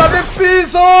 güey! ¡Dale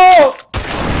piso!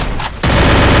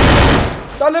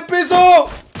 ¡Dale piso!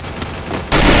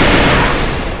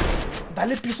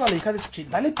 Dale piso a la hija de su ching.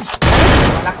 Dale piso.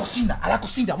 A la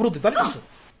cocina, brother. Dale piso.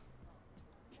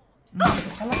 No,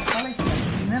 ojalá y se la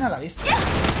eliminen a la bestia.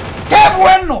 ¡Qué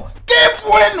bueno!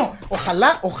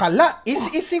 Ojalá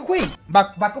ese güey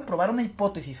va a comprobar una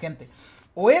hipótesis, gente.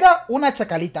 O era una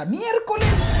chacalita miércoles,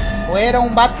 o era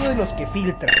un vato de los que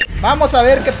filtra. Vamos a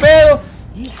ver qué pedo.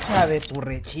 Hija de tu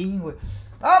rechín, güey.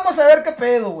 Vamos a ver qué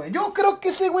pedo, güey. Yo creo que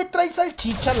ese güey trae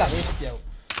salchicha a la bestia, güey.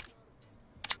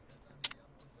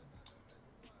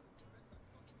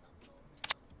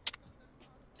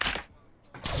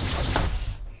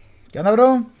 ¿Qué onda,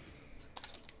 bro?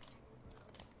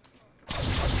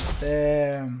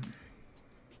 ¿Qué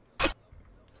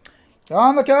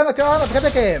onda?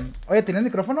 Fíjate que... Oye, ¿tienes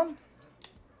micrófono?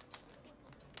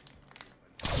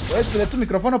 ¿Puedes prender tu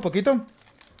micrófono un poquito?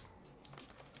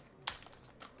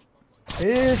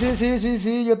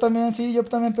 Sí, yo también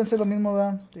pensé lo mismo,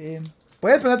 ¿verdad? Sí.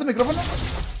 ¿Puedes prender tu micrófono?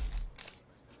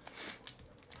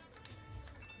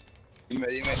 Dime.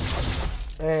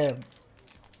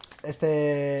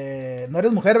 No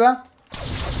eres mujer, ¿verdad?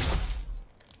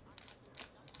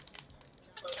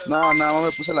 No, nada más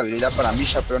me puse la habilidad para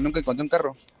Misha, pero nunca encontré un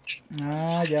carro.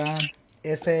 Ah, ya.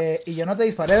 Y yo no te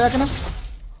disparé, ¿verdad que no?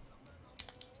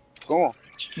 ¿Cómo?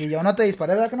 Y yo no te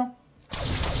disparé, ¿verdad que no?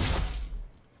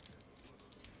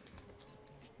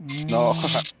 No.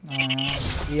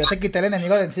 Y yo te quité el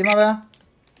enemigo de encima, ¿verdad?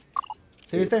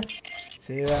 ¿Sí viste?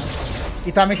 Sí, ¿verdad?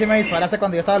 Y tú a mí sí me disparaste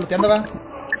cuando yo estaba looteando, ¿verdad?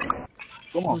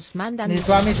 ¿Cómo? Y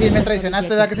tú a mí sí me traicionaste,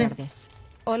 ¿verdad que sí?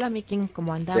 Hola, mi king,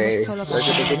 ¿cómo andamos? Sí, Solo sí,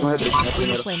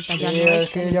 cuenta, Sí, ya no es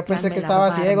que yo pensé que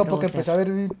estaba ciego porque empecé a ver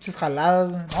muchas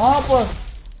jaladas. No,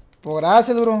 pues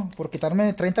gracias, duro, por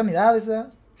quitarme 30 unidades,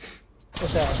 ¿verdad? O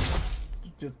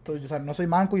sea, no soy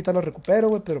manco y tal, lo recupero,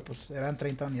 güey, pero pues eran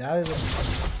 30 unidades, güey.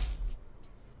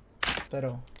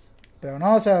 Pero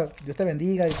no, o sea, Dios te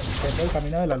bendiga y te dé el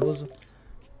camino de la luz, güey.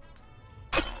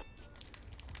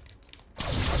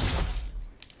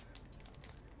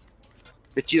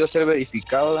 Qué chido ser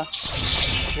verificado, ¿verdad?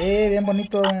 Sí, bien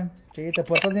bonito, güey. Sí, te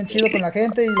portas bien chido con la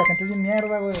gente y la gente es bien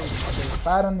mierda, güey. Te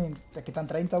disparan y te quitan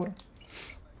 30, bro.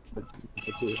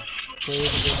 Qué chido. Sí, sí,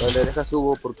 sí. Pues le deja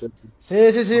subo porque...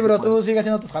 Sí, bro, tú sigue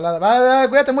haciendo tus jaladas. Vale, vale,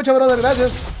 cuídate mucho, brother,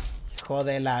 gracias. Hijo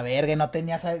de la verga, no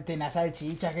tenía, tenía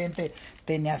salchicha, gente.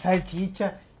 Tenía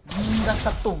salchicha. Ingas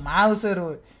a tu Mauser,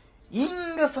 güey.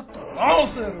 Ingas a tu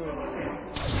Mauser, güey.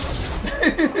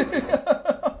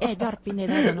 Edgar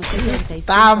Pineda de los 75.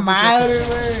 ¡Ta madre,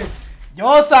 güey!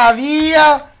 ¡Yo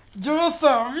sabía! El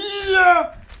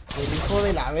hijo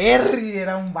de la verga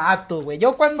era un vato, güey.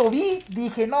 Yo cuando vi,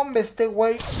 dije, no, hombre, este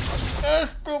güey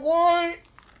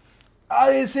ha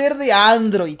de ser de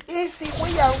Android. Ese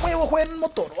güey a huevo juega en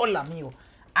Motorola, amigo.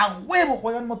 A huevo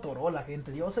juega en Motorola,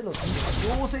 gente. Yo se los digo.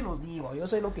 Yo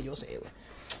sé lo que yo sé, güey.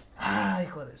 Ay,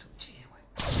 hijo de su chi, güey.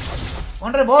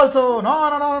 Un reembolso.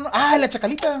 No. Ay, la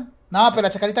chacalita. No, pero la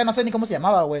chacalita no sé ni cómo se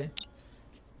llamaba, güey.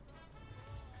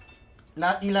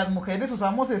 Y las mujeres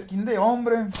usamos skin de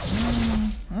hombre.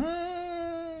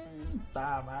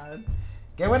 Ta madre.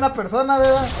 Qué buena persona,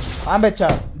 ¿verdad? Hombre,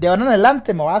 chat. De ahora en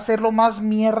adelante me voy a hacer lo más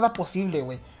mierda posible,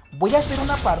 güey. Voy a hacer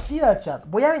una partida, chat.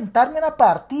 Voy a aventarme una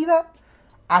partida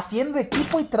haciendo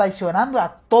equipo y traicionando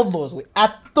a todos, güey.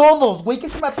 A todos, güey, que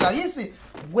se me atraviese.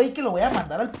 Güey, que lo voy a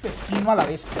mandar al pepino a la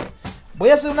bestia. Voy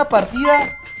a hacer una partida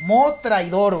modo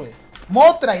traidor, güey.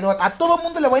 Modo traidor. A todo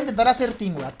mundo le voy a intentar hacer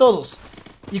team, güey. A todos.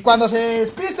 Y cuando se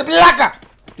despiste, placa,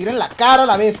 tiro en la cara a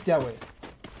la bestia, güey.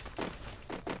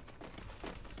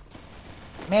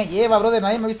 Me lleva, brother.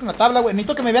 Nadie me ha visto en la tabla, güey.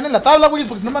 Necesito que me vean en la tabla, güey,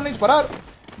 porque si no me van a disparar.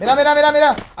 Mira.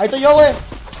 Ahí estoy yo, güey.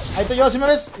 Ahí estoy yo, ¿sí me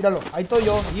ves? Míralo. Ahí estoy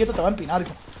yo. Y esto te va a empinar,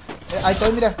 hijo. Ahí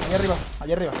estoy, mira.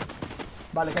 Allá arriba.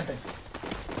 Vale, gente.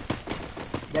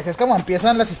 Y así es como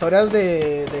empiezan las historias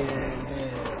de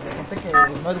gente que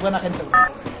no es buena gente, güey.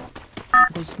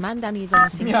 Guzmán Danido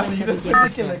nos Mi amigo, después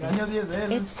de que le engañó 10 de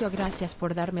él. Ezio, gracias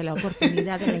por darme la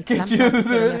oportunidad en el Qué clan. chido se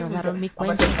Me ve. robaron mi ¿Cómo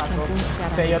cuenta. se pasó?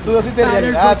 Te dio tu dosis de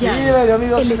realidad, sí, me dio mi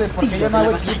dosis de por qué yo no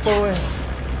hago equipo, güey.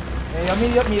 Me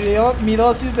dio mi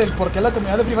dosis del por qué la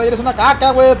comunidad de Free Fire es una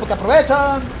caca, güey, porque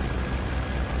aprovechan.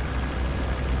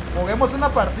 Juguemos una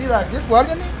partida. ¿Quieres jugar,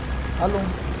 Jenny? Halo.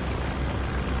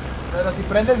 Pero si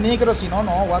prende el micro, si no,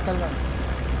 no, guácala.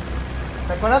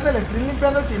 ¿Te acuerdas del stream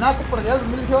limpiando el tinaco por allá del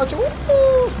 2018?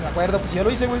 Si me acuerdo, pues yo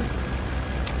lo hice, güey.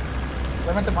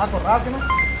 Solamente me voy a acordar, ¿que no?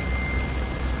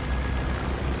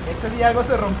 Ese día algo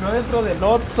se rompió dentro del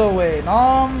Otso, güey.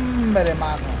 No, hombre,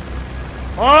 hermano.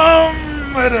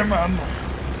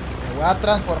 Me voy a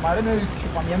transformar en el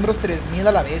chupamiembros 3000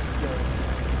 a la bestia,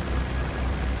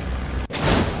 güey.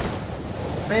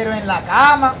 Pero en la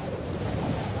cama.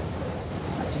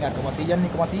 Ah, chinga, ¿cómo así, Yanni?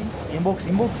 ¿Cómo así? Inbox.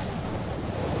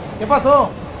 ¿Qué pasó?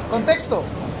 Contexto.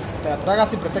 Te la tragas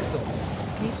sin pretexto.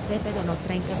 Chris Pepe donó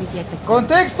 30 billetes.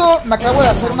 Contexto. Me acabo de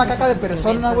hacer una caca de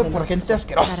persona, güey, por gente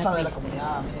asquerosa de la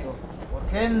comunidad, amigo. Por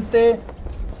gente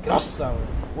asquerosa, güey.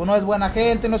 Uno es buena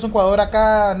gente, no es un jugador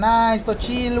acá, nice, todo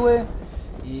chill, güey.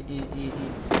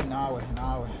 No, güey.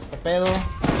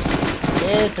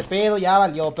 Este pedo ya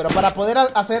valió. Pero para poder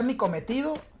hacer mi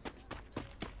cometido...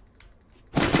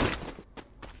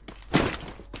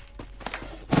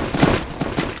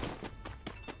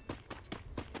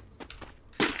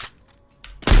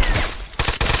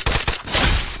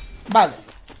 Vale.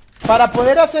 Para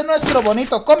poder hacer nuestro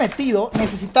bonito cometido,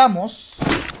 necesitamos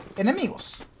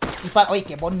enemigos. Y oye,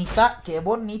 qué bonita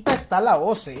está la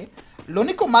hoz, Lo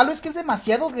único malo es que es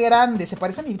demasiado grande. Se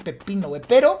parece a mi pepino, güey.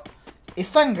 Pero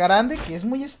es tan grande que es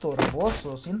muy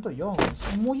estorboso, siento yo.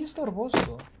 Es muy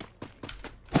estorboso.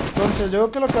 Entonces, yo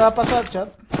creo que lo que va a pasar, chat,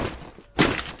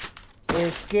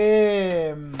 es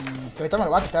que ahorita me lo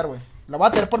voy a quitar, güey. La voy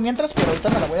a tener por mientras, pero ahorita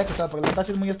me la voy a quitar porque la neta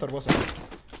sí es muy estorbosa.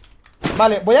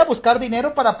 Vale, voy a buscar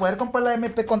dinero para poder comprar la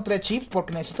MP con 3 chips,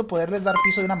 porque necesito poderles dar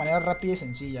piso de una manera rápida y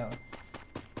sencilla, güey.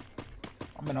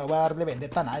 Hombre, no voy a darle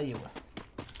vendetta a nadie, güey.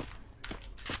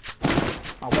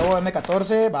 A huevo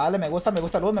M14, vale, me gusta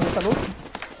luz.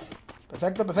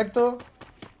 Perfecto.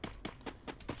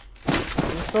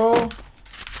 Listo.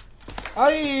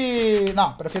 ¡Ay!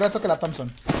 No, prefiero esto que la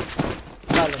Thompson.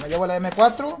 Vale, me llevo la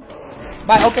M4.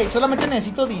 Vale, ok, solamente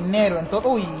necesito dinero.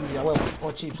 Entonces, uy, a huevo,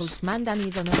 o chips. Guzmán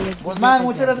Danido no les Guzmán,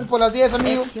 muchas gracias por las 10,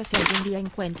 amigo. Ezio, si algún día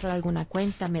encuentro alguna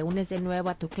cuenta, me unes de nuevo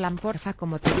a tu clan, porfa.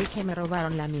 Como te dije, me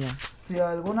robaron la mía. Si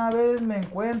alguna vez me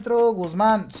encuentro,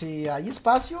 Guzmán, si hay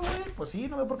espacio, güey, pues sí,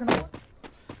 no veo por qué no, güey.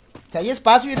 Si hay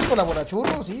espacio y eres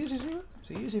colaborachurro, sí,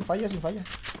 sin falla.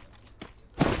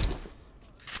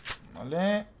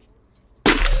 Vale.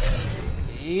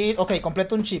 Y, ok,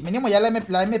 completo un chip. Mínimo ya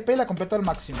la MP la completo al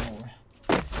máximo, güey.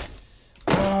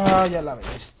 Ay, a la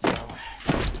bestia, güey.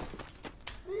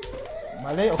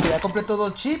 Vale, ok, ya completo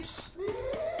 2 chips.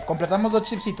 Completamos 2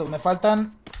 chipsitos. Me falta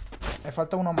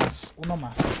uno más. Uno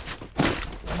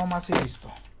más y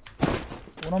listo.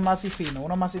 Uno más y fino,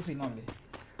 uno más y finole.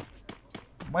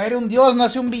 Muere un dios,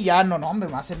 nace un villano. No, hombre,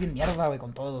 me va a hacer bien mierda, güey,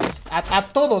 con todos. A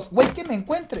todos, güey, que me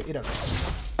encuentre. Míralo.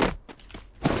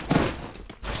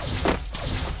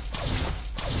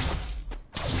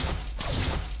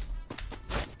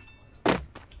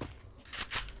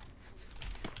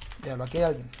 Míralo, aquí hay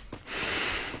alguien.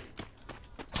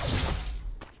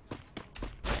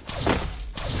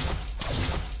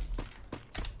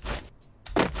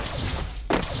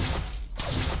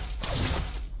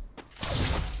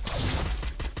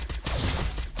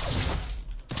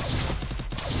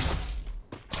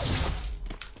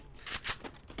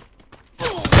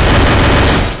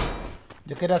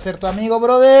 Yo quería ser tu amigo,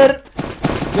 brother.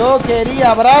 Yo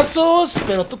quería abrazos,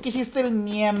 pero tú quisiste el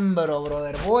miembro,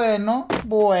 brother. Bueno.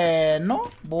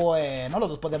 Los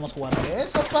dos podemos jugar de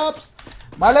eso, paps.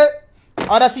 Vale.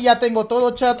 Ahora sí ya tengo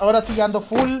todo, chat. Ahora sí ya ando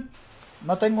full.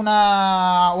 No tengo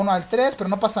uno al 3, pero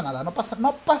no pasa nada. No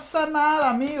pasa nada,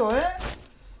 amigo,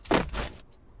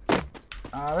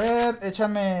 A ver,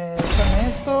 échame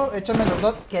esto. Échame los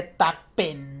dos. Qué tan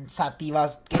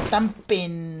pensativas. Qué tan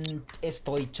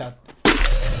estoy, chat.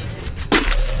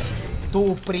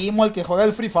 Tu primo, el que juega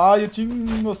el Free Fire,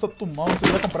 chingo, está tu mouse. Se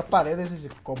iba a comprar paredes y se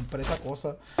compré esa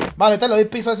cosa. Vale, te le doy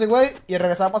piso a ese güey y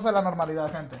regresamos a la normalidad,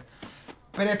 gente.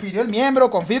 Prefirió el miembro,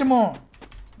 confirmo.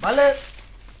 Vale.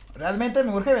 Realmente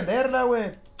me urge venderla,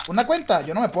 güey. Una cuenta,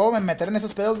 yo no me puedo meter en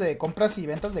esos pedos de compras y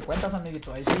ventas de cuentas,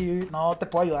 amiguito. Ahí sí no te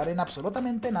puedo ayudar en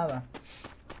absolutamente nada.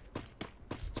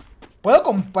 Puedo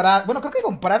comprar, bueno, creo que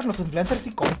comprar, los influencers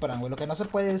sí compran, güey. Lo que no se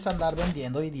puede es andar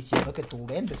vendiendo y diciendo que tú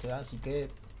vendes, ¿verdad? Así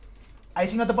que ahí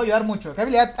sí no te puedo ayudar mucho. ¿Qué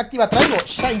habilidad activa traigo?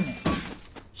 Shine.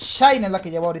 Shine es la que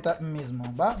llevo ahorita mismo,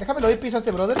 ¿va? Déjame lo doy piso a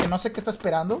este brother, que no sé qué está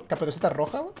esperando. Caperucita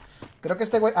roja, güey. Creo que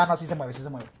este güey... Ah, no, sí se mueve, sí se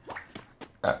mueve.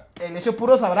 El hecho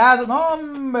puros abrazos. No,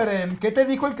 hombre. ¿Qué te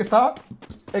dijo el que estaba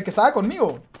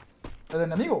conmigo? El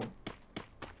enemigo.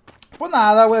 Pues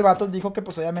nada, güey. El vato dijo que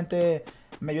pues obviamente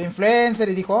me vio influencer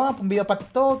y dijo, un video para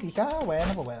TikTok. Y dije,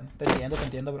 bueno, pues bueno. Te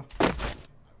entiendo, bro.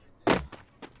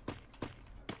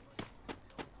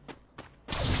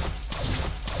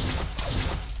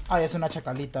 Ay, es una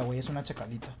chacalita, güey. Es una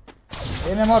chacalita.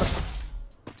 Mi amor.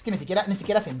 Es que ni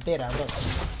siquiera se entera, bro.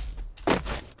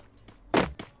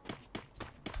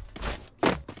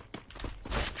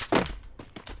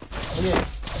 Oye.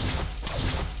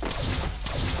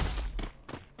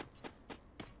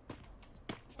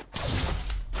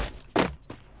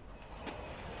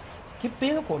 ¿Qué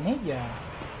pedo con ella?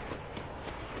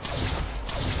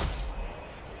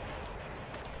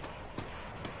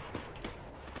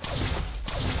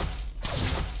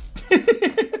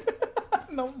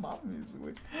 No mames,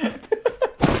 güey.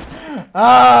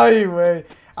 Ay, güey.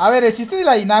 A ver, el chiste de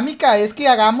la dinámica es que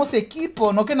hagamos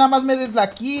equipo, no que nada más me des la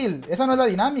kill. Esa no es la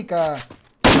dinámica.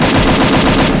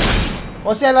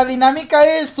 O sea, la dinámica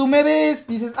es, tú me ves,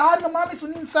 dices, no mames,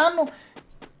 un insano.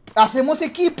 Hacemos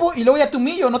equipo y luego ya te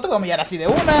humillo, no te voy a humillar así de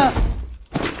una.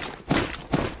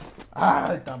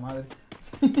 Ay, ta madre.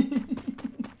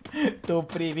 Tu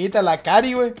primita, la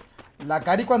Cari, güey. La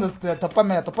Cari cuando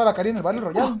me la topa la Cari en el Battle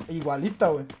Royale. Igualita,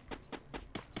 güey.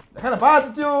 Déjala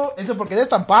paz, tío. Eso porque eres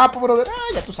tan papo, brother.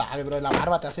 Ya tú sabes, bro. La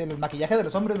barba te hace el maquillaje de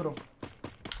los hombres, bro.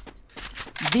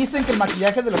 Dicen que el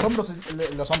maquillaje de los hombros.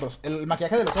 El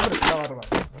maquillaje de los hombres es la barba.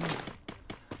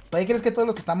 ¿Tú ahí crees que todos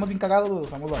los que estamos bien cagados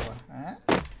usamos barba?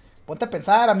 Ponte a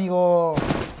pensar, amigo.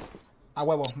 A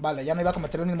huevo. Vale, ya no iba a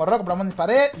cometer el mismo error. Compramos mi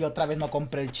pared y otra vez no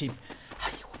compré el chip.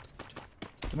 Ay, hijo.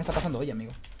 ¿Qué me está pasando hoy,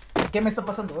 amigo? ¿Qué me está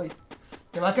pasando hoy?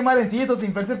 Te va a quemar en ti, tus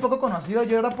influencers poco conocidos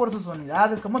llora por sus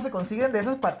unidades. ¿Cómo se consiguen de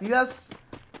esas partidas?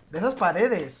 De esas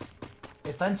paredes.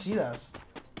 Están chidas.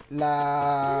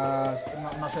 Las...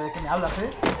 No sé de qué me hablas,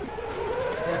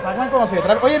 El Pac-Man como se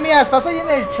detrás. Oye, mía, ¿estás ahí en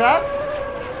el chat?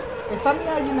 ¿Está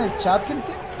Mía ahí en el chat,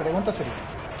 gente? Pregunta seria.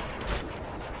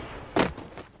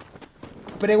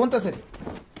 Pregunta seria.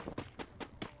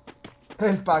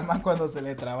 El Pac-Man cuando se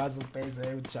le traba su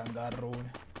PC, un changarro, güey.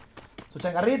 Su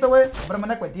changarrito, güey. Cómprame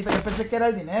una cuentita. Yo pensé que era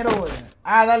el dinero, güey.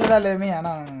 Dale, mía.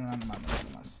 No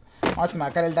más. Vamos, que me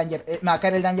va a caer el danger. Me va a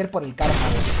caer el danger por el karma,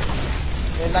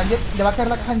 güey. El danger. Le va a caer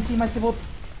la caja encima a ese bot.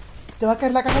 Te va a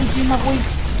caer la caja encima, güey.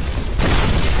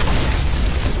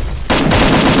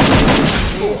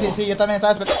 Sí, yo también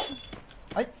estaba esperando.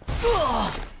 Ay.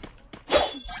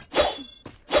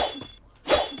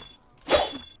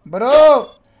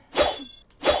 Bro.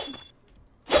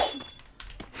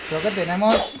 Creo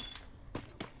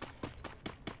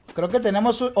que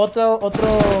tenemos otro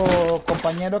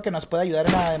compañero que nos puede ayudar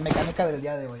en la mecánica del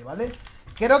día de hoy, ¿vale?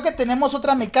 Creo que tenemos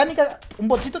otra mecánica, un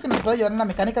botcito que nos puede ayudar en la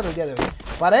mecánica del día de hoy.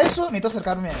 Para eso necesito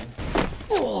acercarme a él.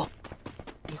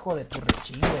 Hijo de tu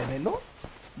rechingue, ¿velo?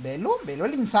 Velo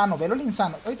el insano, velo el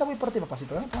insano. Ahorita voy por ti,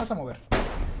 papacito, ¿eh? No te vas a mover.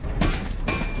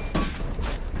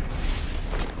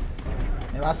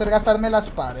 Me va a hacer gastarme las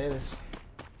paredes.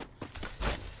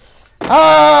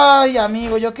 Ay,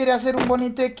 amigo, yo quería hacer un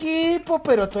bonito equipo,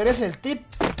 pero tú eres el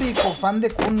típico fan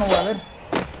de Kuno, a ver.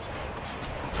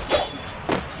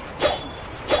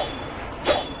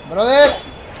 Brother.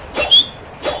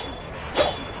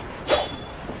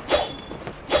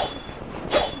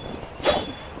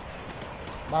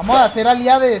 Vamos a hacer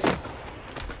aliades.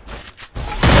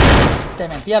 Te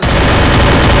mentí, Alex.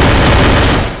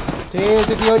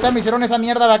 Sí, ahorita me hicieron esa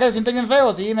mierda, ¿verdad que se siente bien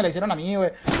feo? Sí, me la hicieron a mí,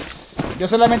 güey. Yo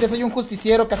solamente soy un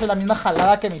justiciero que hace la misma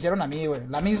jalada que me hicieron a mí, güey.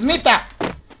 ¡La mismita!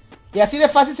 Y así de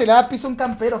fácil se le da piso a un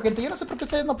campero, gente. Yo no sé por qué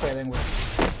ustedes no pueden, güey.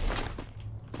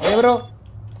 Oye, bro.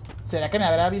 ¿Será que me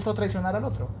habrá visto traicionar al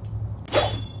otro?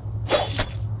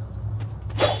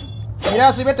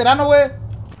 Mira, soy veterano, güey.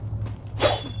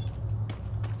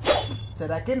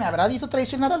 ¿Será que me habrá visto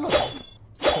traicionar al otro?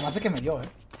 Se me hace que me dio,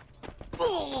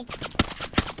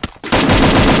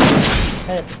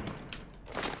 Cállate.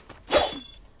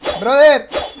 Brother.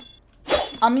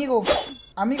 Amigo,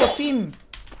 team.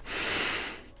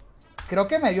 Creo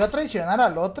que me vio traicionar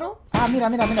al otro. Ah, mira,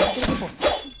 aquí el equipo.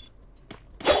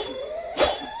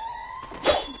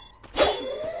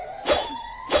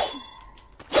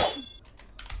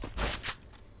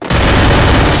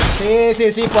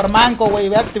 Sí, por manco, güey.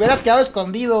 Te hubieras quedado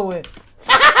escondido, güey.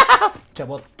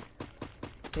 Chabot.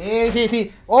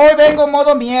 Sí. Hoy vengo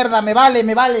modo mierda. Me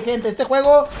vale, gente. Este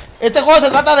juego se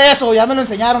trata de eso. Ya me lo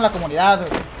enseñaron la comunidad,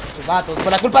 sus vatos.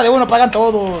 Por la culpa de uno pagan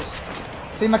todos.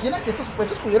 ¿Se imaginan que estos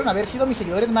pudieron haber sido mis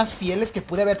seguidores más fieles que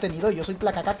pude haber tenido? Y yo soy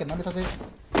placaca que no les hace...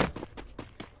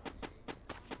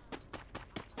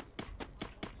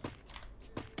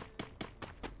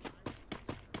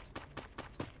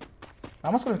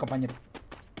 Vamos con el compañero.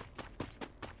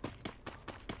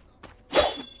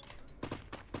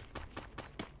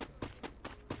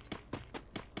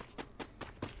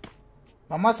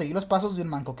 Vamos a seguir los pasos de un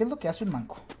manco. ¿Qué es lo que hace un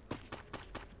manco?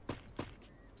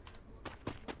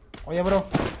 Oye, bro.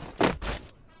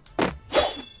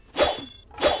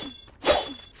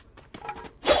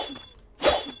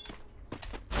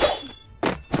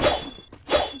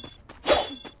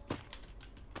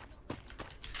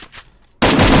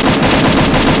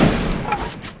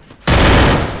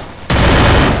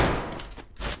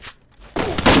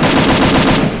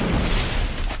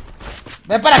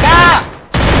 ¡Ven para acá!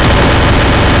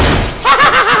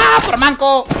 ¡Por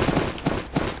manco!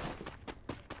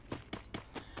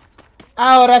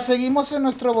 Ahora seguimos en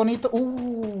nuestro bonito...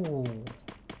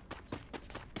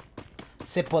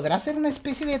 ¿Se podrá hacer una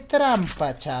especie de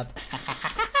trampa, chat?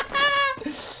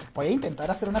 Voy a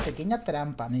intentar hacer una pequeña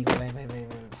trampa, amigo.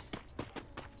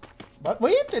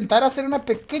 Voy a intentar hacer una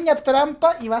pequeña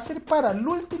trampa y va a ser para el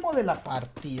último de la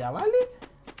partida, ¿vale?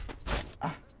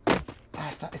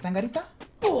 ¿Está en garita?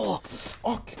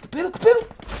 ¿Qué pedo?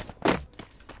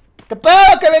 ¿Qué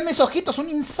pedo que ven mis ojitos? Un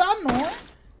insano,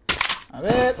 A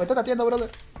ver, ahorita te atiendo,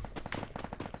 brother.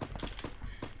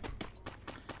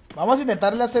 Vamos a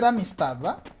intentarle hacer amistad,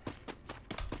 ¿va?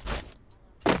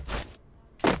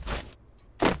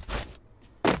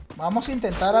 Vamos a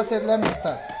intentar hacerle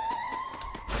amistad.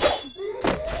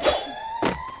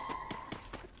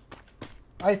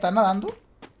 Ahí está nadando.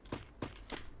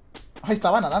 Ahí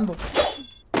estaba nadando.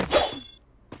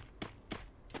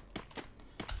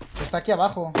 Está aquí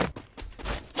abajo.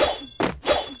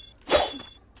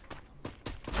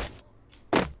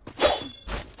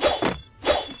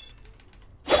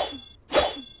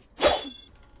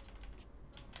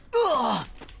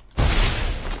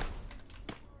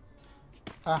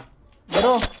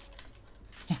 Bro.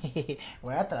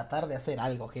 Voy a tratar de hacer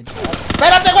algo, gente.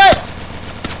 ¡Espérate, güey!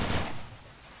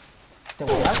 Te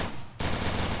voy a dar.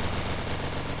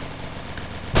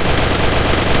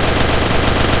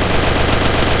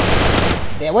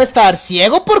 Debo estar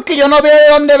ciego porque yo no veo de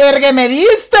dónde verga me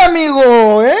diste,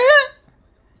 amigo,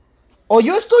 O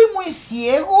yo estoy muy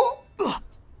ciego,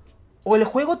 o el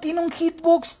juego tiene un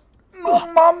hitbox. No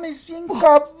mames, bien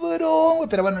cabrón, güey.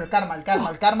 Pero bueno, el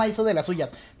karma hizo de las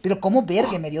suyas. Pero cómo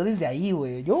verga me dio desde ahí,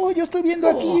 güey. Yo estoy viendo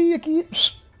aquí.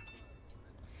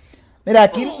 Mira,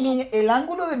 aquí el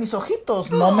ángulo de mis ojitos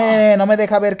no me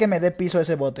deja ver que me dé piso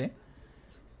ese bote.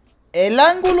 El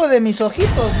ángulo de mis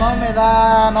ojitos no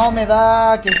me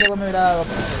da que ese güey me hubiera dado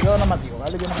piso. Yo no más digo,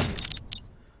 ¿vale? Yo no más digo.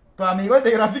 Tu amigo es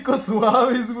de gráficos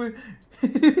suaves, güey.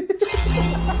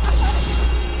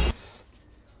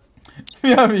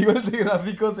 Mi amigo es de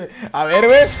gráficos... A ver,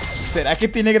 güey. ¿Será que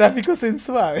tiene gráficos en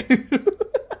suave?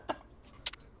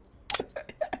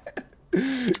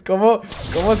 ¿Cómo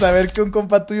saber que un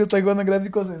compa tuyo está jugando en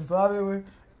gráficos en suave, güey?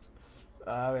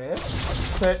 A ver.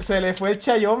 Se le fue el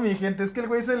Chayomi, gente. Es que el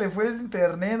güey se le fue el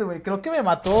internet, güey. Creo que me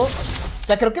mató. O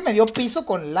sea, creo que me dio piso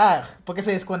con lag. Porque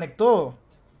se desconectó.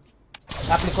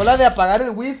 Aplicó la de apagar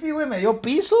el wifi, güey. Me dio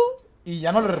piso. Y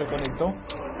ya no lo reconectó.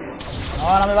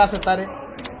 No, no me va a aceptar,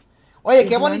 Oye,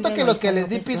 qué bonito que los que les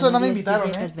di piso no me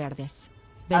invitaron,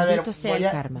 A ver,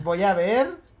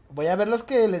 voy a ver los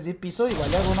que les di piso.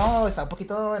 Igual alguno está un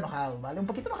poquito enojado, ¿vale? Un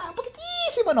poquito enojado, un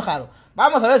poquitísimo enojado.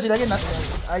 Vamos a ver si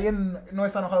alguien no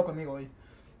está enojado conmigo hoy.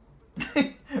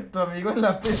 Tu amigo en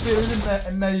la PC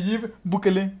es Nayib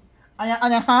Bukele.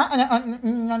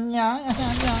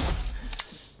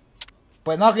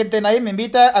 Pues no, gente, nadie me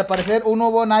invita. Al parecer, no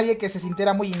hubo nadie que se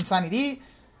sintiera muy insanity.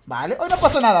 Vale, hoy no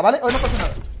pasó nada, ¿vale? Hoy no pasó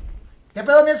nada. ¿Qué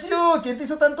pedo, mi Asiu? ¿Quién te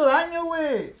hizo tanto daño,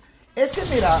 güey? Es que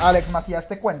mira, Alex Macías,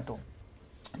 te cuento.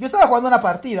 Yo estaba jugando una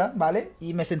partida, ¿vale?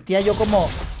 Y me sentía yo como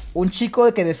un chico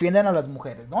de que defienden a las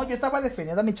mujeres, ¿no? Yo estaba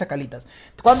defendiendo a mis chacalitas.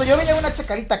 Cuando yo veía una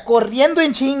chacalita corriendo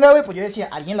en chinga, güey, pues yo decía,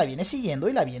 alguien la viene siguiendo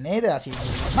y la viene haciendo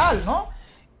mal, ¿no?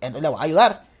 Entonces le voy a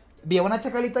ayudar. Vi a una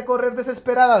chacalita correr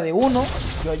desesperada de uno.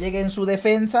 Yo llegué en su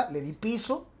defensa, le di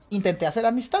piso, intenté hacer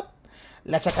amistad.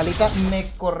 La chacalita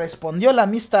me correspondió la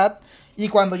amistad. Y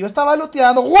cuando yo estaba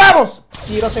looteando, ¡huevos!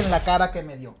 Tiros en la cara que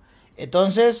me dio.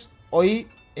 Entonces, hoy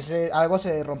algo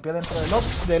se rompió dentro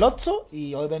del Otso.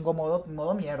 Y hoy vengo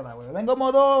modo mierda, güey. Vengo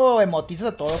modo emotizas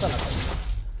a todos a la vez.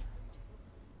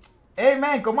 Hey,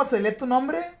 man, ¿cómo se lee tu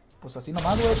nombre? Pues así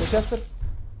nomás, güey.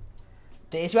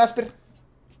 Te deseo Asper.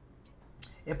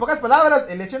 En pocas palabras,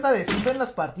 el Ezio anda de simple en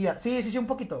las partidas. Sí, un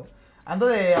poquito. Ando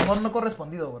de amor no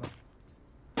correspondido, güey.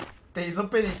 Te hizo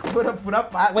pedicura, pura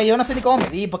güey, yo no sé ni cómo me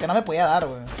di, porque no me podía dar,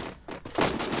 güey.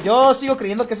 Yo sigo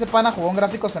creyendo que ese pana jugó en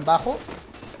gráficos en bajo.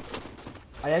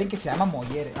 Hay alguien que se llama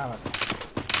Moyere. Ah, vale.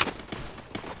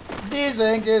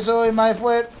 Dicen que soy más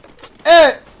fuerte.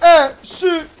 Sí.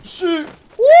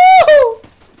 ¡Woohoo!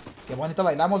 Qué bonito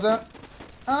bailamos,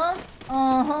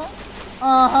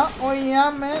 Ajá,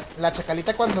 oíame. La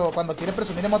chacalita cuando quiere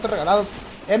presumir emotes regalados.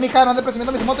 Mija, no ande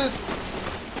presumiendo mis emotes.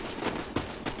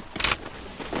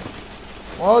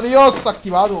 Oh, Dios,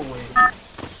 activado, güey.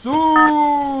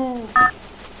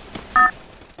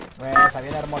 Güey, está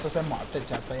bien hermoso ese emote,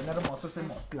 chat. Está bien hermoso ese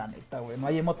emote, planeta, güey. No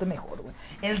hay emote mejor, güey.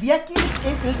 El día que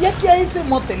a ese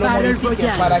emote lo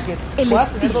modifiquen para que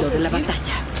puedas tener dos skills,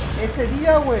 ese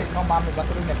día, güey, no mames, va a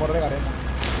ser el mejor de Garena.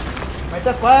 Meta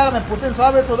escuadra, me puse en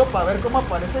suave solo para ver cómo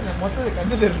aparece el emote de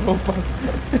cambio de ropa.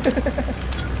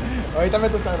 Ahorita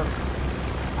meta escuadra.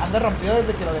 Anda rompido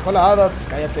desde que lo dejó la Adax.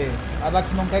 Cállate.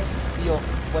 Adax nunca existió.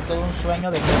 Fue todo un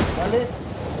sueño de ¿vale?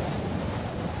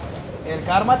 El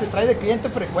karma te trae de cliente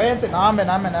frecuente. No, hombre,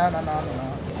 no.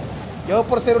 Yo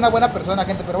por ser una buena persona,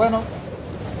 gente, pero bueno.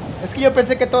 Es que yo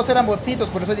pensé que todos eran botcitos.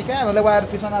 Por eso dije, no le voy a dar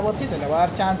piso a una botcita. Le voy a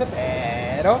dar chance,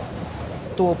 pero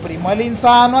tu primo el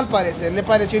insano al parecer le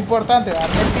pareció importante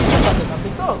darme el piso para hacer un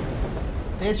TikTok.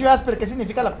 Tesio Asper, ¿qué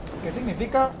significa? ¿Qué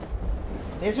significa?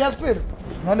 Tesio Asper.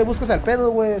 No le busques al pedo,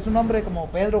 güey. Es un nombre como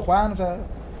Pedro, Juan, o sea,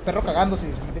 perro cagando,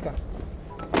 sí, significa.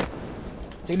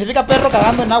 Significa perro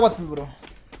cagando en náhuatl, bro.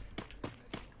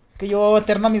 Que yo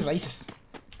eterno a mis raíces.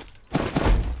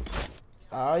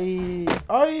 Ay,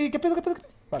 ¿qué pedo?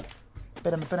 Vale.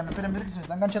 Espérame, que se me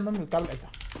está enganchando en el cable. Ahí está.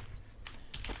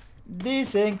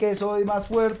 Dicen que soy más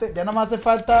fuerte. Ya nomás te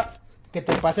falta que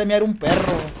te pase a miar un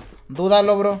perro.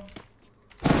 Dúdalo, bro.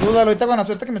 Dúdalo, ahorita con la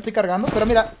suerte que me estoy cargando. Pero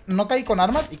mira, no caí con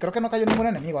armas y creo que no cayó ningún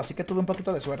enemigo. Así que tuve un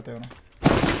poquito de suerte, ¿no?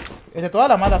 De toda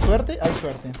la mala suerte, hay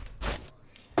suerte.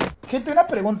 Gente, una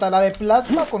pregunta. ¿La de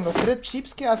plasma con los 3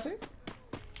 chips qué hace?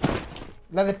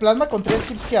 La de plasma con 3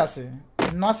 chips ¿qué hace?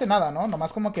 No hace nada, ¿no?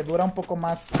 Nomás como que dura un poco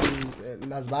más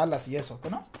las balas y eso,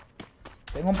 ¿no?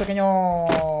 Tengo un pequeño...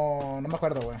 No me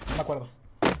acuerdo, güey. No me acuerdo.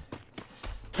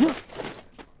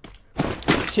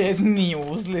 Chess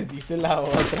News, les dice la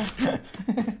otra.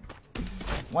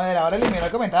 Bueno, ahora eliminó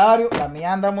el comentario. La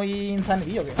mía anda muy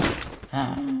insanidillo, ¿qué?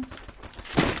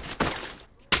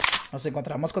 Nos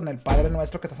encontramos con el Padre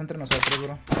Nuestro que estás entre nosotros,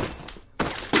 bro.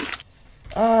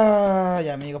 Ay,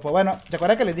 amigo, pues bueno. ¿Se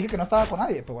acuerdan que les dije que no estaba con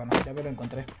nadie? Pues bueno, ya me lo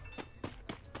encontré.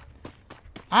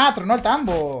 ¡Ah, tronó el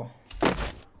tambo!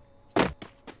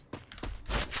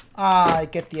 Ay,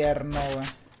 qué tierno, güey.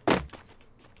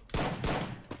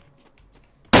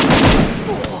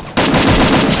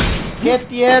 Qué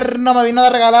tierno, me vino a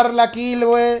regalar la kill,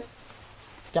 güey.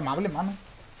 Qué amable, mano.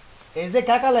 Es de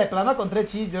caca la de plasma con 3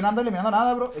 chips. Yo no ando eliminando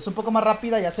nada, bro. Es un poco más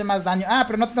rápida y hace más daño. Ah,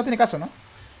 pero no tiene caso, ¿no?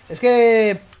 Es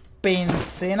que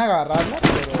pensé en agarrarla,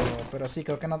 pero sí,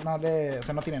 creo que no le... O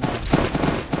sea, no tiene nada.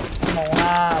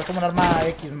 Es como un arma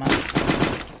X más.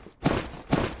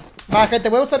 Va, gente,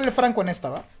 voy a usar el Franco en esta,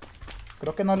 ¿va?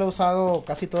 Creo que no lo he usado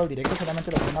casi todo el directo,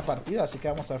 solamente lo usé en la partida, así que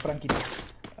vamos a ver Franquito.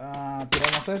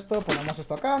 Tiramos esto, ponemos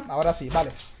esto acá. Ahora sí,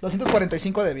 vale.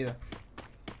 245 de vida.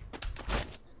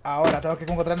 Ahora tengo que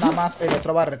encontrar nada más el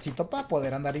otro barretcito para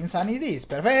poder andar Insanities.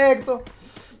 Perfecto.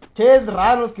 Che,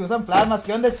 raros que usan plasmas.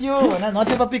 ¿Qué onda, Siu? Buenas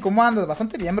noches, papi. ¿Cómo andas?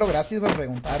 Bastante bien, bro. Gracias por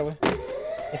preguntar, güey.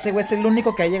 Ese güey es el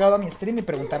único que ha llegado a mi stream y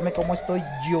preguntarme cómo estoy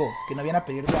yo. Que no viene a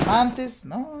pedir diamantes,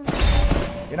 ¿no?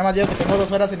 Yo nada más digo que tengo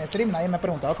 2 horas en stream. Nadie me ha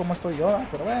preguntado cómo estoy yo, ¿no?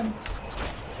 Pero bueno.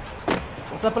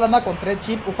 Esta plasma con 3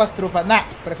 chips, ufas, trufas. Nah,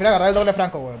 prefiero agarrar el doble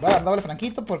franco, güey. Voy a agarrar el doble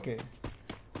franquito porque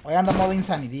hoy ando en modo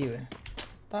Insanity, güey.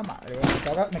 Está madre,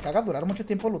 güey. Me caga durar mucho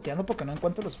tiempo looteando porque no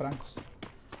encuentro los francos.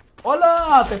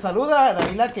 ¡Hola! Te saluda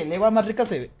Davila, que legua más rica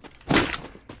se ve.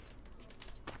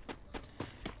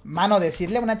 Mano,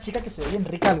 decirle a una chica que se ve bien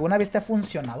rica, ¿alguna vez te ha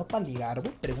funcionado para ligar,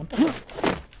 güey? Pregúntase.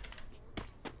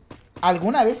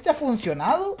 ¿Alguna vez te ha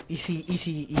funcionado? Y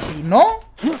si no,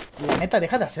 la neta,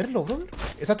 deja de hacerlo, güey.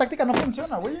 Esa táctica no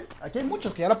funciona, güey. Aquí hay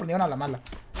muchos que ya la aprendieron a la mala.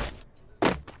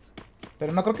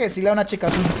 Pero no creo que decirle a una chica,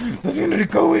 estás bien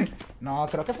rica, güey. No,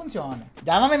 creo que funciona.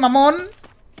 Llámame mamón,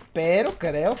 pero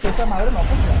creo que esa madre no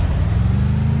funciona.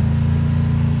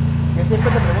 Que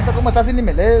siempre te pregunto cómo estás y ni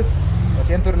me lees. Lo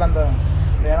siento, Irlanda.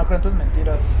 Ya no creo en tus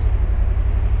mentiras.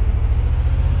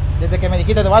 Desde que me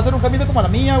dijiste, te voy a hacer un camino como la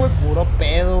mía, güey. Puro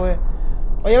pedo, güey.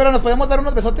 Oye, bro, ¿nos podemos dar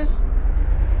unos besotes?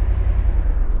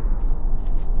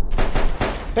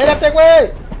 Espérate,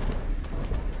 güey.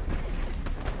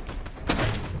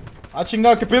 Ah,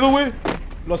 chingada, ¿qué pedo, güey?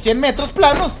 Los 100 metros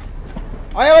planos.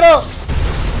 Oye, bro.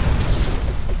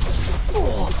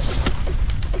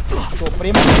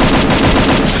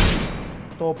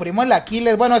 Tu primo el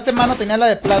Aquiles. Bueno, este mano tenía la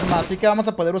de plasma, así que vamos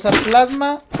a poder usar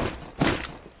plasma.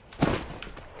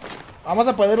 Vamos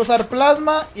a poder usar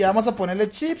plasma y vamos a ponerle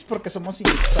chips porque somos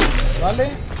insanos, ¿vale?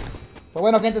 Pues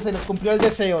bueno, gente, se les cumplió el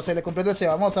deseo. Se le cumplió el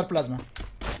deseo. Vamos a usar plasma.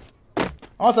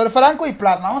 Vamos a ver Franco y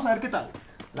plasma. Vamos a ver qué tal.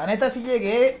 La neta sí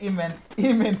llegué y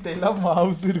inventé la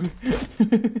Mauser, güey.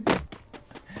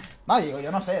 No, digo,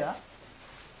 yo no sé, ¿verdad?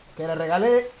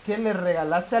 Que le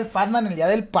regalaste al Padman el día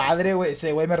del padre, güey.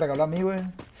 Ese güey me regaló a mí, güey.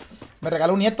 Me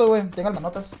regaló un nieto, güey. Tengan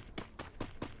manotas.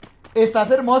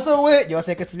 Estás hermoso, güey. Yo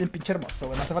sé que estás bien pinche hermoso,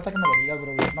 güey. No hace falta que me lo digas,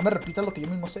 bro, güey. No me repitas lo que yo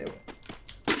mismo sé, güey.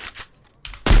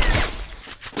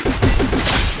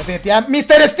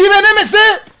 Definitivamente. ¡Mr. Steven MC!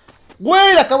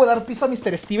 Güey, le acabo de dar piso a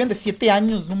Mr. Steven de 7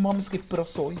 años. No mames, qué pro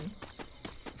soy.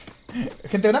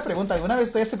 Gente, una pregunta. ¿Alguna vez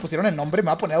ustedes se pusieron el nombre? Me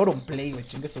va a poner Auronplay, güey.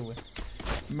 Chingue eso, güey.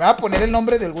 Me va a poner el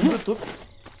nombre de algún YouTube.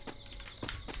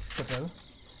 ¿Qué pedo?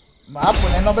 Me va a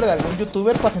poner el nombre de algún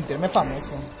youtuber para sentirme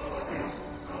famoso.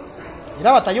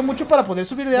 Mira, batallo mucho para poder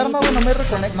subir de arma, güey. No me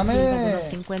reconecta. No me.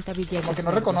 Porque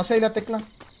no reconoce ahí la tecla.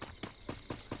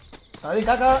 Está bien,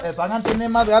 caca. El Pagan tiene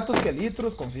más gatos que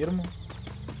litros, confirmo.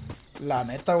 La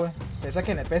neta, güey. Pesa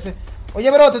que me pese. Oye,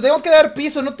 bro, te tengo que dar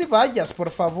piso. No te vayas,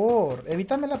 por favor.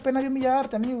 Evítame la pena de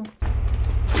humillarte, amigo.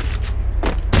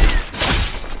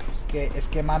 Es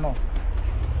que, mano.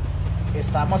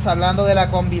 Estamos hablando de la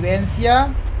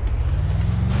convivencia.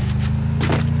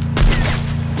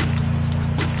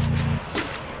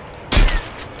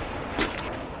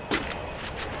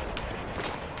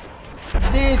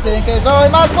 Dicen que soy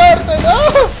más fuerte.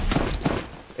 ¡No!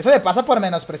 Eso me pasa por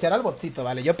menospreciar al botcito,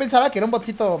 ¿vale? Yo pensaba que era un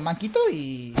botcito manquito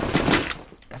y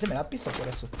casi me da piso por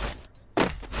eso.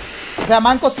 O sea,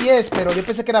 manco sí es, pero yo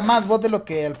pensé que era más bot de lo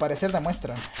que al parecer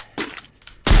demuestra.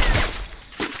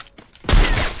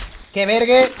 ¡Qué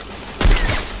vergue!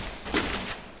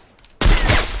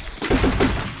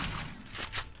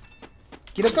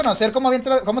 ¿Quieres conocer cómo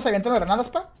se avientan las granadas,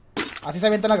 pa? Así se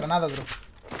avientan las granadas, bro.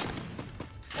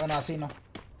 Bueno, así no.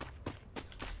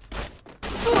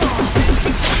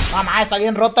 Mamá, está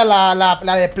bien rota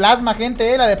la de plasma,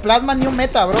 gente, La de plasma ni un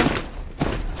meta, bro.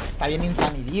 Está bien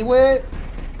Insanity, güey.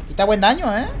 Quita buen daño,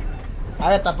 A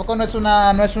ver, tampoco no es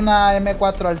una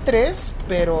M4 al 3,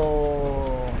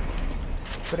 pero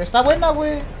está buena,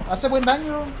 güey. Hace buen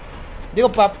daño.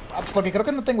 Digo, porque creo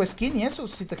que no tengo skin y eso.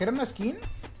 Si te quieren una skin,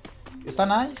 está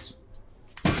nice.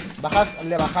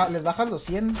 Les bajas los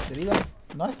 100 de vida.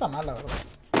 No está mal, la verdad.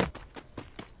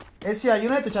 Ese hay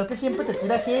uno de tu chat que siempre te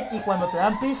tira hate y cuando te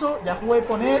dan piso, ya jugué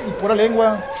con él y pura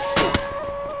lengua.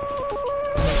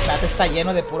 El chat está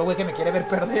lleno de puro güey que me quiere ver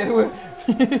perder, güey.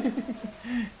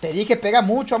 Te dije, pega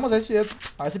mucho, vamos a ver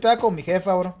si pega con mi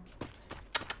jefa, bro.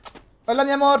 Hola,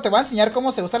 mi amor, te voy a enseñar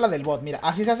cómo se usa la del bot. Mira,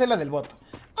 así se hace la del bot.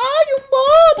 ¡Ay, un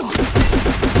bot!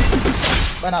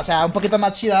 Bueno, o sea, un poquito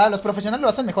más chida. Los profesionales lo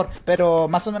hacen mejor, pero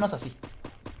más o menos así.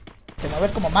 Te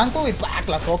mueves como manco y ¡pac!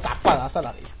 La todo capadas a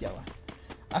la bestia, güey.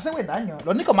 Hace buen daño.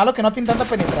 Lo único malo que no tiene tanta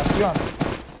penetración.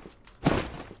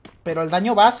 Pero el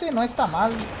daño base no está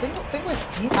mal. Tengo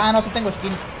skin. Ah, no, sí tengo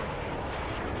skin.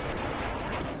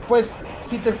 Pues,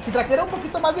 si trajera un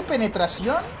poquito más de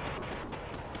penetración.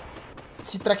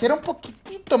 Si trajera un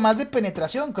poquitito más de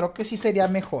penetración, creo que sí sería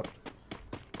mejor.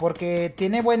 Porque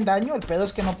tiene buen daño, el pedo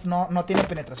es que no tiene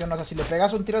penetración. O sea, si le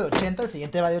pegas un tiro de 80, el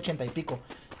siguiente va de 80 y pico.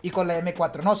 Y con la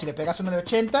M4 no, si le pegas uno de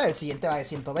 80, el siguiente va de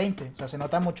 120. O sea, se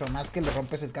nota mucho más que le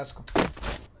rompes el casco.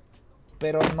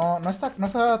 Pero no está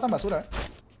tan basura,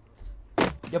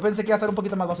 Yo pensé que iba a estar un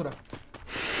poquito más basura.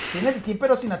 Tienes skin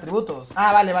pero sin atributos.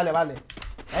 Ah, vale.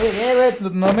 Ya llegué,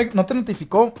 güey. No te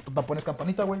notificó. Pues no pones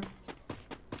campanita, güey.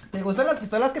 ¿Te gustan las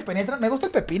pistolas que penetran? Me gusta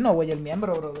el pepino, güey, el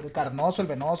miembro, bro. El carnoso, el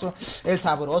venoso, el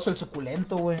sabroso, el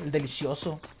suculento, güey. El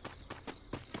delicioso.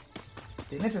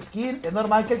 Tienes skin. Es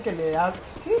normal que el que le habla...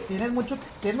 ¿Qué? Tienes mucho...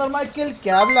 Es normal que el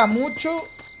que habla mucho...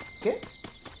 ¿Qué?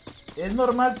 Es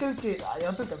normal que el que... Ay,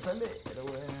 ya no te alcanza a leer,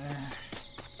 güey.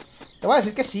 Te voy a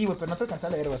decir que sí, güey, pero no te alcanza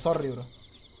a leer, güey. Sorry, bro.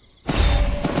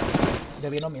 Yo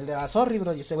bien humilde, sorry,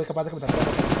 bro. Y ese güey capaz de comentar.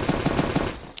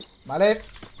 Vale.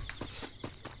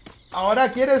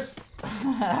 Ahora quieres...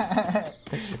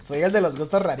 Soy el de los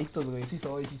gustos raritos, güey. Sí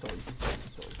soy.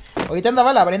 Ahorita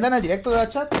andaba la Brenda en el directo de la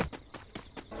chat.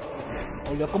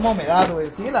 Olió como humedad,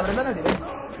 güey. Sigue la Brenda en el directo.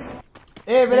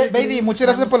 Baby, muchas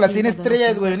gracias por las 100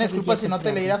 estrellas, güey. Una disculpa si no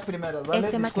te leí las primeras,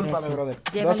 ¿vale? Discúlpame, brother.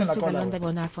 Dos en la cola,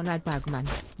 güey.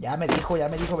 Ya me dijo,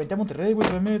 vente a Monterrey, güey,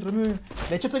 tráeme.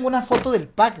 De hecho, tengo una foto del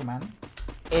Pac-Man.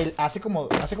 Hace como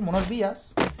unos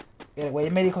días. El güey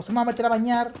me dijo, se me va a meter a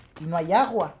bañar y no hay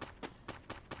agua.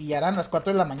 Y ya eran las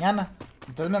 4 de la mañana.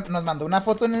 Entonces nos mandó una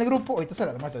foto en el grupo. Ahorita se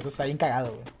la demuestro, esto está bien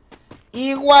cagado, güey.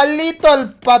 Igualito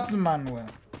al Pac-Man, güey.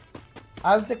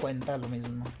 Haz de cuenta lo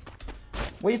mismo.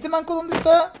 Güey, ¿este manco dónde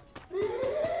está?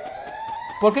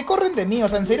 ¿Por qué corren de mí? O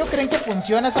sea, ¿en serio creen que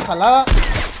funciona esa jalada?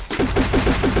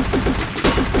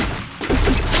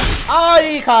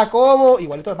 ¡Ay, Jacobo!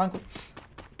 Igualito al manco.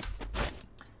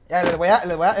 Ya, les voy a...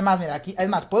 Es más, mira, aquí... Es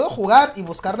más, puedo jugar y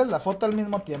buscarles la foto al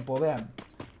mismo tiempo. Vean.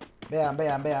 Vean.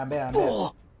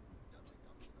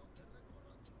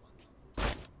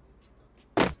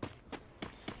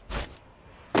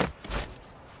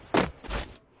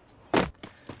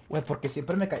 Güey, porque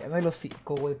siempre me caían el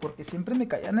hocico,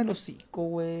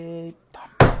 güey. ¡Ta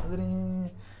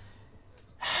madre!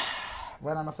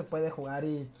 Bueno, no se puede jugar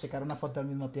y checar una foto al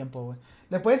mismo tiempo, güey.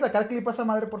 ¿Le puedes sacar clip a esa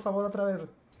madre, por favor, otra vez?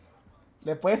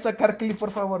 ¿Le puedes sacar clip,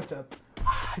 por favor, chat?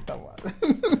 Ay, ta madre.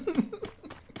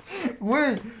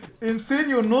 Güey, en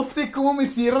serio, no sé cómo me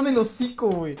cierran el hocico,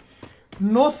 güey.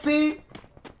 No sé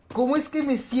cómo es que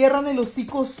me cierran el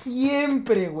hocico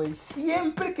siempre, güey.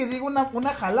 Siempre que digo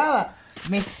una jalada,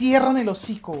 me cierran el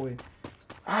hocico, güey.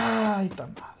 Ay,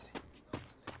 tan madre.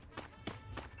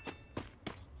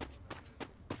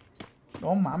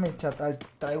 No mames, chat.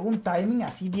 Traigo un timing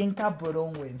así bien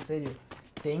cabrón, güey. En serio.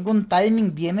 Tengo un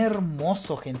timing bien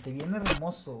hermoso, gente. Bien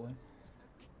hermoso, güey.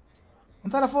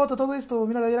 ¿Dónde está la foto? Todo esto.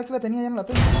 Mira, ya que la tenía, ya no la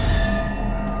tengo.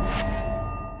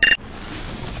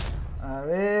 A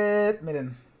ver,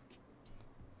 miren.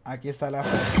 Aquí está la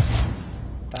foto.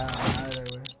 Está madre,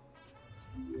 güey.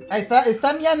 Ahí está,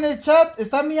 está Mía en el chat.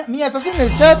 Está Mía, ¿estás en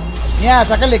el chat? Mía,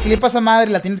 sácale clip a esa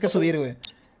madre y la tienes que subir, güey.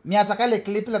 Mía, sácale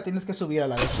clip y la tienes que subir a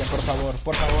la bestia, por favor.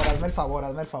 Por favor,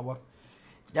 hazme el favor.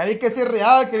 Ya vi que es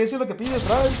real, que eso es lo que pides,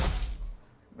 ¿sabes?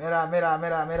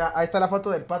 Mira. Ahí está la foto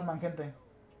del Pac-Man, gente.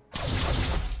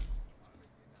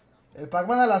 El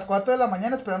Pac-Man a las 4 de la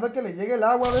mañana esperando a que le llegue el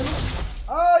agua, ¿ven?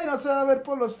 Ay, no se va a ver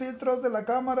por los filtros de la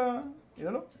cámara.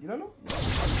 Míralo.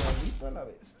 Igualito a la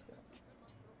bestia.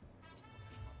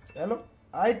 Míralo.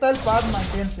 Ahí está el Pac-Man,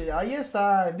 gente. Ahí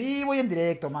está, en vivo y en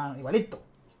directo, man. Igualito.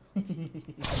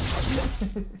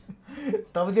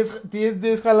 Top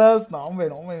 10 jaladas. No, hombre,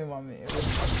 me mamé.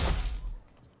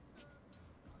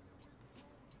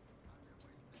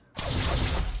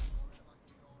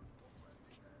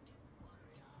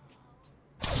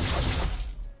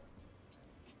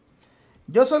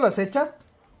 Yo solo sé, chat.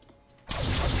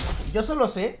 Yo solo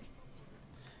sé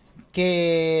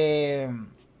que...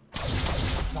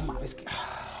 No mames, que...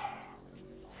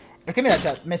 Es que mira,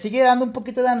 chat, me sigue dando un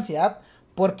poquito de ansiedad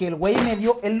porque el güey me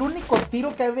dio el único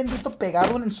tiro que ha bendito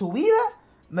pegado en su vida.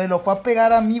 Me lo fue a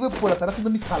pegar a mí, güey, por estar haciendo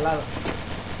mis jaladas.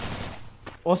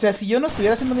 O sea, si yo no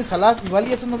estuviera haciendo mis jaladas, igual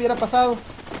y eso no hubiera pasado.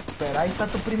 Pero ahí está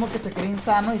tu primo que se cree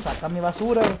insano y saca mi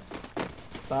basura, güey.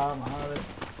 Está madre.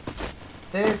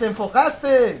 ¡Te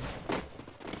desenfocaste!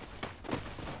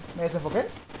 ¿Me desenfoqué?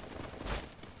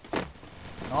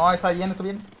 No, está bien.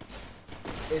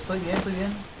 Estoy bien.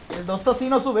 El 2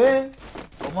 tocino sube.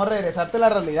 ¿Cómo regresarte a la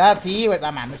realidad? Sí, güey, no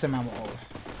mames, se mamó, güey.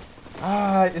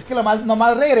 Ay, es que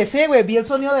nomás regresé, güey. Vi el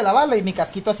sonido de la bala y mi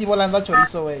casquito así volando al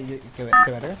chorizo, güey. Qué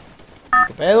verga.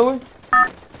 ¿Qué pedo, güey?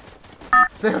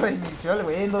 Se reinició el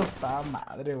Windows. Está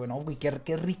madre, güey. No, güey, qué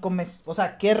rico me... O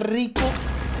sea, qué rico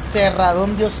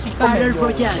cerradón de hocico me dio,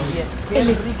 güey. Qué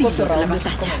rico cerradón de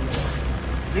hocico me dio.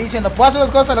 Estoy diciendo, puedo hacer las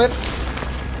cosas a la vez.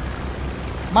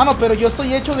 Mano, pero yo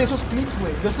estoy hecho de esos clips,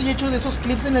 güey. Yo estoy hecho de esos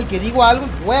clips en el que digo algo y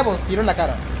huevos, tiro en la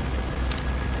cara.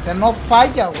 O sea, no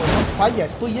falla, güey, no falla,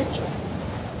 estoy hecho.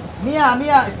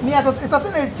 Mía, ¿estás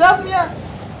en el chat, Mía?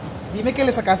 Dime que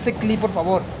le sacaste clip, por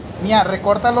favor. Mía,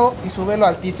 recórtalo y súbelo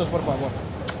al Tistos, por favor.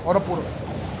 Oro puro.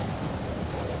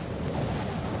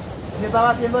 Sí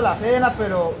estaba haciendo la cena,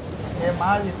 pero qué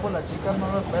mal, y es por las chicas,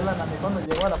 no los pelan. A mí cuando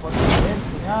llego a la foto de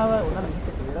enseñada, una le dije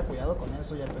que tuviera cuidado con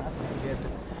eso y apenas tenía 7.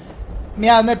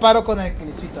 Mía, hazme paro con el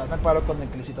clipcito,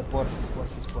 porfis.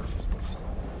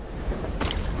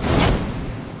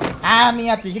 Ah,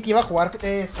 mía, te dije que iba a jugar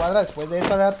escuadra después de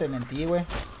esa, ¿verdad? Te mentí, güey.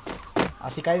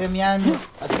 Así cae de mis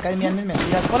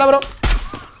mentiras. Hola, bro.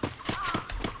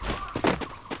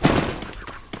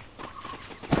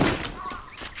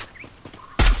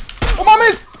 ¡Oh,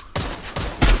 mames!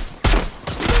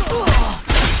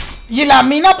 ¿Y la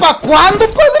mina pa' cuándo,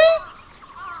 padre?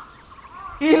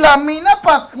 ¿Y la mina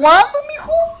pa' cuándo,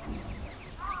 mijo?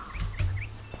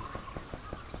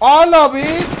 ¡Oh, la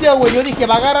bestia, güey! Yo dije,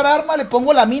 va a agarrar arma, le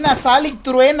pongo la mina, sale y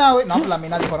truena, güey. No, la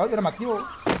mina dijo, no, yo no me activo, güey.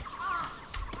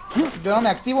 Yo no me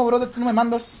activo, bro, tú no me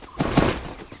mandas.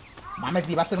 Mames,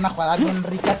 iba a ser una jugada bien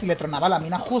rica si le tronaba la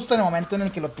mina justo en el momento en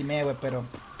el que lo timé, güey, pero...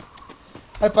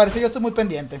 Al parecer yo estoy muy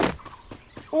pendiente.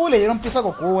 Le dieron piso a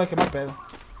Goku, güey, qué mal pedo.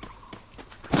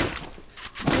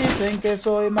 Dicen que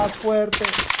soy más fuerte.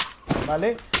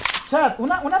 ¿Vale? Chat,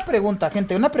 una pregunta,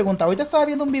 gente, una pregunta. Ahorita estaba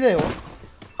viendo un video.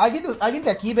 ¿Alguien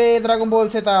de aquí ve Dragon Ball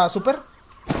Z Super?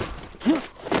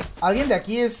 ¿Alguien de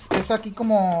aquí es aquí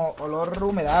como olor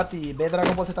humedad y ve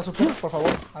Dragon Ball Z Super? Por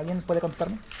favor, ¿alguien puede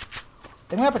contestarme?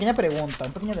 Tengo una pequeña pregunta,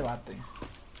 un pequeño debate.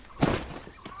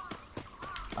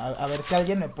 A ver si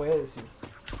alguien me puede decir.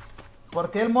 ¿Por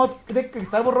qué el mod de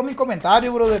Cristal borró mi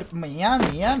comentario, brother? Mía,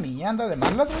 anda de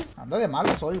malas, güey. Anda de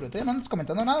malas hoy, bro. Tú no andas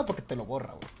comentando nada porque te lo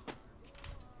borra, güey.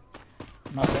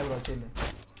 No sé, bro, chile.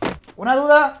 ¿Una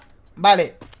duda?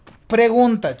 Vale.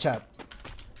 Pregunta, chat.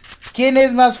 ¿Quién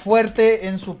es más fuerte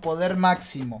en su poder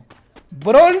máximo?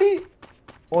 ¿Broly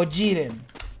o Jiren?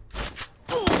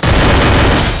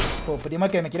 Oh, prima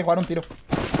que me quiere jugar un tiro.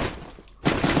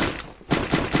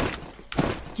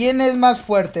 ¿Quién es más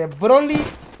fuerte? ¿Broly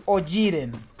o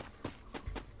Jiren?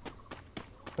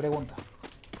 Pregunta.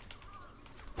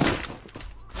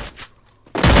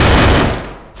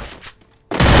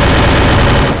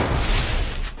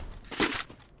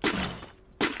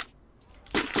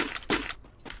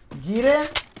 ¿Jiren?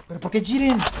 ¿Pero por qué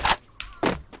Jiren?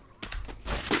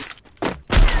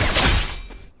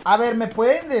 A ver, ¿me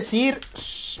pueden decir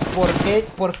por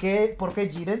qué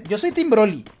Jiren? Yo soy Team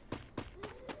Broly.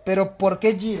 Pero ¿por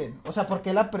qué Jiren? O sea, ¿por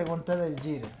qué la pregunta del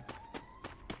Jiren?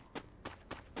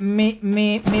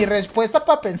 Mi respuesta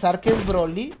para pensar que es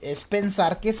Broly es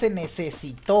pensar que se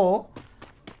necesitó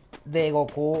de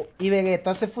Goku y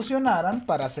Vegeta se fusionaran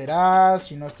para hacer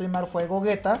si no estoy mal, fue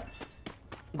Gogeta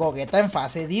en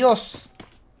fase Dios.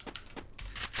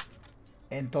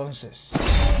 Entonces,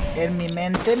 en mi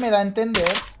mente me da a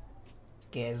entender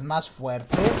que es más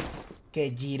fuerte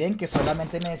que Jiren, que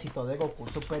solamente necesitó de Goku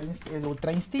el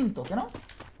Ultra Instinto, ¿que no?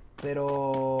 Pero,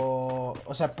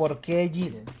 o sea, ¿por qué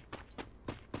Jiren?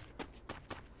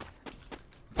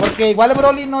 Porque igual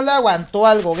Broly no le aguantó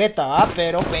al Gogeta, ¿va?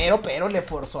 Pero le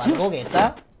forzó al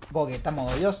Gogeta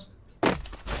modo Dios.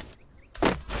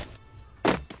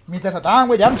 Mientras ataban,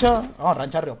 güey, Yamcha. Vamos a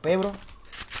ranchar Riope, bro.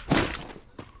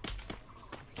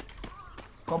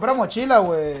 Compra mochila,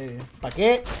 güey. ¿Para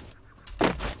qué?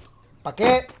 ¿Para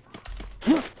qué?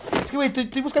 Es que, güey,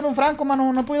 estoy buscando un franco,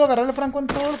 mano. No he podido agarrarle franco en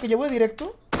todo lo que llevo de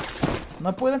directo. No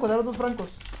he podido encontrar los 2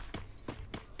 francos.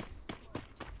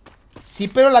 Sí,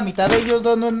 pero la mitad de ellos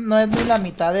dos no es ni la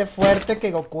mitad de fuerte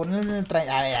que Goku en el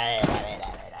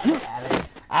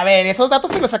A ver, esos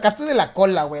datos te los sacaste de la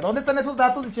cola, güey. ¿Dónde están esos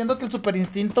datos diciendo que el super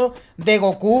instinto de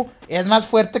Goku es más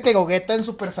fuerte que Gogeta en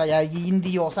Super Saiyajin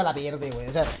Dios a la verde, güey?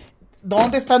 O sea,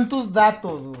 ¿dónde están tus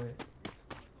datos, güey?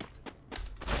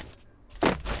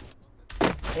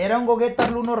 Era un Gogeta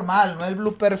Blue normal, no el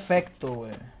Blue perfecto,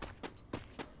 güey.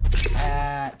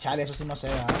 Chale, eso sí no sé,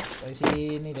 ¿verdad? Ahí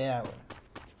sí, ni idea, güey.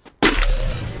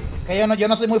 Que yo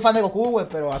no soy muy fan de Goku, güey,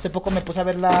 pero hace poco me puse a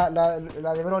ver la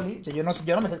de Broly. O sea, yo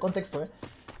no me sé el contexto,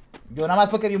 Yo nada más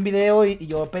porque vi un video y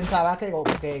yo pensaba que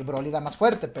Broly era más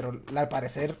fuerte, pero al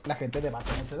parecer la gente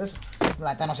debate mucho de eso.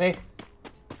 La neta no sé.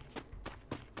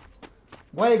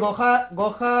 Güey,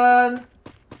 Gohan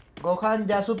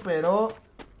ya superó.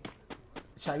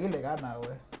 Shaggy le gana,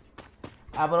 güey.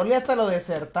 A Broly hasta lo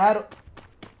desertaron.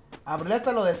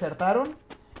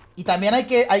 Y también hay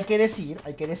que decir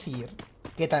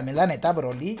que también la neta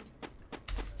Broly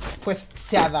pues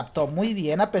se adaptó muy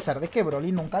bien a pesar de que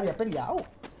Broly nunca había peleado.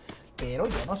 Pero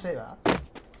yo no sé, ¿verdad?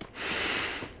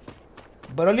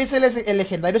 Broly es el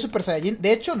legendario Super Saiyajin.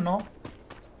 De hecho, no.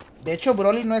 De hecho,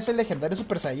 Broly no es el legendario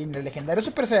Super Saiyajin. El legendario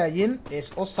Super Saiyajin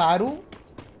es Osaru.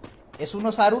 Es un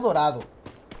Osaru dorado.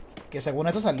 Que según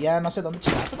eso salía no sé dónde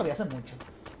chingados, todavía hace mucho.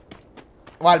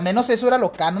 O al menos eso era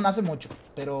lo canon hace mucho.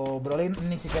 Pero Broly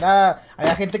ni siquiera...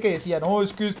 Había gente que decía, no,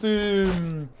 es que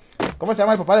 ¿cómo se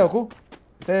llama el papá de Goku?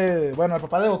 Bueno, el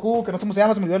papá de Goku, que no sé cómo se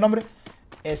llama, se me olvidó el nombre.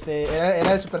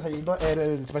 Era el Super Saiyajin,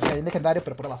 el Super Saiyajin legendario,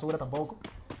 pero por basura tampoco.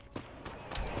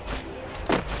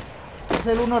 Es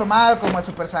el 1 normal, como el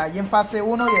Super Saiyajin fase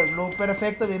 1, y el Blue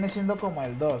perfecto viene siendo como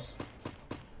el 2.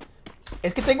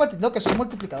 Es que tengo entendido que son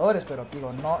multiplicadores, pero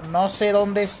digo, no sé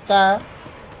dónde está.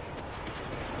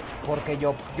 Porque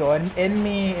yo en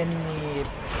mi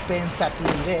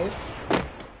pensatividez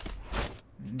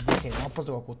dije, no, pues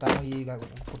Goku está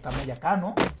muy acá,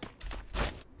 ¿no?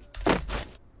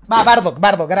 Va, Bardock,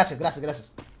 gracias.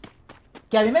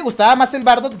 Que a mí me gustaba más el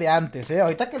Bardock de antes,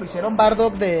 ahorita que lo hicieron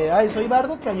Bardock de, ay, soy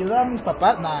Bardock que ayuda a mis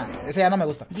papás. Nah, ese ya no me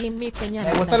gusta. Me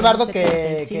gusta el Bardock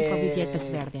que el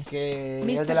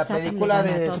de la película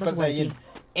de Super Saiyajin.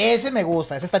 Ese me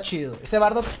gusta, ese está chido. Ese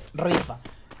Bardock rifa.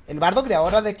 El Bardock de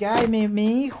ahora de que, ay,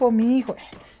 mi hijo.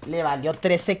 Le valió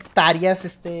 3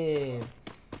 hectáreas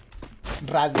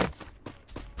Raditz.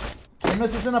 ¿Quién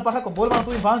nos hizo una paja con Bulma en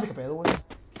tu infancia? ¿Qué pedo, güey?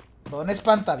 Don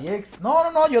Espantaviex.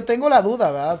 No, yo tengo la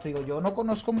duda, ¿verdad? Digo, yo no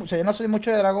conozco, o sea, yo no soy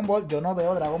mucho de Dragon Ball. Yo no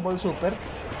veo Dragon Ball Super.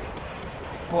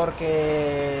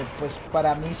 Porque, pues,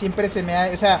 para mí siempre se me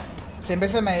ha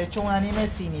hecho un anime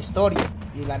sin historia.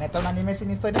 Y la neta, un anime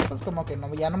sin historia, pues como que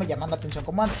ya no me llaman la atención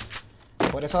como antes.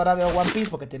 Por eso ahora veo One Piece,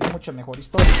 porque tiene mucho mejor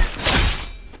historia.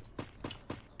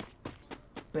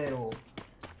 Pero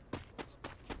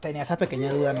tenía esa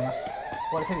pequeña duda nomás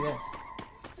por ese video.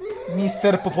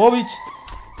 Mr. Popovich.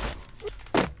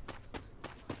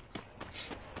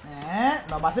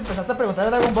 Nomás empezaste a preguntar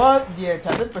de Dragon Ball y el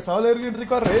chat empezó a leer bien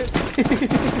rico a red.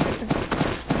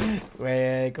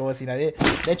 Güey, como si nadie.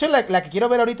 De hecho, la que quiero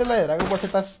ver ahorita es la de Dragon Ball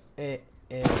Z.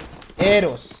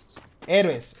 Héroes, no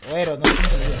sé cómo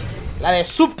se dice. La de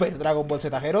Super Dragon Ball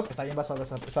Z Heroes. Está bien basada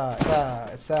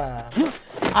esa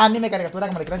anime, caricatura,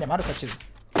 como le quieran llamar. Está chido.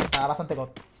 Está bastante god.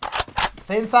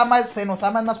 Senosama es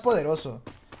más poderoso.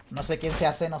 No sé quién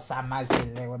sea Senosama al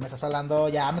chile, güey. Me estás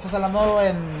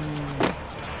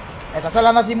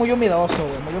hablando así muy humidoso,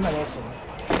 güey. Muy humidoso.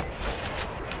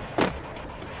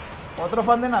 Otro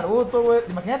fan de Naruto, güey.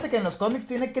 Imagínate que en los cómics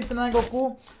tiene que entrenar a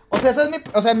Goku. O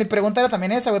sea, mi pregunta era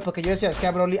también esa, güey. Porque yo decía, es que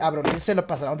a Broly se lo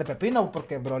pasaron de pepino.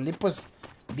 Porque Broly, pues,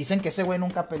 dicen que ese güey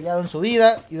nunca ha peleado en su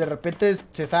vida. Y de repente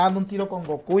se está dando un tiro con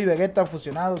Goku y Vegeta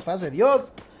fusionados. Fase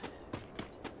Dios.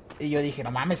 Y yo dije,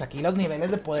 no mames, aquí los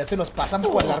niveles de poder se los pasan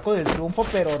por el arco del triunfo,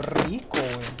 pero rico,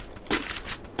 güey.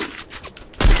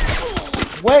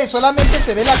 Güey, solamente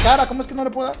se ve la cara. ¿Cómo es que no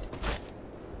le puedo dar?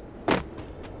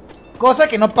 Cosa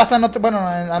que no pasa, bueno,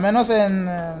 al menos en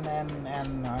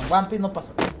One Piece no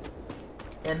pasa.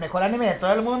 El mejor anime de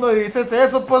todo el mundo, y dices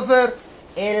eso, puede ser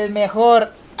el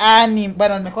mejor anime,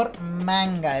 bueno, el mejor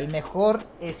manga, el mejor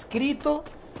escrito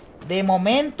de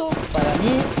momento para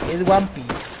mí es One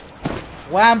Piece.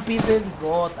 One Piece es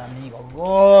God, amigo,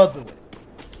 God, güey.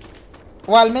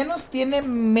 O al menos tiene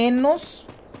menos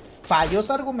fallos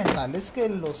argumentales que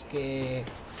los que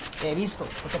he visto.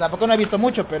 Porque tampoco no he visto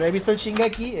mucho, pero he visto el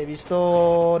Shingeki, he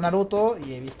visto Naruto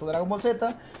y he visto Dragon Ball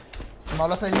Z. No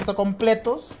los he visto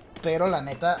completos, pero la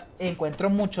neta encuentro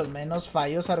muchos menos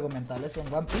fallos argumentales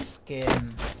en One Piece que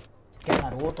en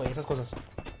Naruto y esas cosas.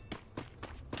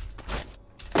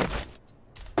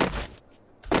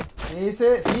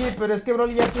 Dice, sí, pero es que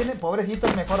Broly ya tiene, pobrecito,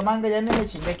 el mejor manga ya en el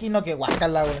Shingeki, no, que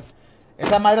guácala, güey.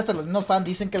 Esa madre hasta los mismos fans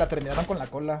dicen que la terminaron con la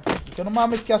cola. Yo no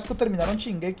mames, qué asco, terminaron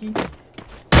Shingeki.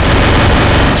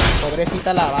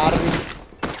 Pobrecita la Barbie.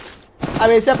 A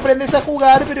ver si aprendes a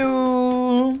jugar,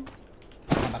 bro.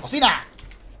 ¡A la cocina!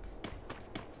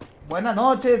 Buenas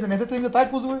noches, en este stream de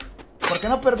tacos, güey. ¿Por qué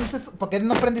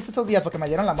no prendiste estos días? Porque me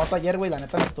dieron la moto ayer, güey. La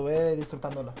neta me estuve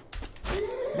disfrutándola.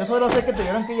 Yo solo sé que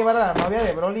tuvieron que llevar a la novia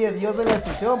de Broly, de Dios de la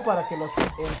destrucción, para que los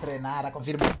entrenara,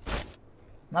 confirmo.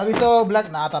 ¿No has visto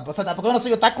Black? No, tampoco no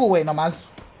soy otaku, güey. Nomás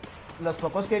los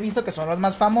pocos que he visto, que son los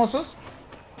más famosos,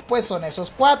 pues son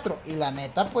esos 4. Y la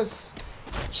neta, pues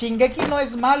Shingeki no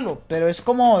es malo, pero es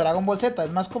como Dragon Ball Z.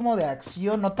 Es más como de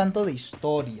acción, no tanto de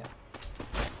historia.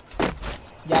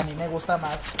 Y a mí me gusta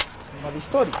más el modo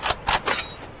historia.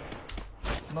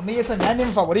 No me digas a mi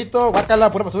anime favorito,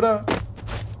 guácala, pura basura.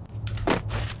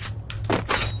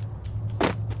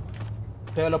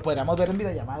 Pero lo podríamos ver en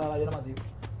videollamada, ¿va? Yo nomás digo.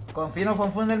 Confío, fue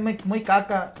un funnel muy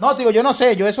caca. No, digo, yo no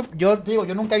sé, yo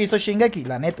nunca he visto Shingeki,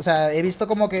 la neta. O sea, he visto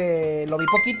como que lo vi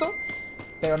poquito,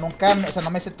 pero nunca, o sea,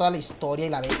 no me sé toda la historia y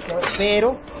la bestia,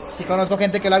 pero sí conozco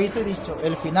gente que lo ha visto y dicho,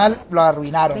 el final lo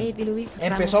arruinaron.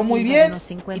 Empezó muy bien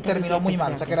y terminó muy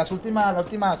mal. O sea, que la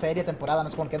última serie, temporada, no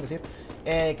sé cómo quieren decir,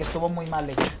 que estuvo muy mal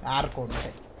hecho. Arco, no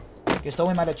sé. Que estuvo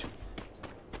muy mal hecho.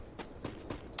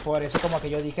 Por eso como que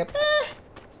yo dije,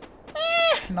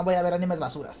 no voy a ver animes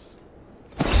basuras.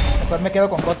 Mejor me quedo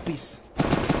con God Peace.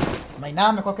 No hay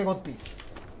nada mejor que God Peace.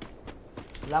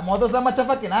 La moto está más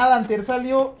chafa que nada. Antier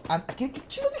salió... ¿Qué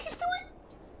chingos dijiste, güey?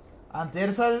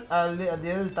 Antier al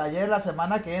día del taller. La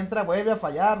semana que entra vuelve a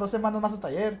fallar. 2 semanas más de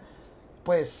taller.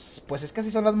 Pues es que así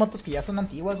son las motos que ya son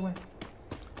antiguas, güey.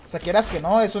 O sea, quieras que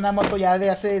no. Es una moto ya de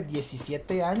hace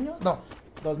 17 años. No,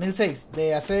 2006.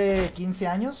 De hace 15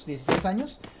 años, 16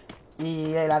 años.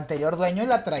 Y el anterior dueño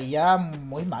la traía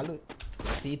muy mal, güey.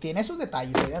 Sí, tiene sus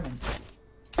detalles, obviamente.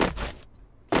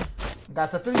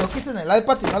 Gastaste diokis en el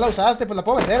iPad y no la usaste. Pues la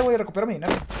puedo vender, güey, recupero mi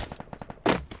dinero.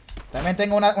 También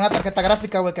tengo una tarjeta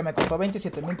gráfica, güey, que me costó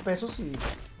 27,000 pesos. Y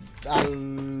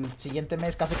al siguiente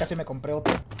mes casi me compré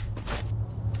otra.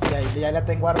 Y ahí la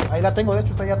tengo, de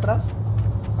hecho, está ahí atrás,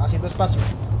 haciendo espacio.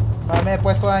 No me he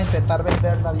puesto a intentar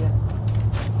venderla bien.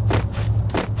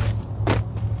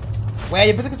 Güey,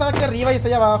 yo pensé que estaba aquí arriba y está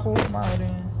allá abajo. Madre.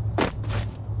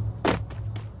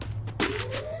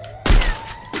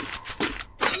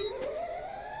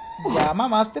 Ya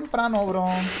más temprano, bro.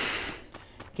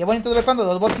 Qué bonito es ver cuando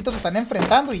 2 botsitos se están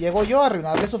enfrentando y llego yo a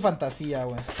arruinarle su fantasía,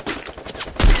 güey.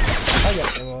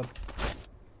 Cállate, bot.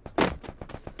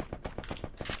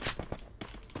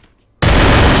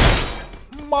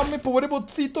 Mami, pobre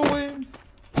botcito, güey.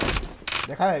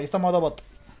 Deja de vista modo bot.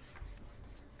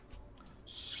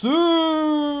 Sí.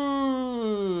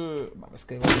 Mames,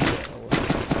 que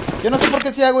yo no sé por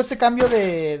qué si hago ese cambio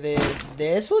de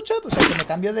eso, chat. O sea, que me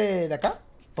cambio de acá.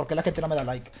 ¿Por qué la gente no me da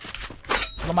like?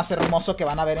 Es lo más hermoso que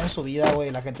van a ver en su vida,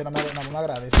 güey. La gente no me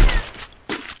agradece.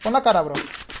 Pon la cara, bro.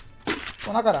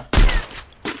 Pon la cara.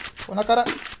 Pon la cara.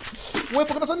 Güey,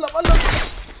 ¿por qué no sale la bala?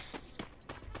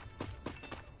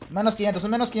 Menos 500,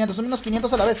 un menos 500, un menos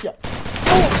 500 a la bestia.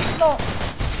 ¡Pum! ¡No!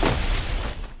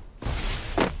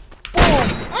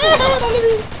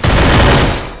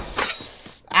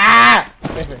 ¡Ah!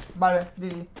 F. Vale,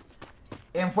 Didi.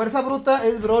 En fuerza bruta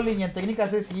es Broly y en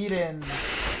técnicas es Jiren.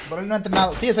 Broly no ha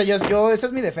entrenado. Sí, o sea, esa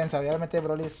es mi defensa. Obviamente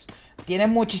Broly tiene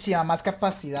muchísima más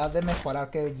capacidad de mejorar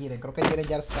que Jiren. Creo que Jiren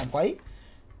ya se estancó ahí.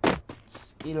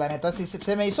 Y la neta sí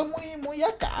se me hizo muy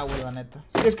acá, güey, la neta.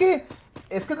 Es que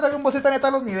Dragon Ball Z, neta,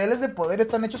 los niveles de poder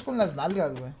están hechos con las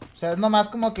nalgas, güey. O sea, es nomás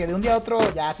como que de un día a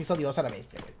otro ya se hizo Dios a la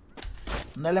bestia, güey.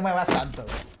 No le muevas tanto,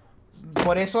 güey.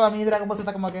 Por eso a mí Dragon Ball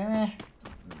Z como que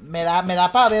me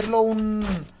da para verlo un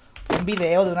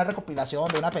video de una recopilación,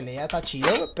 de una pelea, está chido,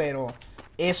 güey, pero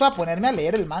eso a ponerme a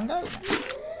leer el manga, güey.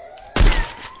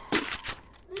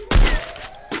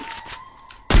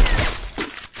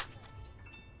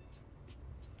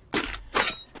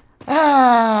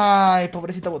 Ay,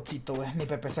 pobrecito botcito, güey. Mi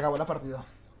Pepe, se acabó la partida.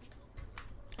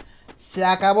 Se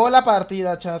acabó la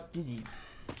partida, chat. GG.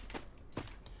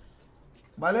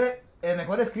 Vale,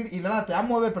 mejor script. Y Lana, te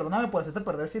amo, güey. Perdóname por hacerte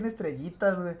perder 100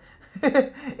 estrellitas, güey.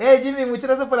 Jimmy, muchas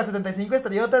gracias por las 75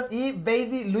 estrellotas. Y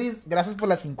Baby Luis, gracias por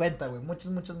las 50, güey. Muchas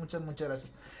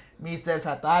gracias. Mr.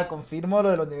 Satal, confirmo lo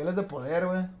de los niveles de poder,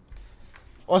 güey.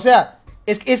 O sea,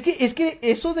 es que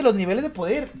eso de los niveles de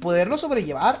poderlo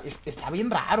sobrellevar, está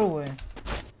bien raro, güey.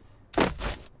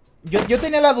 Yo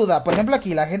tenía la duda, por ejemplo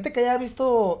aquí, la gente que haya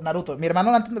visto Naruto, mi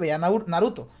hermano antes veía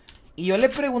Naruto, y yo le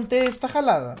pregunté esta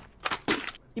jalada,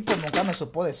 y pues nunca me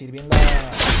supo decir bien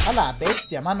a la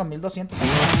bestia, mano, 1200.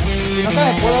 Y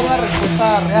nunca me puedo dar una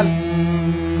respuesta real.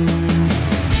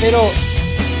 Pero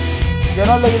yo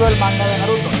no he leído el manga de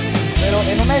Naruto, pero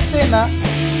en una escena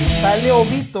sale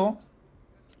Obito.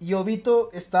 Y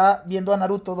Obito está viendo a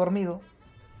Naruto dormido.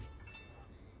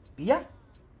 Y ya.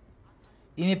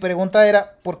 Y mi pregunta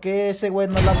era, ¿por qué ese güey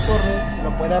no lo absorbe?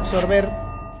 Lo puede absorber.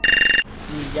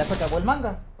 Y ya se acabó el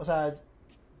manga. O sea,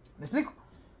 ¿me explico?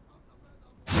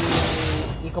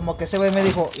 Y como que ese güey me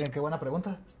dijo, qué buena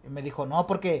pregunta. Y me dijo, no,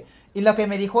 porque... Y lo que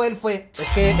me dijo él fue, es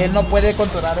que él no puede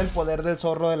controlar el poder del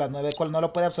zorro de las 9, cual no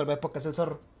lo puede absorber porque es el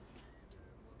zorro.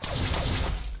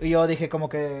 Y yo dije como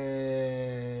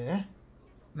que...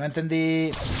 No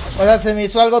entendí. O sea, se me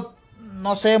hizo algo,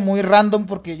 no sé, muy random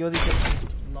porque yo dije,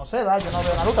 no sé, va, yo no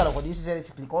veo Naruto, a lo mejor sí se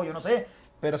explicó, yo no sé.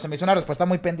 Pero se me hizo una respuesta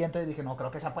muy pendiente y dije, no,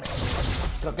 creo que sea por eso.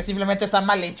 Creo que simplemente está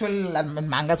mal hecho, el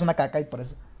manga es una caca y por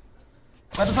eso.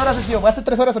 ¿Cuántas horas he sido? Voy a hacer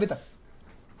 3 horas ahorita.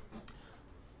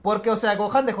 Porque, o sea,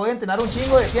 Gohan dejó de entrenar un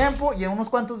chingo de tiempo y en unos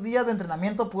cuantos días de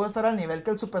entrenamiento pudo estar al nivel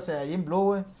que el Super Saiyajin Blue,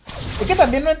 güey. Es que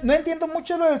también no entiendo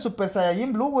mucho lo del Super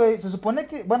Saiyajin Blue, güey. Se supone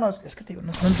que, bueno, es que te digo,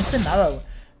 no sé nada, güey.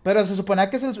 Pero se supone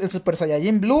que el Super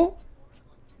Saiyajin Blue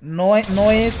no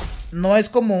es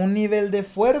como un nivel de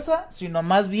fuerza, sino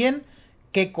más bien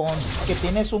que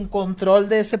tienes un control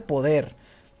de ese poder.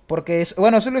 Porque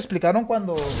bueno, eso lo explicaron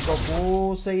cuando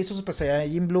Goku se hizo Super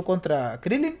Saiyajin Blue contra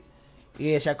Krillin.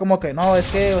 Y decía como que no, es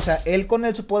que, o sea, él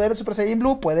con su poder de Super Saiyajin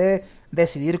Blue puede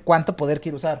decidir cuánto poder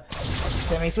quiere usar.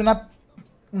 Se me hizo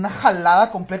una jalada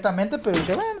completamente, pero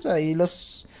dije, bueno, o sea, ahí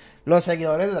los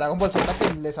seguidores de Dragon Ball Z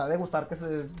que les ha de gustar que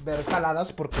se ver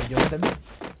jaladas, porque yo entendí.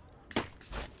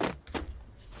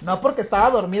 No porque estaba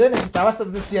dormido y necesitaba estar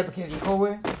despierto. ¿Qué dijo,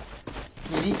 güey?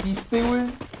 ¿Qué dijiste, güey?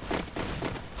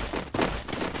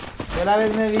 Yo la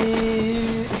vez me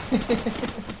vi...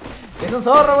 Es un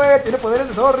zorro, güey. Tiene poderes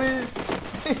de zorris.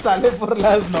 Y sale por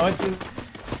las noches.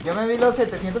 Yo me vi los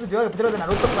 700 capítulos de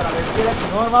Naruto para ver si era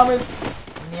chingón, no mames.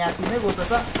 Ni así me gusta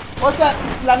esa... O sea,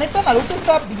 la neta Naruto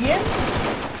está bien.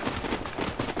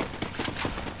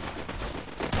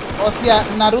 O sea,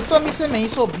 Naruto a mí se me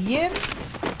hizo bien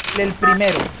el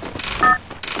primero.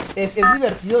 Es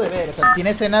divertido de ver, o sea, tiene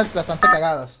escenas bastante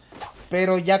cagadas.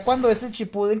 Pero ya cuando es el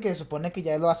Shippuden, que se supone que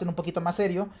ya lo hacen un poquito más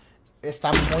serio,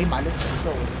 está muy mal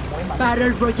escrito, muy mal. Battle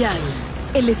Royale,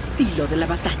 el estilo de la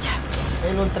batalla.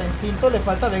 El Ultra Instinto le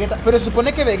falta a Vegeta. Pero se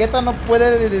supone que Vegeta no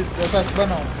puede, o sea,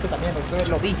 bueno, es que también,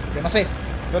 lo vi, yo no sé.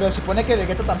 Pero se supone que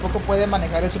Vegeta tampoco puede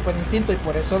manejar el Super Instinto y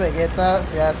por eso Vegeta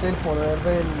se hace el poder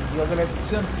del dios de la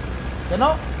destrucción. Que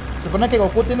no, se supone que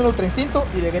Goku tiene el Ultra Instinto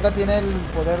y Vegeta tiene el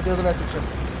poder dios de la destrucción.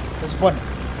 Se supone.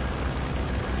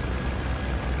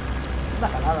 Es una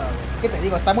jalada, güey. ¿Qué te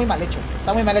digo? Está muy mal hecho.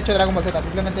 Está muy mal hecho Dragon Ball Z.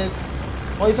 Simplemente es...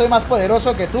 Hoy soy más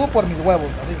poderoso que tú por mis huevos.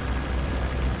 Así.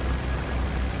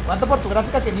 ¿Cuánto por tu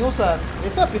gráfica que ni usas?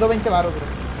 Esa pido 20 baros, bro.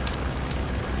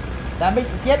 Dan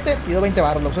 27, pido 20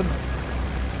 baros. Lo uso más.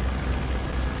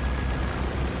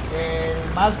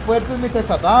 El más fuerte es Mr.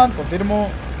 Satan. Confirmo.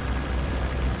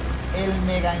 El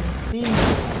Mega Instinto.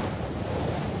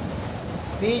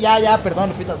 Sí, ya, perdón,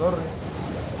 Lupita, sorry.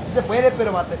 Sí se puede,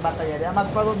 pero batallaría más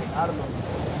para dominarlo.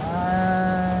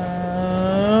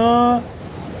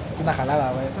 Es una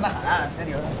jalada, güey. Es una jalada, en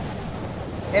serio.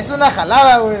 Es una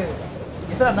jalada, güey.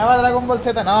 ¿Y esta es la nueva Dragon Ball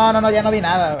Z? No, ya no vi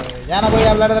nada, güey. Ya no voy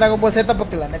a hablar de Dragon Ball Z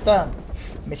porque la neta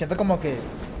me siento como que...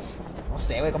 No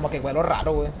sé, güey, como que huelo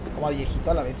raro, güey. Como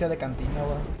viejito a la bestia de cantina,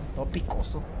 güey. Todo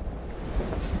picoso.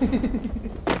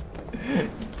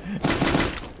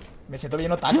 Me siento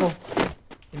bien otaku.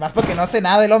 Y más porque no hace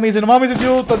nada. Y luego me dice, no mames,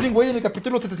 estás bien, güey. En el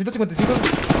capítulo 755,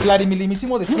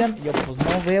 clarimilísimo decían. Y yo, pues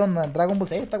no veo Dragon Ball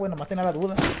Z, güey. Nomás tenía la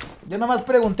duda. Yo nomás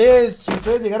pregunté si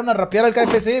ustedes llegaron a rapear al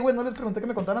KFC, güey. No les pregunté que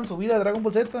me contaran su vida de Dragon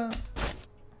Ball Z.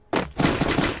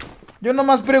 Yo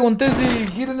nomás pregunté si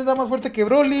Jiren era más fuerte que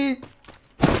Broly.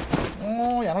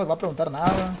 No, ya no les voy a preguntar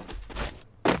nada.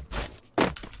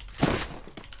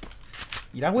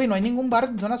 Mira, güey, no hay ningún bar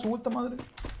en zona azul, madre.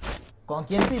 ¿Con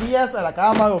quién te irías a la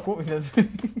cama, Goku?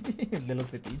 El de los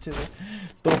fetiches, güey.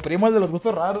 Tu primo, el de los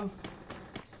gustos raros.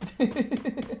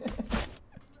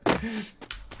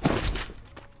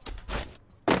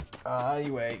 Ay,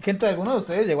 güey. Gente, ¿alguno de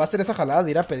ustedes llegó a hacer esa jalada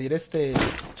de ir a pedir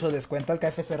su descuento al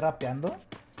KFC rapeando?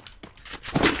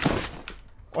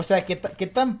 O sea, ¿qué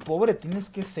tan pobre tienes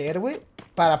que ser, güey?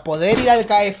 Para poder ir al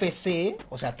KFC,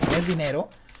 o sea, tienes dinero,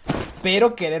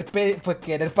 pero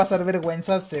querer pasar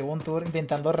vergüenza según tú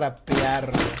intentando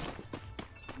rapear, güey.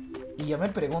 Y yo me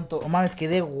pregunto, oh mames, qué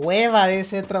de hueva debe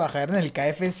ser trabajar en el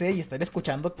KFC y estar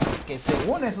escuchando que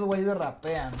según esos güeyes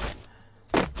rapean.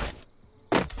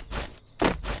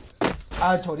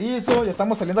 Ah, chorizo, ya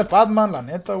estamos saliendo al Padman, la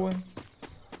neta, güey.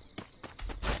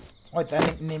 Ahorita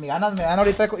ni me ganas me dan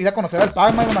ahorita ir a conocer al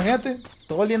Pac-Man, imagínate.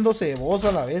 Todo oliendo ceboso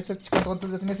a la bestia. ¿Cuántos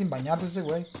días tiene sin bañarse ese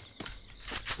güey?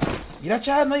 Mira,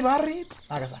 chat, no hay Barret.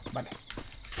 Ah, acá está, vale.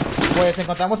 Pues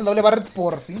encontramos el doble Barret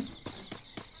por fin.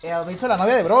 Vince a la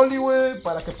novia de Broly, güey,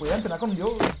 para que pudiera entrenar con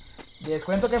yo. Les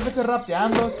cuento KFC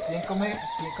rapeando. ¿Quién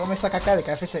come esa caca de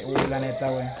KFC? Uy, la neta,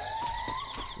 güey.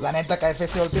 La neta,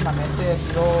 KFC últimamente ha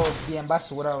sido bien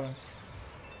basura, güey.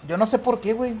 Yo no sé por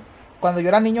qué, güey. Cuando yo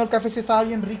era niño el KFC estaba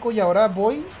bien rico y ahora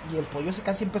voy y el pollo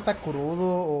casi siempre está crudo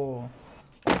o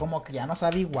como que ya no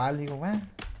sabe igual. Digo, güey,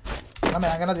 no me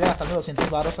dan ganas de ir gastando 200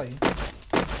 baros ahí.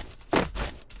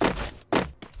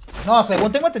 No,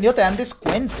 según tengo entendido te dan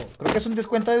descuento. Creo que es un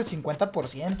descuento del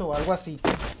 50% o algo así.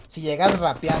 Si llegas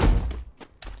rapeando.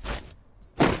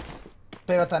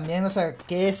 Pero también, o sea,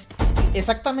 ¿qué es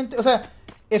exactamente? O sea,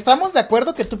 estamos de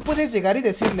acuerdo que tú puedes llegar y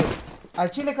decirle,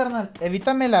 al chile, carnal,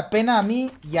 evítame la pena a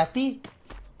mí y a ti.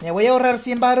 Me voy a ahorrar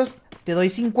 100 varos, te doy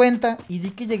 50 y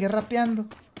di que llegué rapeando.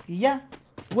 Y ya,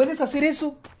 puedes hacer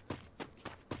eso.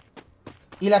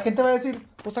 Y la gente va a decir,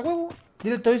 pues a huevo,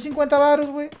 dile, te doy 50 varos,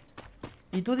 güey.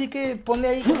 Y tú di que ponle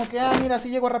ahí como que, ah, mira, así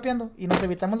llego rapeando. Y nos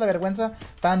evitamos la vergüenza,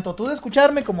 tanto tú de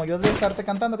escucharme como yo de estarte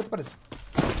cantando. ¿Qué te parece?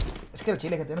 Es que el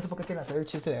chile, gente, yo no sé por qué quieren hacer el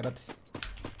chiste de gratis.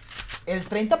 El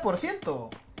 30%.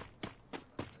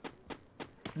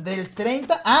 Del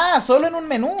 30... Ah, solo en un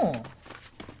menú.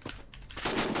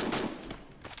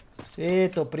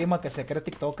 Sí, tu primo que se cree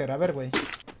TikToker. A ver, güey.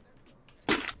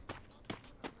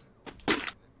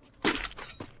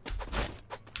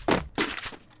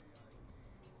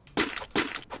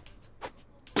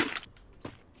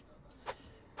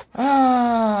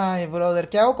 Ay, brother,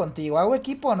 ¿qué hago contigo? ¿Hago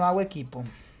equipo o no hago equipo?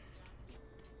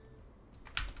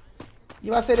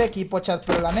 Iba a ser equipo, chat,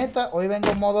 pero la neta, hoy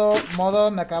vengo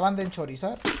modo, me acaban de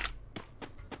enchorizar.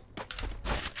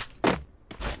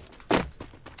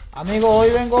 Amigo,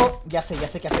 hoy vengo, ya sé qué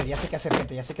hacer,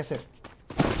 gente, ya sé qué hacer.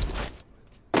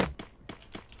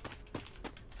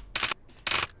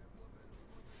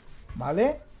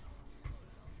 ¿Vale?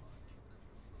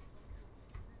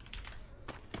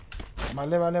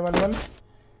 Vale.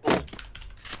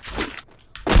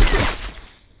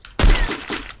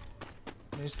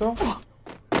 ¿Listo?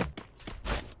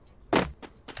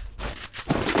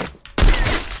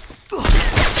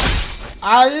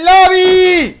 ¡Al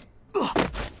lobby!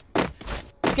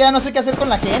 Es que ya no sé qué hacer con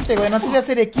la gente, güey. No sé si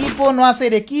hacer equipo, no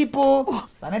hacer equipo.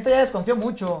 La neta ya desconfío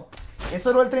mucho. Es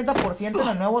solo el 30% en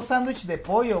el nuevo sándwich de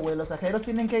pollo, güey. Los cajeros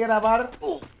tienen que grabar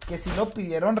que si lo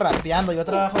pidieron rapeando. Yo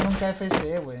trabajo en un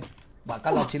KFC, güey.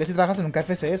 Bacala, Chile, si trabajas en un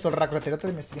KFC, Solrack, retírate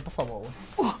de mi stream, por favor,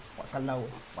 güey. Bacala, güey.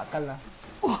 Bacala.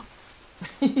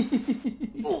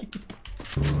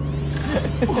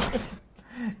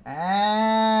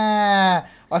 Ah,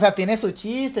 o sea, tiene su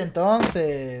chiste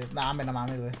entonces. No, hombre, no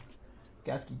mames, güey.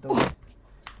 Qué asquito, güey.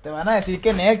 Te van a decir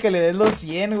que en él, que le des los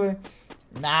 100, güey.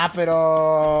 Nah,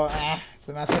 pero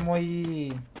se me hace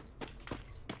muy...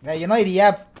 Yo no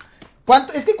diría...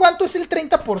 ¿Cuánto? Es que ¿cuánto es el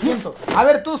 30%? A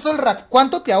ver, tú, Solra,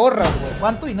 ¿cuánto te ahorras, güey?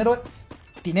 ¿Cuánto dinero?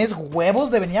 ¿Tienes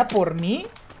huevos de venir a por mí?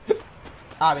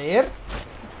 A ver.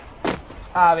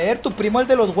 A ver, tu primo el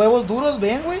de los huevos duros,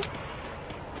 ven, güey.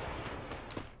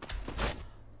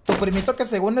 Tu primito que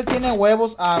según él tiene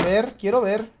huevos. A ver, quiero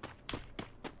ver.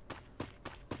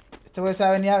 Este güey se va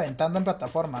a venir aventando en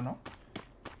plataforma, ¿no?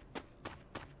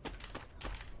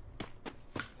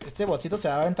 Este botcito se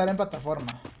va a aventar en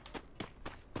plataforma.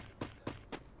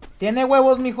 ¿Tiene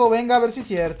huevos, mijo? Venga, a ver si es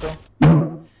cierto.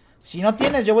 Si no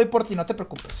tienes, yo voy por ti, no te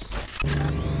preocupes.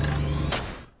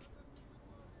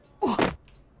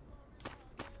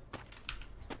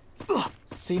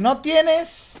 Si no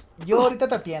tienes, yo ahorita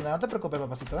te atiendo, no te preocupes,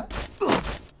 papacito, ¿eh?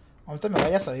 No te me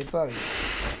vayas a ir todavía.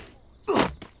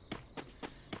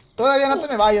 Todavía no te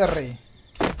me vayas, rey.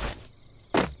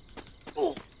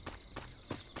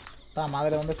 Ta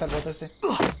madre, ¿dónde está el bote este?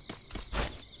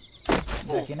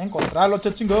 ¿De quién encontrarlo,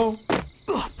 chachingo?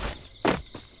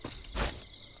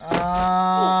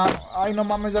 Ay, no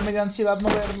mames, ya me dio ansiedad no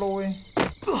verlo, güey.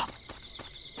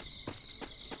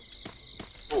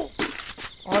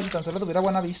 Oh, si tan solo tuviera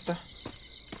buena vista.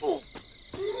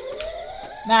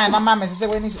 Nah, no mames, ese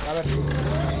güey ni... A ver.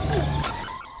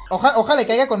 Ojalá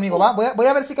caiga conmigo, ¿va? Voy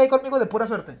a ver si cae conmigo de pura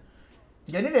suerte.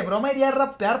 Yo ni de broma iría a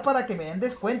rapear para que me den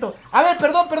descuento. A ver,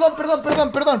 perdón.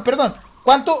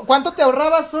 ¿Cuánto te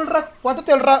ahorrabas, Solra? ¿Cuánto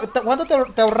te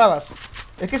ahorrabas?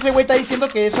 Es que ese güey está diciendo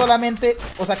que es solamente...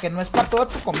 O sea, que no es para toda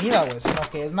tu comida, güey. Sino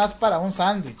que es más para un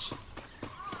sándwich.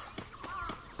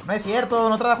 No es cierto,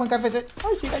 no trabajo en KFC.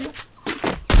 Ay, sí, cayó.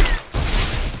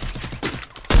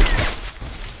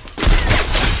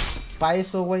 Pa'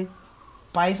 eso, güey.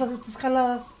 Pa' esas estas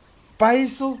jaladas. Pa'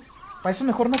 eso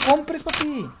mejor no compres,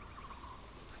 papi.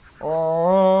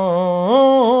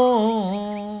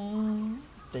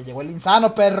 Te llegó el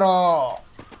insano, perro.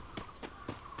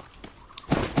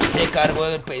 Te cargo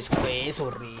el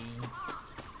pescuezo, rey.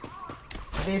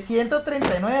 De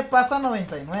 139 pasa a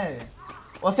 99.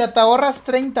 O sea, te ahorras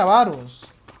 30 varos.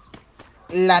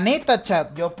 La neta,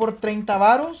 chat, yo por 30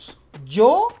 varos,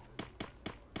 yo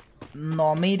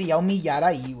no me iría a humillar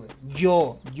ahí, güey.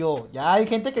 Yo. Ya hay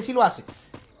gente que sí lo hace.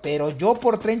 Pero yo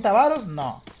por 30 varos,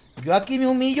 no. Yo aquí me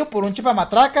humillo por un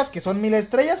chupamatracas que son 1000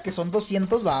 estrellas, que son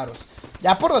 200 varos.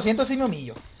 Ya por 200 sí me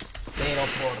humillo. Pero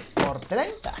por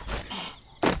 30.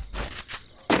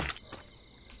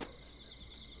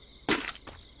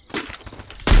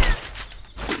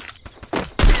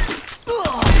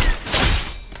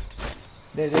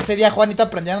 Desde ese día Juanita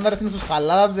aprendió a andar haciendo sus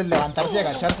jaladas de levantarse y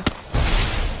agacharse.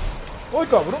 ¡Uy,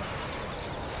 cabrón!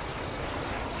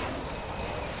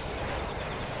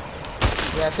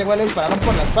 Ya ese güey le dispararon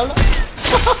por la espalda.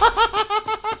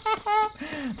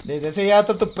 Desde ese día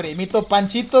hasta tu primito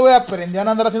Panchito, güey, aprendió a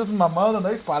andar haciendo sus mamadas,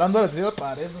 andar disparando a la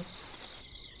pared,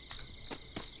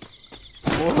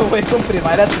 güey, con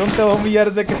primaria trunca va a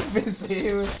humillarse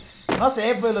KFC, güey. No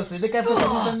sé, pues los tweets de KFC sí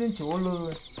están bien chulos,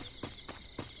 güey.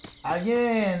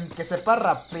 Alguien que sepa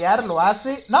rapear lo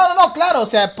hace. No, claro, o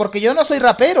sea, porque yo no soy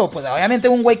rapero. Pues obviamente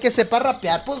un güey que sepa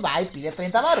rapear, pues va y pide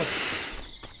 30 varos.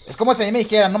 Es como si a mí me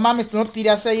dijera, no mames, tú no te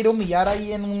irías a ir a humillar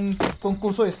ahí en un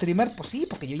concurso de streamer. Pues sí,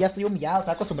 porque yo ya estoy humillado,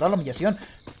 estoy acostumbrado a la humillación.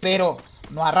 Pero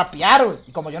no a rapear, güey.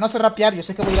 Y como yo no sé rapear, yo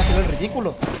sé que voy a ir a hacer el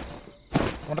ridículo.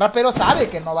 Un rapero sabe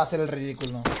que no va a hacer el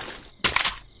ridículo.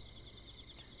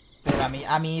 Pero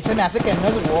a mí se me hace que no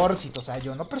es worth it. O sea,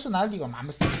 yo en lo personal digo,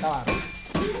 mames, 30 varos.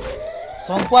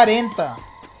 Son 40.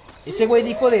 Ese güey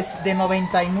dijo de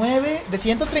 99, de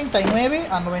 139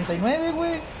 a 99,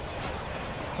 güey.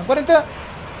 ¿Son 40?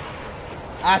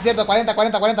 Ah, cierto, 40,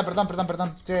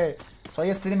 perdón. Sí,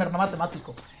 soy streamer, no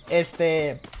matemático.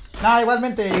 No,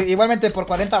 igualmente por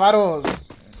 40 varos.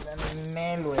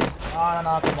 Mel, güey.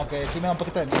 No, como que sí me da un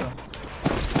poquito de miedo.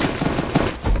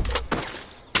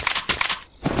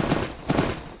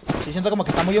 Sí siento como que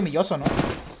está muy humilloso, ¿no?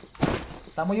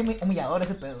 Está muy humillador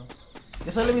ese pedo.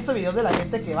 Yo solo he visto videos de la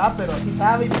gente que va, pero sí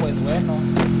sabe y pues bueno.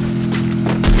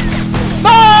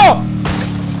 ¡No!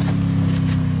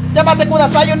 ¡Llámate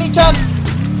Kudasai, Onichan!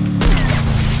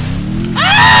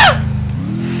 ¡Ah!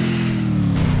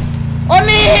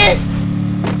 ¡Oni!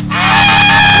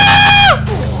 ¡Ah!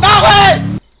 ¡No, güey!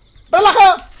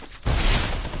 ¡Relaja!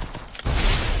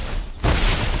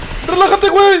 ¡Relájate,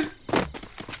 güey!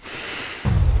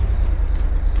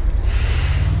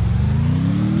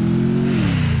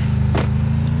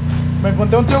 Me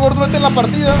encontré un tío gordo en la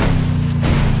partida.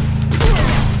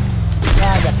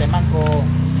 Cállate, manco.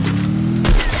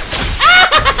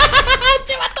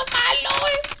 ¡Che vato malo,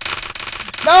 güey!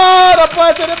 ¡No! ¡No puedo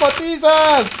hacer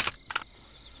emotizas!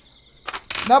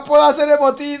 ¡No puedo hacer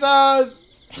emotizas!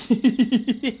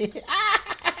 ¡Me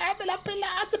la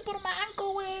pelaste por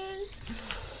manco, güey!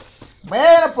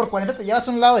 Bueno, por 40 te llevas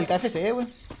a un lado del KFC,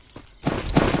 güey.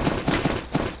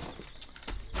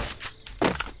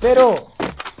 Pero...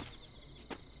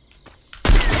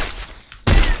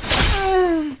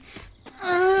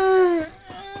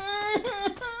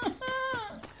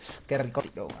 qué rico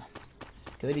tiro, güey.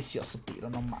 Qué delicioso tiro,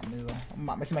 no mames, güey. No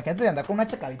mames, imagínate de andar con una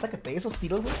chacadita que pegue esos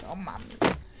tiros, güey. No mames.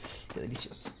 Qué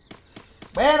delicioso.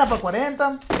 Bueno, por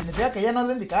 40. Significa que ya no es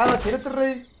la indicada. Quédate,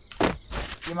 rey.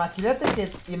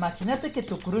 Imagínate que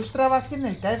tu crush trabaje en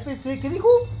el KFC. ¿Qué dijo?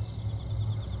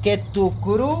 Que tu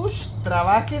crush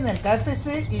trabaje en el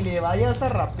KFC y le vayas a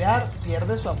rapear.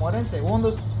 Pierde su amor en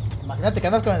segundos. Imagínate que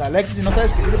andas con el Alexis y no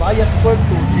sabes escribir. Vaya, así fue tu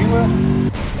chingo.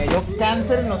 Me dio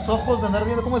cáncer en los ojos de andar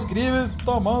viendo cómo escribes.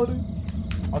 ¡Ta madre!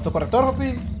 Autocorrector,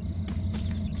 papi.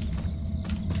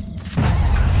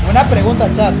 Una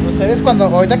pregunta, chat. Ustedes cuando,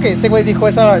 ahorita que ese güey dijo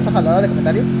esa jalada de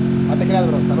comentario. No te creas,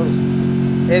 bro, saludos.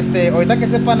 Ahorita que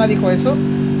ese pana dijo eso,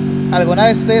 ¿alguna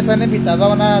vez ustedes han invitado a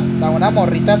una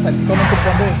morrita a salir con un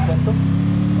cupón de descuento?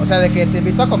 O sea, de que te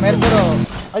invito a comer, pero...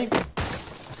 ay.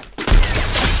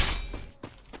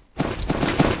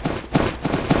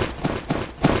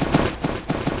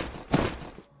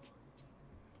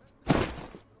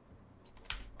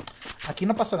 Aquí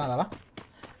no pasó nada, ¿va?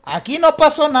 Aquí no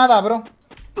pasó nada, bro.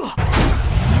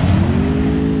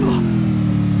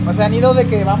 O sea, han ido de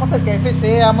que vamos al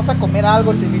KFC, vamos a comer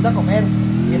algo, te invito a comer.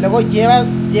 Y luego llegas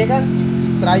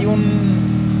y trae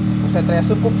un... o sea, traes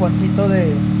un cuponcito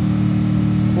de...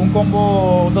 un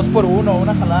combo 2x1,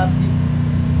 una jalada así.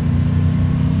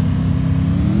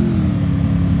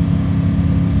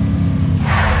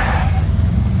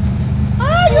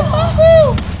 ¡Ay, un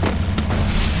mango!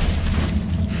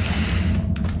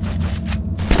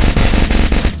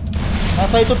 No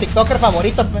soy tu TikToker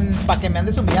favorito para que me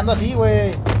andes humillando así,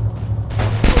 güey.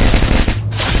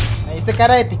 ¿Me diste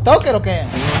cara de TikToker o qué?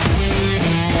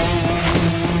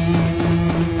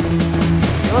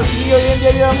 Yo sí, hoy en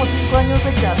día llevamos 5 años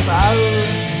de casados,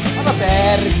 güey. No lo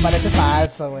sé, Rick, parece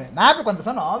falso, güey. Nah, pero cuando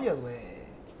son novios, güey.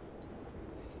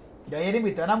 Yo ayer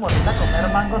invité a una morrita a comer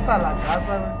mangos a la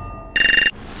casa, güey.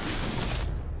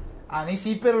 A mí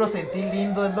sí, pero lo sentí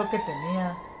lindo, es lo que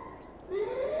tenía.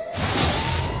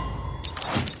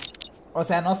 O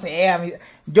sea, no sé, a mí...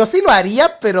 yo sí lo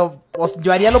haría, pero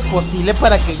yo haría lo posible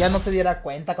para que ella no se diera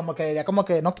cuenta. Como que diría, como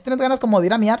que no tienes ganas como de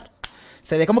ir a miar.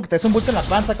 Se ve como que traes un bulto en la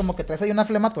panza, como que traes ahí una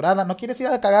flema atorada. No quieres ir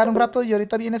a cagar un rato y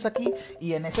ahorita vienes aquí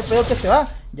y en ese pedo que se va,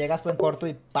 llegas tú en corto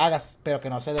y pagas, pero que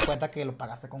no se dé cuenta que lo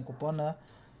pagaste con cupón, ¿verdad?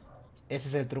 Ese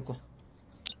es el truco.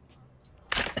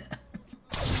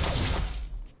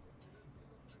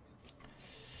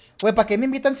 Güey, ¿para qué me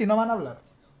invitan si no van a hablar?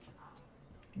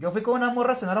 Yo fui con una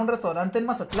morra a cenar a un restaurante en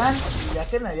Mazatlán y ya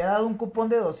que me había dado un cupón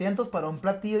de 200 para un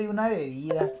platillo y una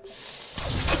bebida.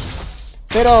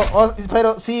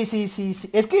 Pero sí.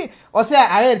 Es que, o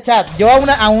sea, a ver, chat, yo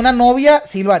a una novia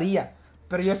sí lo haría.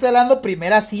 Pero yo estoy hablando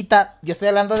primera cita. Yo estoy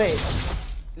hablando de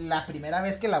la primera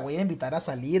vez que la voy a invitar a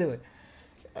salir, güey.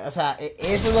 O sea,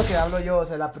 eso es lo que hablo yo. O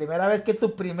sea, la primera vez que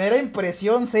tu primera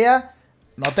impresión sea,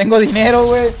 no tengo dinero,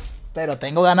 güey, pero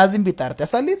tengo ganas de invitarte a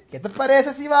salir. ¿Qué te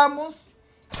parece si vamos?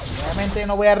 Obviamente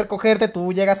no voy a recogerte,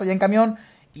 tú llegas allá en camión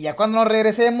y ya cuando nos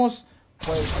regresemos,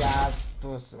 pues ya,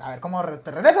 pues a ver cómo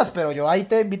te regresas, pero yo ahí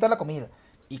te invito a la comida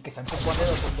y que sean cupones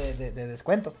de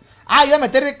descuento. Ah, iba a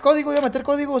meter código,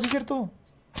 sí es cierto.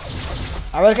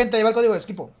 A ver, gente, lleva el código de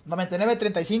Esquipo,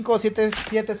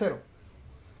 9935770.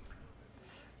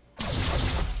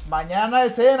 Mañana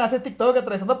el Zen hace TikTok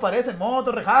atravesando paredes en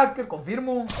moto, rehacker,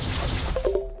 confirmo.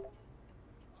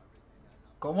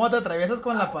 ¿Cómo te atraviesas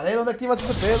con la pared? ¿Dónde activas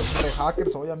ese pedo? Rehacker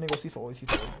soy, amigo, sí soy.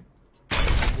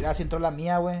 Mira, si entró la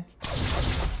mía, güey.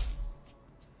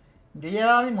 Yo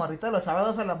llevaba a mi morrita los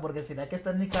sábados a la hamburguesería que está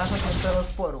en mi casa, siempre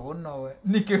 2x1, güey.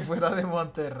 Ni que fuera de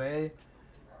Monterrey.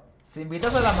 Si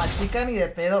invitas a la machica ni de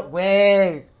pedo,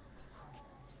 güey.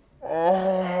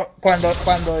 Oh,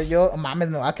 cuando yo... Mames,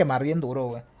 me va a quemar bien duro,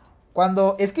 güey.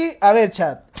 Es que, a ver,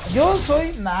 chat. Yo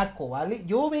soy naco, ¿vale?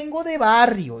 Yo vengo de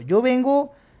barrio. Yo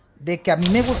vengo de que a mí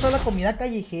me gusta la comida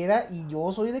callejera. Y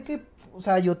yo soy de que... O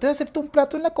sea, yo te acepto un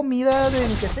plato en la comida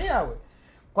del que sea, güey.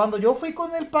 Cuando yo fui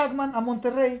con el Pac-Man a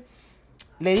Monterrey,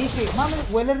 le dije, mami,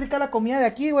 huele rica la comida de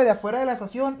aquí, güey, de afuera de la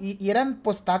estación. Y eran,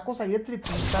 pues, tacos ahí de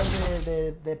tripitas,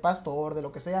 de pastor, de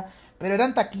lo que sea. Pero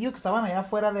eran taquillos que estaban allá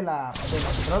afuera de la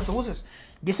central de autobuses.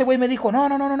 Y ese güey me dijo, no,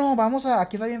 vamos a,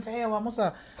 aquí está bien feo, vamos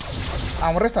a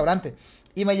un restaurante.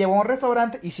 Y me llevó a un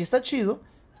restaurante, y sí está chido,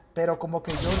 pero como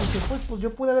que yo dije, pues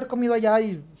yo pude haber comido allá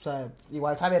y, o sea,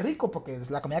 igual sabe rico, porque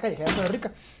la comida callejera sabe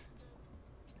rica.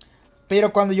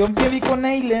 Pero cuando yo me vi con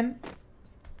Eileen,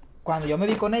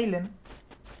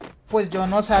 pues yo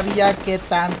no sabía qué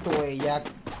tanto ella,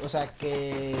 o sea,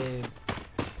 que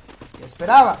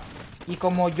esperaba. Y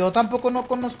como yo tampoco no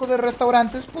conozco de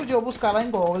restaurantes, pues yo buscaba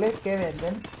en Google qué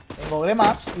venden, en Google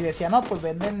Maps, y decía, no, pues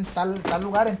venden tal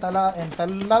lugar, en tal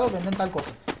lado venden tal cosa.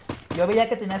 Yo veía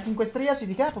que tenía 5 estrellas y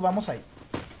dije, pues vamos ahí.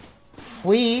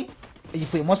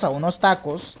 Fuimos a unos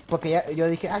tacos, porque yo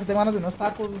dije, tengo ganas de unos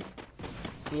tacos.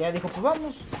 Y ella dijo, pues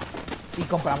vamos. Y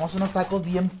compramos unos tacos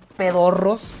bien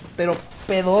pedorros, pero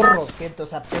pedorros, gente, o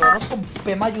sea, pedorros con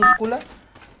P mayúscula.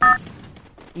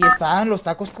 Y estaban los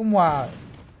tacos como a...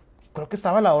 Creo que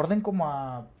estaba la orden como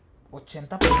a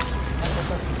 80 pesos, una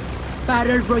cosa así.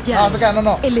 Battle Royale.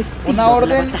 No. El estilo una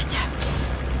orden de la batalla.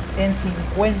 en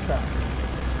 50.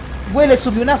 Güey, les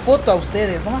subí una foto a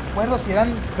ustedes. No me acuerdo si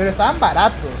eran... Pero estaban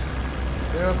baratos.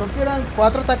 Pero creo que eran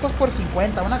 4 tacos por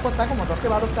 50. Una costaba como 12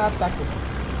 baros cada taco.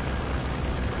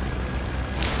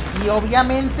 Y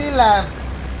obviamente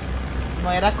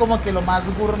no era como que lo más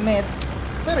gourmet.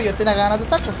 Pero yo tenía ganas de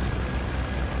tacos.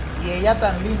 Y ella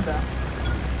tan linda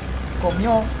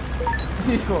comió,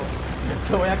 dijo,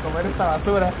 yo voy a comer esta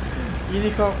basura, y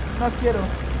dijo, no quiero,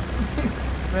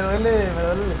 me duele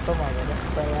el estómago, ¿no?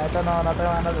 Pero la neta no tengo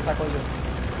ganas de tacos yo.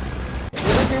 Y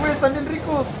yo dije, güey, están bien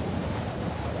ricos.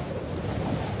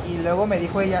 Y luego me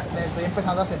dijo ella, me estoy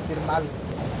empezando a sentir mal.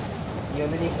 Y yo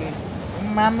le dije,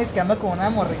 no mames, que ando con una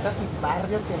morrita sin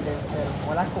barrio que le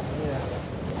enfermó la comida.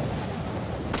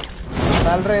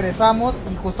 Tal, regresamos,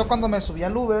 y justo cuando me subí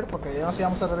al Uber, porque ya nos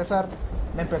íbamos a regresar,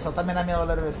 me empezó también a mí a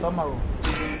doler el estómago.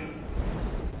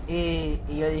 Y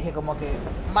yo dije como que,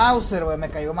 Mauser, güey, me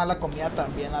cayó mal la comida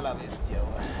también a la bestia,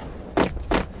 güey.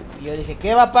 Y yo dije,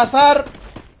 ¿qué va a pasar?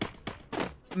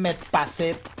 Me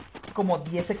pasé como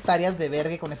 10 hectáreas de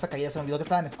verga con esta caída, se me olvidó que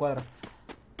estaba en escuadra.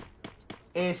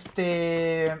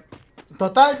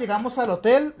 Total, llegamos al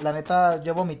hotel, la neta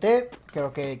yo vomité,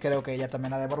 creo que ella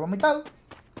también ha de haber vomitado.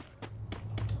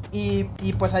 Y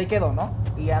pues ahí quedó, ¿no?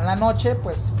 Y ya en la noche,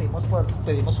 pues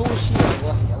pedimos sushi o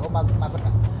algo así, algo más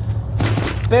acá.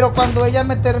 Pero cuando ella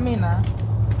me termina,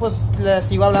 pues le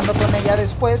sigo hablando con ella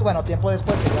después, bueno, tiempo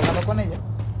después sigo hablando con ella.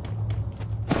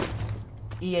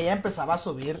 Y ella empezaba a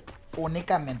subir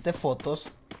únicamente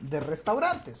fotos de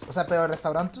restaurantes, o sea, pero de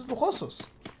restaurantes lujosos.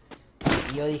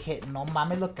 Y yo dije, no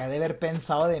mames lo que ha de haber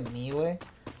pensado de mí, güey,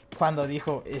 Cuando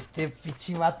dijo, este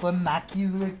pinche vato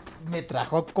Nakis, güey, me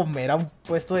trajo a comer a un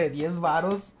puesto de 10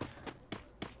 varos.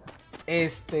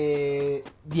 Y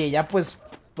ella, pues,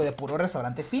 de puro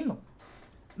restaurante fino.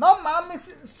 No mames,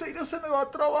 en serio se me va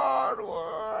a trabar,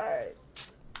 güey.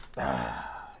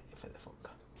 F de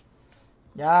foca.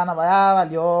 Ya no, ya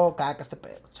valió caca este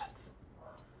pedo, chat.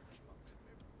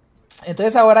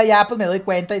 Entonces ahora ya, pues, me doy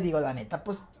cuenta y digo, la neta,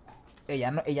 pues,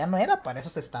 ella no era para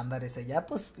esos estándares. Ella,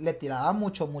 pues, le tiraba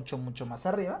mucho más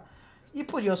arriba. Y,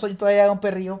 pues, yo soy todavía un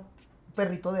perrito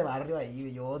de barrio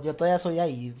ahí. Yo todavía soy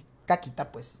ahí, caquita,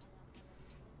 pues.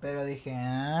 Pero dije,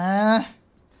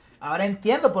 ahora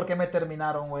entiendo por qué me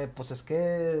terminaron, güey. Pues es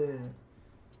que...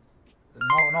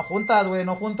 No juntas, güey,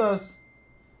 no juntas.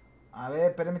 A ver,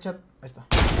 espérenme, chat. Ahí está.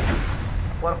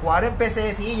 Por jugar en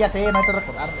PC, sí, ya sé, no hay que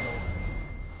recordármelo, güey.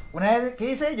 Una vez,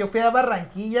 ¿qué hice? Yo fui a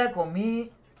Barranquilla,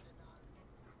 comí...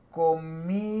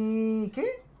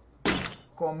 ¿Qué?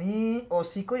 Comí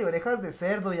hocico y orejas de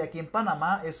cerdo. Y aquí en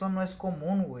Panamá eso no es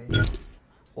común, güey.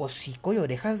 Hocico y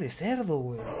orejas de cerdo,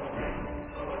 güey.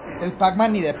 El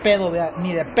Pac-Man ni de pedo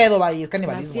va a ir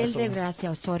canibalismo. Graciel eso, de güey. Gracia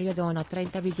Osorio donó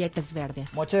 30 billetes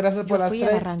verdes. Muchas gracias por Yo las fui a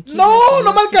 3. Barranquilla No con me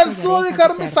hocico y alcanzó a orejas de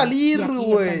dejarme cerdo, salir, y aquí en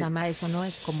güey. Panamá eso no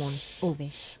es común. V.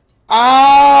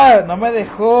 No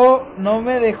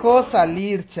me dejó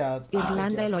salir, chat.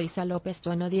 Irlanda Ay, Eloisa López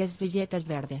donó 10 billetes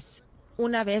verdes.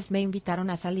 Una vez me invitaron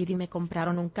a salir y me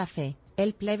compraron un café.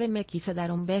 El plebe me quiso dar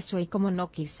un beso y como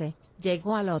no quise,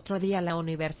 llegó al otro día a la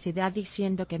universidad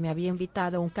diciendo que me había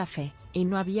invitado a un café, y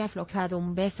no había aflojado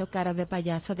un beso. Cara de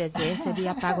payaso, desde ese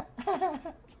día pago.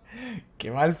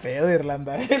 Qué mal pedo,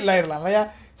 Irlanda. La Irlanda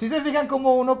ya... Si se fijan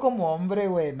como uno como hombre,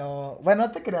 güey, no... Bueno,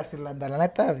 no te creas, Irlanda, la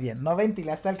neta, bien. No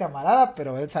ventilaste al camarada,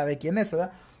 pero él sabe quién es,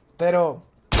 ¿verdad? Pero...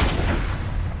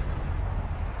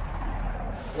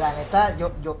 La neta,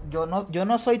 yo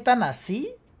no soy tan así,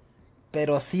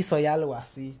 pero sí soy algo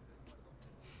así.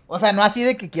 O sea, no así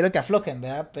de que quiero que aflojen,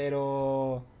 ¿verdad?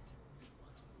 Pero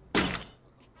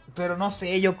no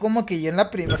sé, yo como que yo en la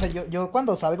primera... O sea, yo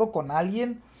cuando salgo con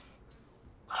alguien...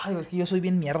 Ay, es que yo soy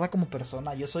bien mierda como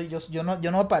persona. Yo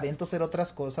no aparento ser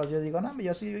otras cosas. Yo digo, no,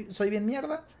 yo soy bien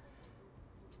mierda.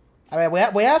 A ver,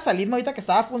 voy a salirme ahorita que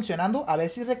estaba funcionando. A ver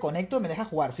si reconecto y me deja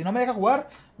jugar. Si no me deja jugar,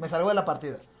 me salgo de la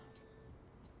partida.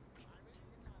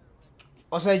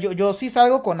 O sea, yo sí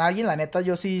salgo con alguien, la neta,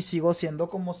 yo sí sigo siendo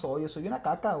como soy. Yo soy una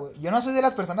caca, güey. Yo no soy de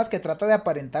las personas que trata de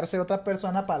aparentar ser otra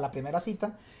persona para la primera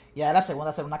cita y a la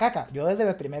segunda ser una caca. Yo desde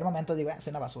el primer momento digo,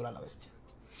 soy una basura la bestia.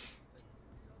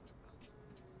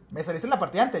 Me saliste en la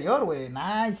partida anterior, güey.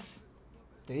 Nice.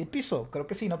 Te di piso. Creo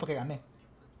que sí, ¿no? Porque gané.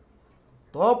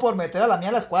 Todo por meter a la mía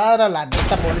a la escuadra. La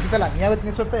neta, pobrecita la mía, güey.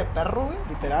 Tiene suerte de perro, güey.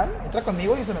 Literal. Entra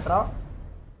conmigo y se me traba.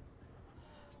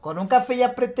 Con un café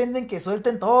ya pretenden que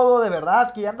suelten todo, de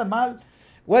verdad, que ya andan mal.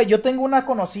 Güey, yo tengo una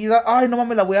conocida. Ay, no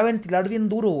mames, la voy a ventilar bien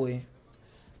duro, güey.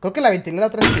 Creo que la ventilé la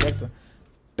otra vez en directo.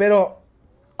 Pero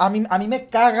a mí me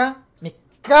caga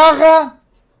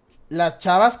las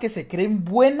chavas que se creen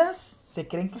buenas. Se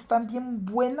creen que están bien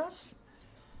buenas.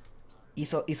 Y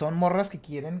son morras que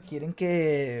quieren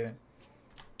que...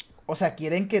 O sea,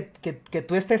 quieren que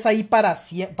tú estés ahí para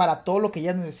todo lo que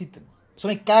ellas necesiten. Eso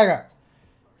me caga.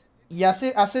 Y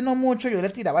hace no mucho yo le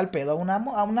tiraba el pedo a una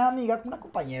amiga, una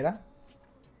compañera.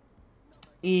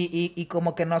 Y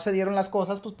como que no se dieron las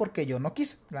cosas, pues porque yo no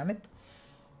quise, la neta.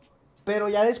 Pero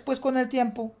ya después con el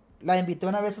tiempo, la invité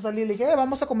una vez a salir y le dije,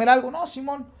 vamos a comer algo. No,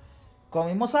 Simón.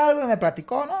 Comimos algo y me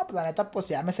platicó, no, pues la neta, pues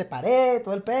ya me separé,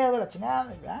 todo el pedo, la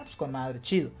chingada. Pues con madre,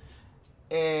 chido.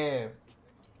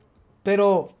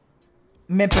 Pero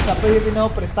me empezó a pedir dinero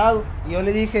prestado. Y yo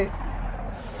le dije,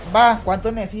 va,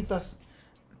 ¿cuánto necesitas?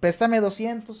 Préstame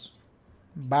 200.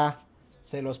 Va,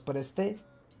 se los presté.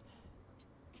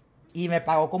 Y me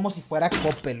pagó como si fuera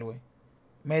Coppel, güey.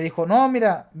 Me dijo, no,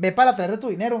 mira, ve para traerte tu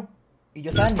dinero. Y yo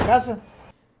estaba en mi casa.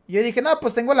 Y yo dije, no,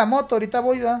 pues tengo la moto, ahorita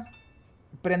voy, ¿verdad?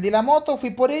 Prendí la moto,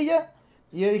 fui por ella.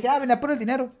 Y yo dije, venía por el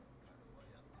dinero.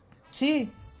 Sí.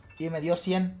 Y me dio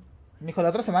 100. Me dijo, la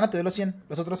otra semana te doy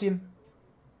los otros 100.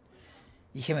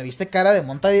 Y dije, ¿me viste cara de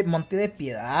monte de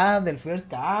piedad, del Fair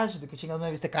Cash? ¿De qué chingados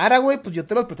me viste cara, güey? Pues yo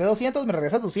te los presté 200, me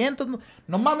regresas 200.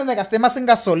 No mames, me gasté más en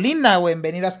gasolina, güey, en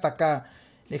venir hasta acá.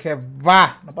 Le dije,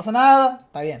 va, no pasa nada,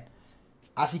 está bien.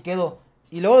 Así quedó.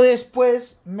 Y luego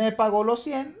después me pagó los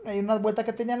 100. Hay unas vueltas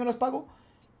que tenía, me los pagó.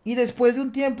 Y después de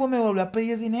un tiempo me volvió a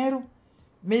pedir dinero.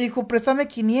 Me dijo, préstame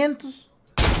 500.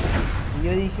 Y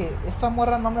yo dije, esta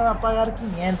morra no me va a pagar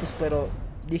 500. Pero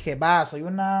dije, va, soy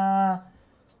una...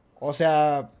 O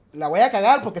sea, la voy a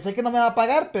cagar porque sé que no me va a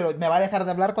pagar, pero me va a dejar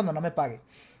de hablar cuando no me pague.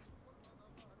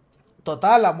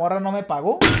 Total, la morra no me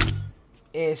pagó.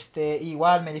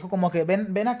 Igual me dijo como que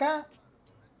ven acá.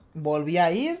 volví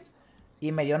a ir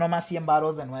y me dio nomás 100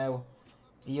 varos de nuevo.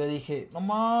 Y yo dije, no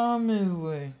mames,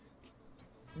 güey.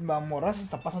 La morra se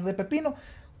está pasando de pepino.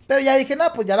 Pero ya dije,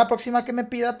 no, pues ya la próxima que me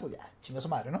pida, pues ya, chinga su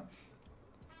madre, ¿no?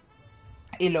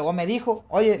 Y luego me dijo,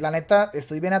 oye, la neta,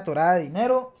 estoy bien atorada de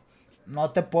dinero,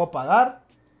 no te puedo pagar,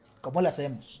 ¿cómo le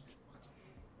hacemos?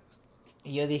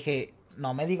 Y yo dije,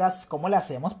 no me digas cómo le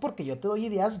hacemos porque yo te doy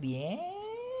ideas bien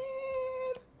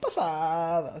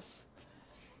pasadas.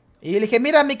 Y le dije,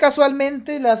 mira, a mí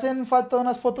casualmente le hacen falta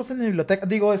unas fotos en mi biblioteca.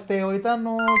 Digo, ahorita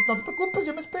no te preocupes,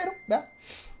 yo me espero, ¿verdad?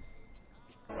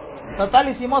 Total,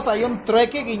 hicimos ahí un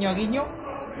trueque, guiño, guiño.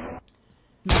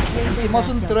 Hicimos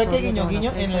un trueque, guiño,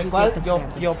 guiño, en el cual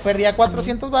yo perdía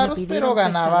 400 varos, pero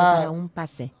ganaba un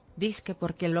pase. Disque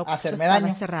porque el Oxxo hacerme estaba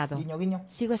daño. cerrado. Guiño, guiño.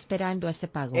 Sigo esperando ese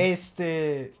pago.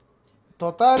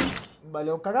 Total,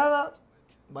 valió cagada,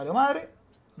 valió madre.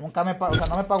 Nunca me pagó, o sea,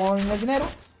 no me pagó ni el dinero.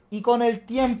 Y con el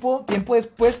tiempo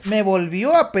después, me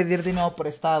volvió a pedir dinero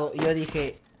prestado. Y yo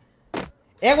dije,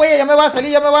 güey, ya me va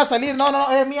a salir. No,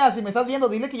 mía, si me estás viendo,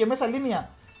 dile que yo me salí, mía.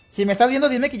 Si me estás viendo,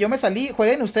 dime que yo me salí.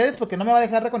 Jueguen ustedes porque no me va a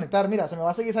dejar reconectar. Mira, se me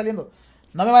va a seguir saliendo.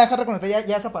 No me va a dejar reconectar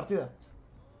ya esa partida.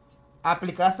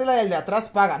 Aplicaste la del de atrás,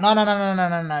 paga. No,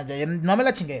 ya no me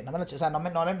la chingué. O sea, no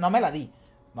me la di.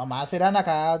 Nomás eran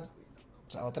acá, o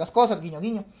sea, otras cosas, guiño,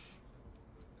 guiño.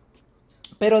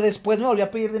 Pero después me volvió a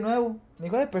pedir de nuevo. Me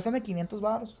dijo, préstame 500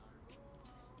 varos.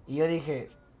 Y yo dije,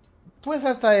 pues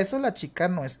hasta eso la chica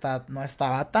no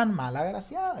estaba tan mal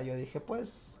agraciada. Yo dije,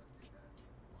 pues...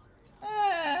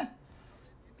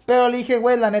 Pero le dije,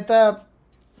 güey, la neta,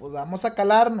 pues vamos a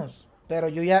calarnos. Pero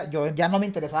yo ya no me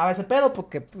interesaba ese pedo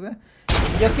porque pues,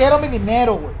 yo quiero mi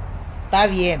dinero, güey. Está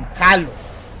bien, jalo.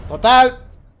 Total,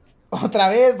 otra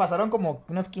vez pasaron como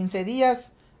unos 15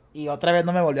 días y otra vez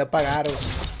no me volvió a pagar, güey.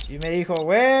 Y me dijo,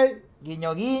 güey,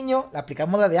 guiño, guiño. Le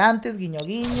aplicamos la de antes, guiño,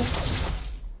 guiño.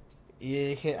 Y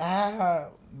dije,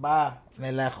 va,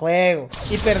 me la juego.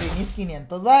 Y perdí mis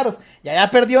 500 varos. Ya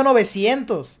perdió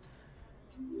 900.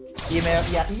 Y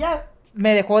ya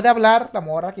me dejó de hablar la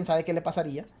morra, quién sabe qué le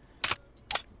pasaría.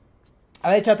 A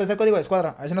ver, chat, este el código de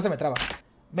escuadra, a ver si no se me traba.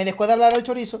 Me dejó de hablar el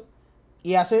chorizo.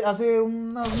 Y hace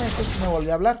unos meses me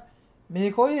volvió a hablar. Me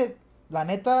dijo, oye, la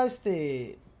neta,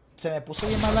 se me puso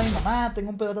bien mal a mi mamá,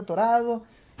 tengo un pedo atorado.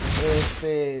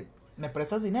 ¿Me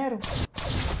prestas dinero?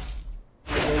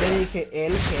 Y yo le dije,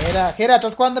 Jera,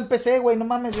 ¿estás jugando en PC, güey? No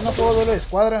mames, yo no puedo duelo de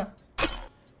escuadra.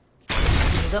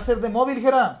 Necesitas hacer de móvil,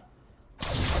 Jera.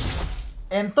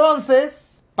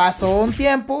 Entonces, pasó un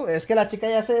tiempo, es que la chica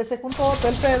ya se juntó todo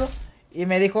el pedo. Y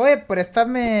me dijo,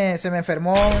 préstame, se me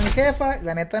enfermó mi jefa,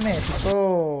 la neta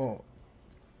necesito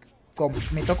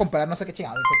comprar no sé qué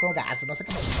chingado, como gas, no sé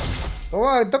qué.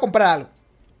 Necesito comprar algo.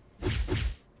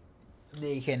 Le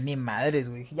dije, ni madres,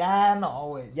 güey. Ya no,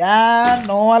 güey. Ya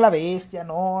no a la bestia.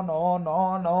 No,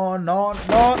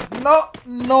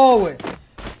 güey.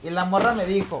 Y la morra me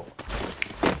dijo,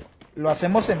 lo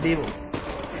hacemos en vivo.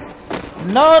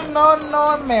 No,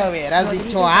 me hubieras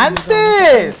dicho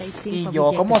antes. Y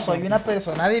yo como soy una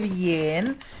persona de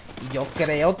bien, y yo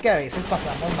creo que a veces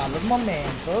pasamos malos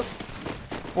momentos,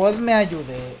 pues le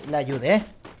ayudé.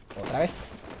 Otra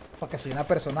vez. Porque soy una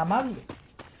persona amable.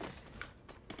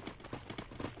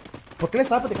 ¿Por qué le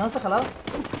estaba platicando esta jalada?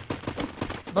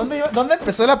 ¿Dónde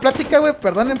empezó la plática, güey?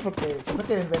 Perdonen porque siempre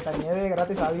que ventaneé de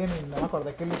gratis a alguien y no me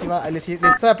acordé que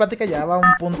esta plática llevaba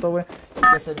un punto, güey,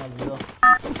 que se me olvidó.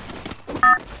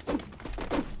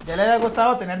 Ya le había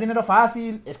gustado tener dinero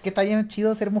fácil. Es que está bien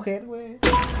chido ser mujer, güey.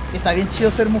 Está bien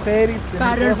chido ser mujer y tener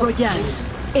Battle Royale,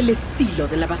 el estilo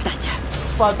de la batalla.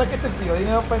 Falta que te pidió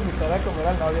dinero para invitar a comer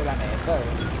al novio, la neta,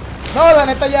 güey. No, la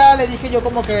neta ya le dije yo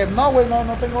como que, no, güey, no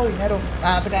tengo dinero.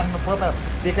 No puedo pedo.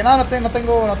 Dije, no tengo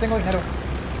dinero.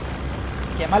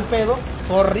 Qué mal pedo,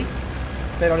 sorry.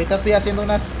 Pero ahorita estoy haciendo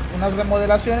unas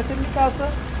remodelaciones en mi casa.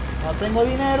 No tengo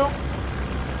dinero.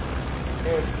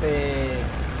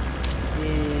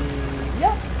 Y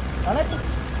ya, la neta.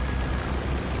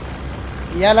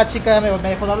 Y ya la chica me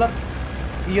dejó de hablar.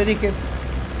 Y yo dije,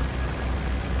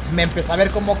 pues me empecé a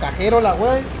ver como cajero la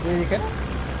güey. Y dije, no.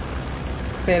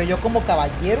 Pero yo como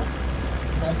caballero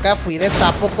nunca fui de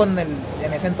sapo con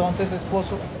en ese entonces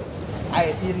esposo a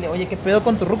decirle, oye, ¿qué pedo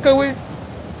con tu ruca, güey?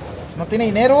 Pues no tiene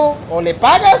dinero, o le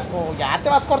pagas o ya te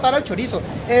vas a cortar el chorizo.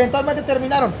 Eventualmente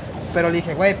terminaron. Pero le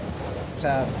dije, güey, o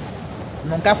sea,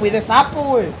 nunca fui de sapo,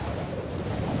 güey.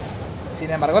 Sin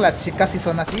embargo, las chicas sí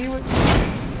son así, güey.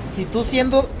 Si tú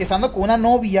estando con una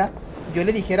novia, yo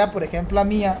le dijera, por ejemplo, a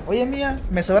Mía, oye, Mía,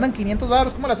 me sobran 500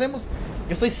 baros, ¿cómo lo hacemos?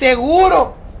 Yo estoy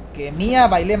seguro que Mía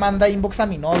va y le manda inbox a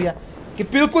mi novia. ¿Qué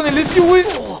pedo con el esio, güey?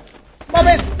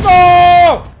 ¡Mames!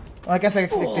 ¡No! No alcanza a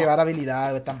activar habilidad,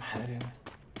 güey, esta madre, güey.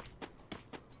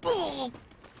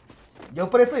 Yo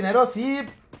presto dinero así.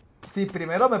 Si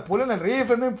primero me pulen el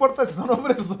rifle, no importa si son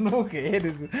hombres o son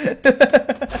mujeres.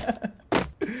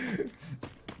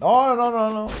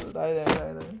 No.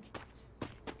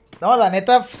 No, la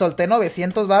neta, solté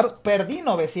 900 varos. Perdí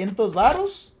 900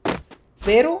 varos.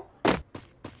 Pero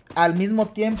al mismo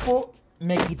tiempo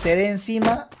me quité de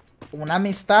encima una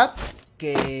amistad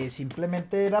que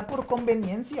simplemente era por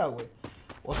conveniencia, güey.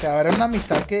 O sea, era una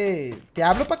amistad que te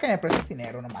hablo para que me prestes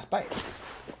dinero, nomás para eso.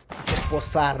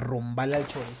 Pues arrúmbale al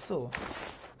chorizo.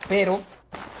 Pero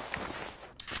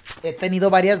he tenido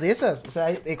varias de esas. O sea,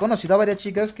 he conocido a varias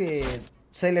chicas que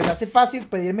se les hace fácil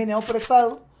pedirme dinero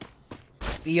prestado.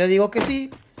 Y yo digo que sí.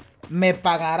 Me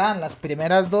pagarán las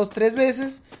primeras 2, 3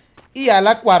 veces. Y a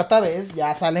la cuarta vez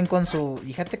ya salen con su...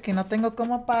 Fíjate que no tengo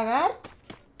cómo pagar.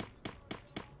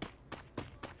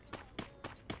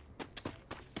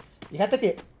 Fíjate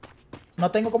que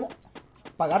no tengo cómo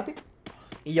pagarte.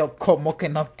 Y yo, ¿cómo que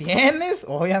no tienes?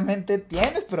 Obviamente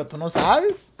tienes, pero tú no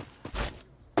sabes.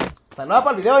 Saluda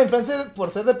para el video, influencer, por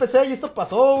ser de PC. Y esto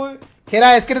pasó, güey.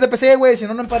 Jera, es que eres de PC, güey. Si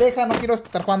no, no empareja. No quiero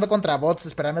estar jugando contra bots.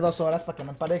 Esperarme 2 horas para que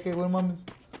no empareje, güey, mames.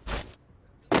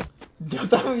 Yo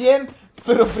también.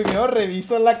 Pero primero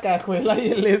reviso la cajuela y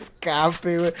el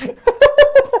escape, güey.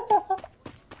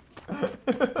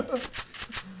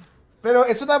 Pero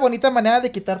es una bonita manera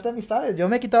de quitarte amistades. Yo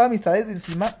me quitaba amistades de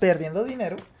encima perdiendo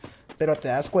dinero. Pero te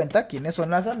das cuenta quiénes son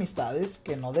las amistades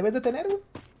que no debes de tener, güey.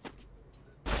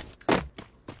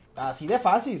 Así de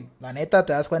fácil. La neta,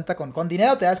 te das cuenta con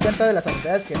dinero, te das cuenta de las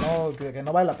amistades que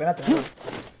no vale la pena tener.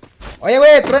 Oye,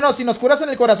 güey, Trueno, si nos curas en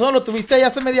el corazón, lo tuviste ahí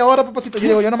hace media hora, papacito.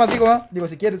 Yo nomás digo, digo,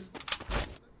 si quieres.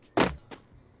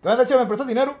 ¿Qué me prestas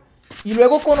dinero? Y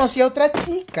luego conocí a otra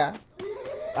chica.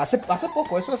 Hace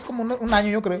poco, eso es como un año,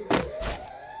 yo creo.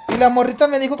 Y la morrita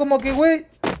me dijo como que, güey,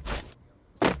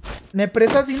 ¿me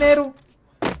prestas dinero?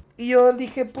 Y yo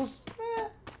dije, pues,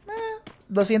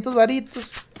 200 varitos.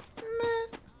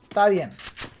 Está bien.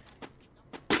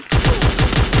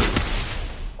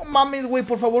 No mames, güey,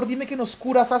 por favor, dime que nos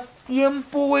curas. Haz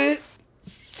tiempo, güey.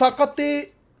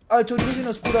 Sácate al chorizo y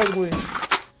nos curas, güey.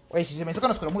 Güey, si se me hizo que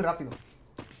nos curó muy rápido.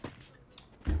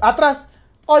 Atrás.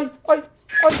 Ay,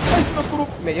 se nos curó.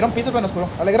 Le dieron piso, pero nos curó.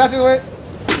 Dale, gracias, güey.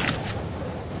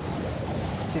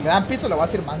 Si le dan piso, le voy a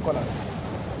decir manco a la vez.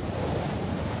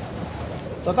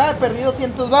 Total, perdí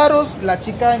 200 varos. La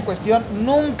chica en cuestión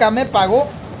nunca me pagó,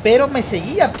 pero me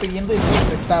seguía pidiendo dinero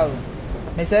prestado.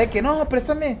 Me decía de que no,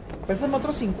 préstame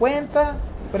otros 50,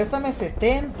 préstame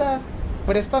 70,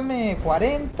 préstame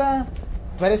 40,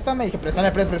 dije,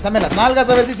 préstame las nalgas,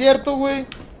 a ver si es cierto, güey.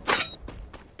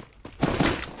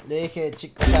 Le dije,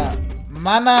 chica, o sea,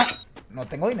 mana, no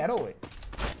tengo dinero, güey.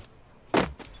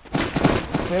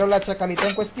 Pero la chacalita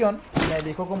en cuestión me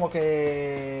dijo como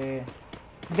que...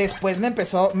 Después me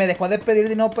dejó de pedir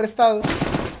dinero prestado,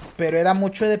 pero era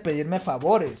mucho de pedirme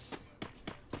favores.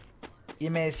 Y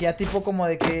me decía tipo como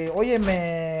de que, oye,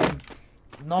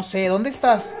 no sé, ¿dónde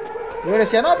estás? Y yo le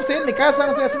decía, no, pues estoy en mi casa, no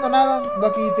estoy haciendo nada, ando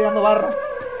aquí tirando barra.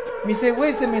 Me dice,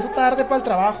 güey, se me hizo tarde para el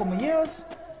trabajo, ¿me llevas?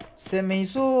 Se me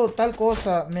hizo tal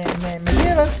cosa, ¿me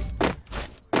llevas?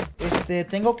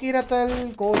 Tengo que ir a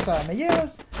tal cosa, ¿me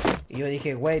llevas? Y yo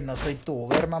dije, güey, no soy tu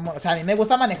Uber, mamón. O sea, a mí me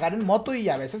gusta manejar en moto y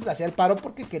a veces le hacía el paro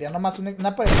porque quería nomás un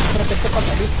pretexto para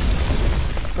salir.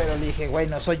 Pero le dije, güey,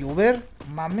 no soy Uber,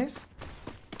 mames.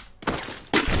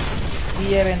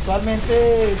 Y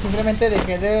eventualmente simplemente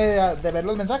dejé de ver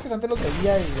los mensajes. Antes los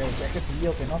veía y le decía que sí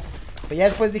o que no. Pero ya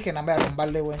después dije, no, me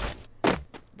arrúmbale, güey.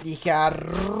 Dije,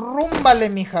 arrúmbale,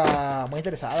 mija. Muy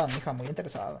interesada, mija, muy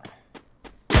interesada.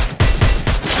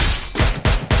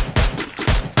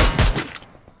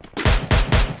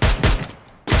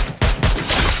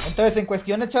 Entonces, en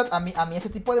cuestión de chat, a mí ese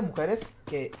tipo de mujeres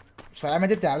que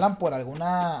solamente te hablan por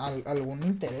algún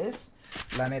interés,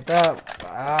 la neta,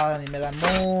 a mí me dan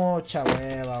mucha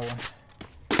hueva, güey.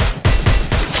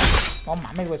 No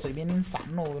mames, güey, soy bien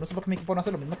insano, güey. No sé por qué mi equipo no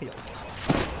hace lo mismo que yo.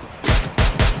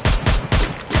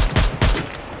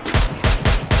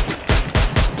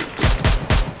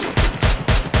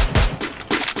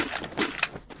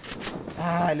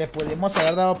 Ay, le pudimos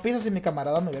haber dado pisos si mi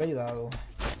camarada me hubiera ayudado.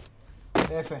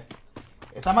 F.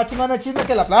 Está más chingón el chisme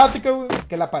que la plática, güey.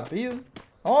 Que la partida.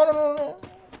 No.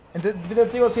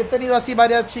 Entonces, digo, sí he tenido así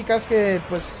varias chicas que,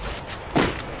 pues,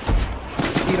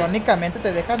 irónicamente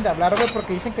te dejan de hablar, güey,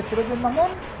 porque dicen que tú eres bien mamón.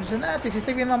 Dicen, te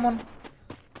hiciste bien mamón.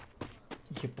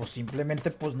 Dije, pues simplemente,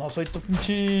 pues no soy tu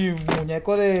pinche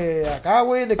muñeco de acá,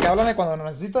 güey, de que háblame cuando lo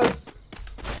necesitas.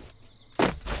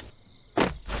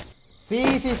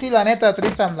 Sí, la neta,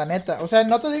 Tristan, la neta. O sea,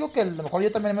 no te digo que a lo mejor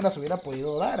yo también me las hubiera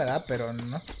podido dar, ¿verdad? Pero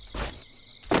no.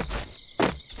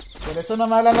 Por eso no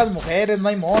me hablan las mujeres, no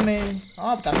hay money.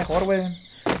 No, está mejor, güey.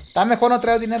 Está mejor no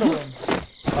traer dinero, güey.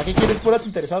 ¿Para qué quieres puras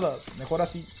interesadas? Mejor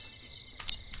así.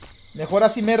 Mejor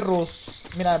así, merros.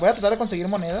 Mira, voy a tratar de conseguir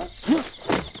monedas.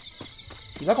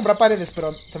 Iba a comprar paredes,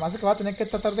 pero se me hace que va a tener que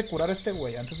tratar de curar a este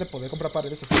güey antes de poder comprar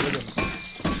paredes así, güey.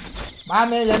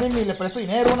 Mame, ya ni le presto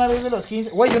dinero una vez de los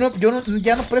 15. Güey,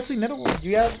 ya no presto dinero, güey.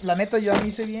 Yo ya, la neta, yo ya me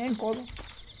hice bien, codo.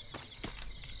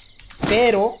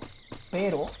 Pero.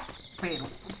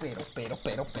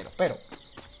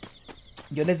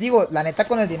 Yo les digo, la neta,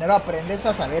 con el dinero aprendes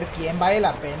a saber quién vale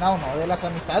la pena o no de las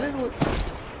amistades, güey.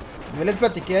 Yo les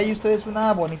platiqué ahí a ustedes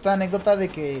una bonita anécdota de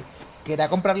que quería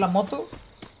comprar la moto.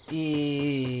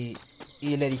 Y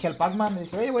le dije al Pac-Man, le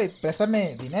dije, oye, güey,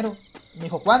 préstame dinero. Me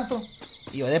dijo, ¿cuánto?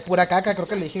 Y yo de pura caca, creo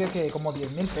que le dije que como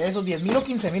 10,000 pesos, 10,000 o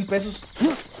 15,000 pesos.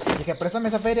 Le dije, préstame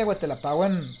esa feria, güey, te la pago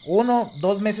en 1,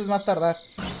 2 meses más tardar.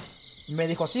 Y me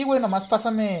dijo, sí, güey, nomás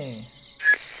pásame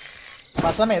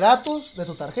datos de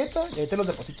tu tarjeta y ahí te los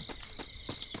deposito.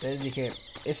 Entonces dije,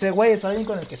 ese güey es alguien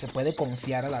con el que se puede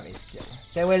confiar a la bestia, güey.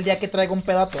 Ese güey, el día que traiga un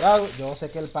pedo atorado, yo sé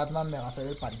que el Pac-Man me va a hacer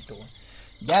el parito, güey.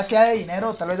 Ya sea de dinero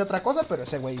o tal vez de otra cosa, pero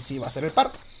ese güey sí va a hacer el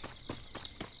paro.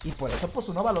 Y por eso pues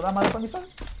uno valora más las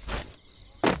amistades.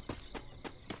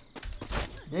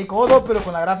 Yay, codo, pero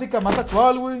con la gráfica más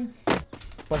actual, güey.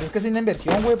 Pues es que es una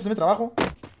inversión, güey, pues es mi trabajo.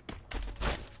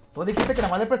 Tú dijiste que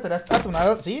nomás le prestarías a tu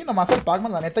nada. Sí, nomás al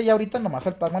Pac-Man, la neta, ya ahorita nomás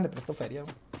al Pac-Man le presto feria,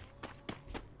 güey.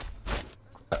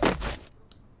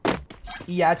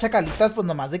 Y ya chacalitas, pues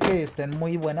nomás de que estén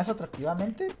muy buenas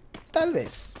atractivamente. Tal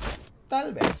vez.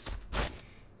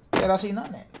 Pero así no,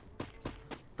 ne.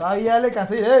 Todavía le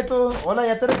cansé directo. Hola,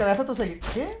 ya te recargaste a tu seguidor.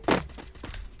 ¿Qué?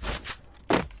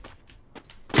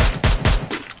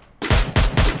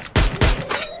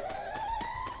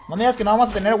 No me digas que no vamos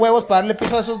a tener huevos para darle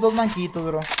piso a esos dos manquitos,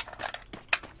 bro.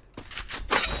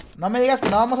 No me digas que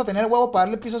no vamos a tener huevo para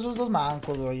darle piso a esos dos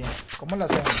mancos, bro. Oye, ¿cómo lo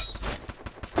hacemos?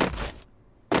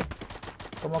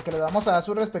 Como que le vamos a dar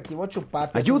su respectivo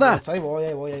chupate. ¡Ayuda! Ahí voy.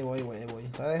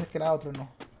 Todavía que era otro, no.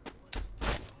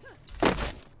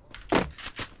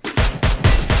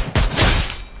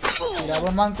 Mira,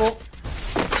 buen manco.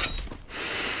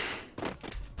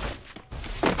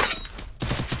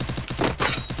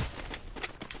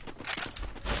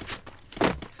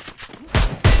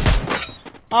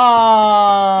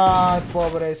 Ay,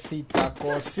 pobrecita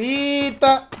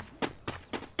cosita.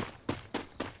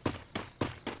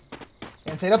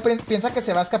 ¿En serio piensa que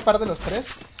se va a escapar de los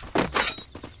tres?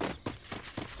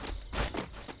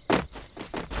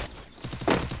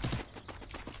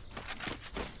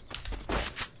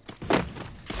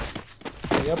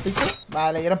 ¿Le dieron piso?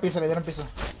 Vale, le dieron piso.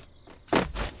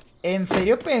 ¿En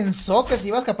serio pensó que se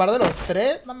iba a escapar de los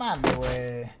tres? No mames,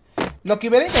 güey. Lo que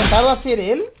hubiera intentado hacer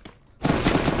él,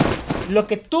 lo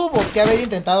que tuvo que haber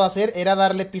intentado hacer era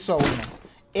darle piso a uno.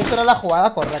 Esa era la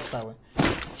jugada correcta, güey.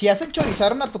 Si hacen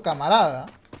chorizaron a tu camarada,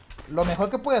 lo mejor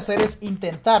que puede hacer es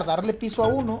intentar darle piso a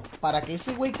uno para que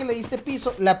ese güey que le diste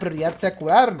piso, la prioridad sea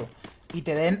curarlo. Y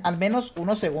te den al menos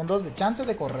unos segundos de chance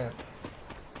de correr.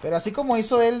 Pero así como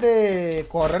hizo él de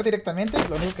correr directamente,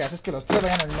 lo único que hace es que los tres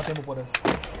vayan al mismo tiempo por él.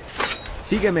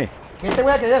 Sígueme. ¿Qué te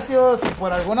voy a quedar si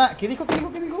por alguna... ¿Qué dijo?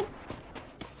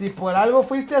 Si por algo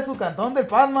fuiste a su cantón del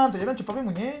Pac-Man, te dieron chupapi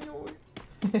muñeño, güey.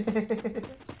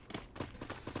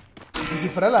 Y si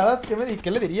fuera la Ada, ¿qué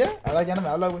le diría? Ada ya no me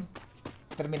habla, güey.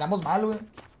 Terminamos mal, güey.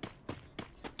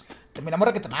 Terminamos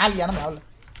requete mal, ya no me habla.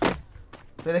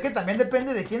 Pero es que también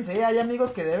depende de quién sea. Hay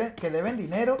amigos que deben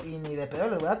dinero y ni de pedo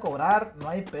les voy a cobrar. No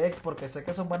hay pex porque sé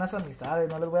que son buenas amistades.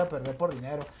 No les voy a perder por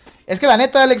dinero. Es que la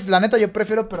neta, Alex, yo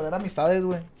prefiero perder amistades,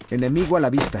 güey. Enemigo a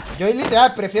la vista. Yo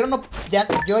literal prefiero no...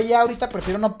 yo ya ahorita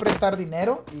prefiero no prestar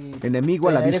dinero y... Enemigo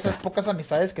a la vista. Esas pocas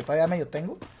amistades que todavía medio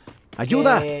tengo.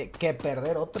 ¡Ayuda! Que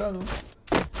perder otras, güey.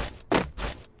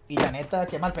 Y la neta,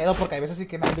 qué mal pedo, porque hay veces sí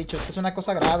que me han dicho, es que es una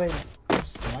cosa grave.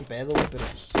 Pues, qué mal pedo, güey, pero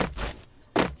pues...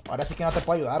 Ahora sí que no te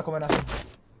puedo ayudar, joven.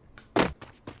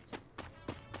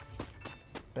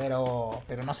 Pero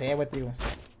no sé, güey, tío.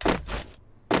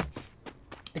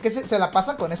 Es que se la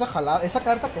pasan con esa jalada, esa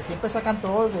carta que siempre sacan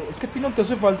todos. Es que a ti no te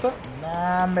hace falta.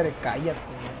 Nah, hombre, cállate.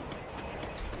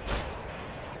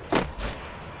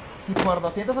 Si por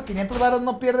 200 o 500 varos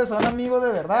no pierdes a un amigo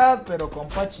de verdad, pero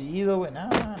compa chido, güey. No.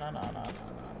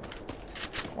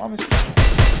 Mames.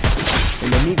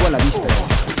 Enemigo a la vista.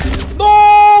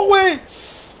 ¡No, güey!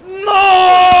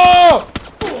 ¡No!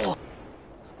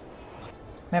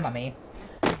 Me mamé.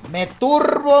 Me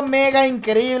turbo mega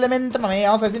increíblemente mamé.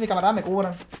 Vamos a ver si mi camarada me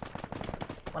cubra.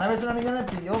 Una vez una niña me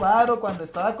pidió varo cuando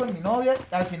estaba con mi novia.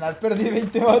 Y al final perdí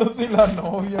 20 varos sin la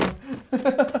novia.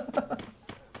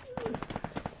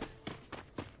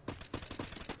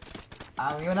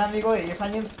 A mí un amigo de 10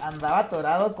 años andaba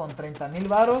atorado con 30,000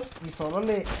 varos y solo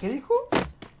le... ¿Qué dijo?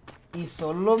 Y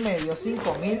solo me dio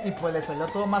 5,000 y pues le salió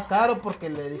todo más caro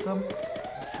porque le dijo...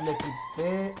 Le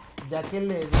quité... Ya que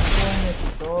le dijo, me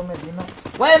quitó, me vino...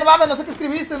 Güey, no mames, no sé qué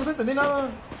escribiste, no te entendí nada.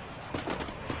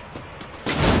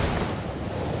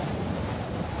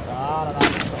 No, no, no,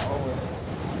 así son, güey.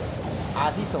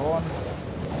 Así son.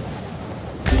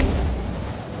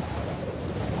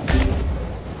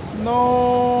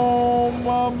 No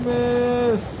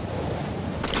mames.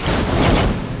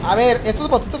 A ver, estos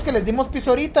botitos que les dimos piso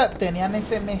ahorita tenían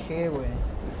SMG, güey.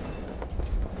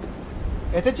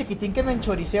 Este chiquitín que me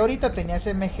enchoricé ahorita tenía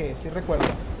SMG, sí recuerdo.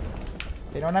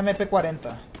 Tenía una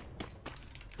MP40.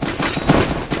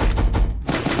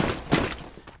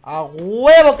 ¡A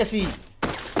huevo que sí!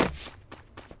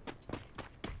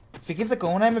 Fíjense,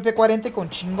 con una MP40 y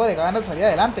con chingo de ganas de salir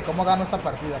adelante. ¿Cómo gano esta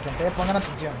partida? Gente, pongan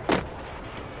atención.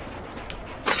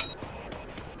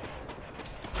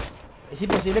 Es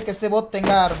imposible que este bot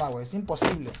tenga arma, güey. Es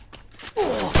imposible.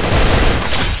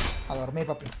 A dormir,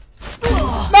 papi.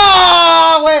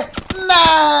 ¡No, güey!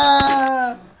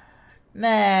 ¡No!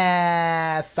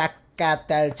 ¡Nah!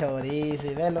 Sácate al chorizo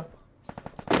y velo.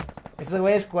 Estos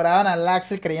güeyes curaban al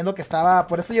Axel creyendo que estaba...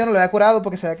 Por eso yo no lo había curado,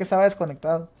 porque se veía que estaba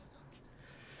desconectado.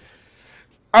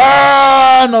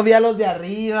 ¡Ah! No vi a los de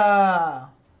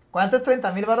arriba. ¿Cuánto es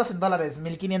 30,000 varos en dólares?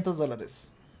 1,500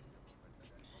 dólares.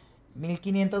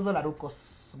 1,500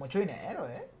 dolarucos. Mucho dinero,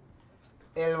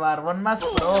 El barbón más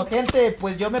pro. Gente,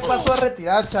 pues yo me paso a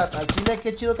retirar, chat. Al chile,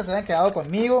 qué chido que se hayan quedado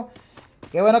conmigo.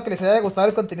 Qué bueno que les haya gustado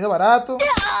el contenido barato.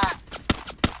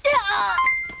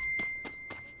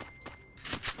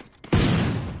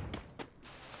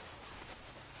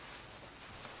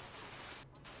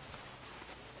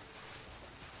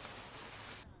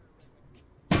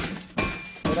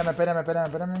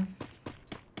 Espérame.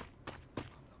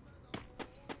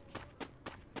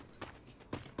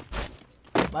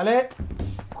 Vale.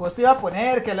 Pues te iba a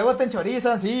poner, que luego te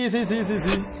enchorizan. Sí.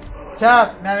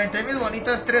 Chat, me aventé mis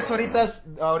bonitas 3 horitas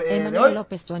de hoy.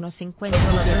 López Tueno 50.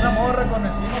 Conocí una morra,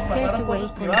 conocimos, pasaron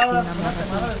cosas privadas. Una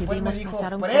semana después me dijo,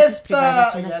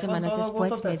 presta. Y unas ya con semanas todo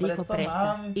gusto después te me dijo presto,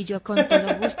 presta. mami. Y yo con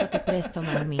todo gusto te presto,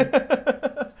 mami.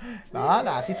 No,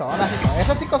 así son.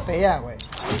 Esas sí costean, güey.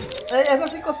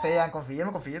 Esas sí costean,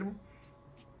 confirmo.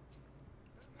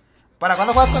 ¿Para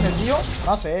cuándo juegas con el tío?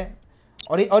 No sé.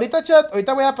 Ahorita, chat,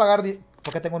 ahorita voy a pagar...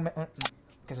 ¿Por qué tengo un...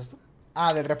 ¿Qué es esto?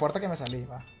 Ah, del reporte que me salí,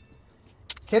 va.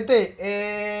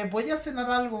 Gente, voy a cenar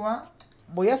algo, ¿va?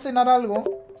 Voy a cenar algo.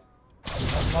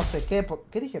 No sé qué.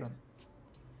 ¿Qué dijeron?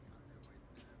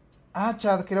 Ah,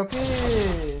 chat, creo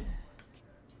que...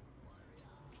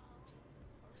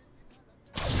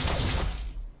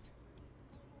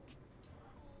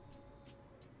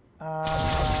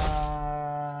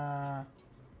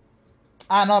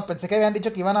 no, pensé que habían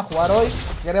dicho que iban a jugar hoy.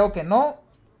 Creo que no.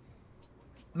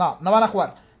 No van a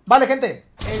jugar. Vale, gente.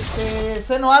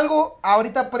 Ceno algo.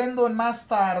 Ahorita prendo en más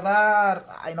tardar.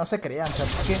 Ay, no se crean, chat.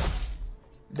 Es que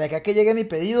de acá que llegue mi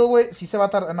pedido, güey, sí se va a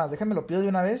tardar. Además, déjenme lo pido de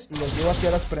una vez y les digo a qué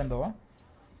horas prendo, ¿va?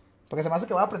 Porque se me hace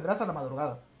que voy a prender hasta la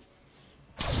madrugada.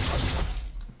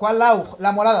 ¿Cuál AUG?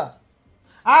 La morada.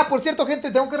 Ah, por cierto,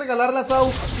 gente, tengo que regalar las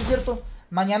AUG. Sí, es cierto.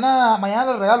 Mañana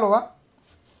las regalo, ¿va?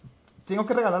 Tengo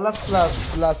que regalar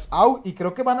las AUG. Y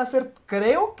creo que van a ser...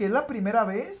 Creo que es la primera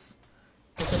vez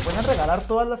que se pueden regalar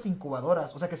todas las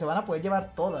incubadoras. O sea, que se van a poder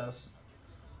llevar todas.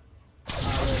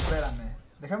 A ver, espérame.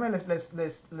 Déjame,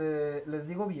 les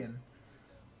digo bien.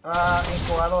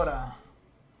 Incubadora.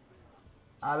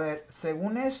 A ver,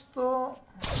 según esto...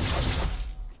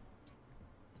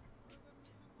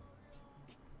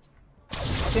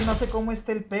 Es que no sé cómo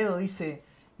está el pedo, dice.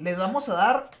 Les vamos a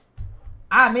dar...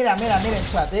 miren,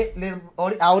 chat,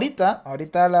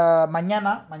 ahorita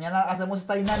mañana hacemos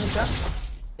esta dinámica.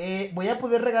 Voy a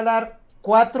poder regalar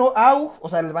 4 AUG, o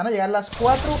sea, les van a llegar las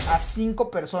 4 a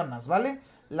 5 personas, ¿vale?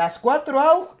 Las 4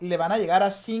 AUG le van a llegar a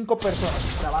 5 personas,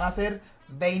 o sea, van a ser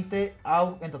 20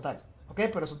 AUG en total, ¿ok?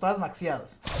 Pero son todas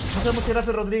maxiadas. Muchas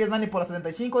gracias Rodríguez Nani por las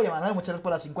 75 y a Manuel muchas gracias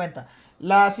por las 50.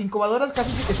 Las incubadoras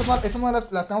casi, estas no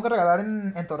las tengo que regalar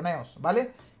en torneos,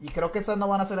 ¿vale? Y creo que estas no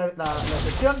van a ser la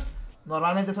excepción.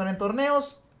 Normalmente son en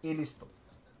torneos y listo.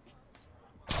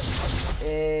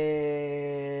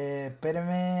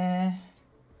 Espérenme.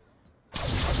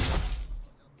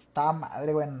 Ta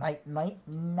madre, güey. No hay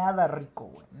nada rico,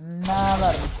 güey.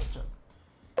 Nada rico, chat.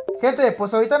 Gente,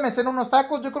 pues ahorita me ceno unos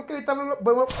tacos. Yo creo que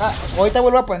ahorita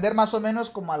vuelvo a prender más o menos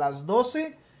como a las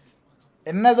 12.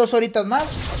 En unas 2 horitas más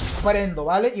prendo,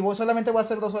 ¿vale? Y solamente voy a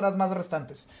hacer 2 horas más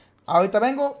restantes. Ahorita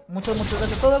vengo. Muchas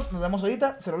gracias a todos. Nos vemos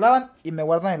ahorita. Se lo lavan y me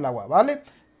guardan el agua, ¿vale?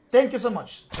 Thank you so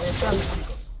much. Descansen,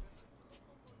 chicos.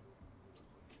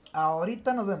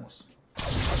 Ahorita nos vemos.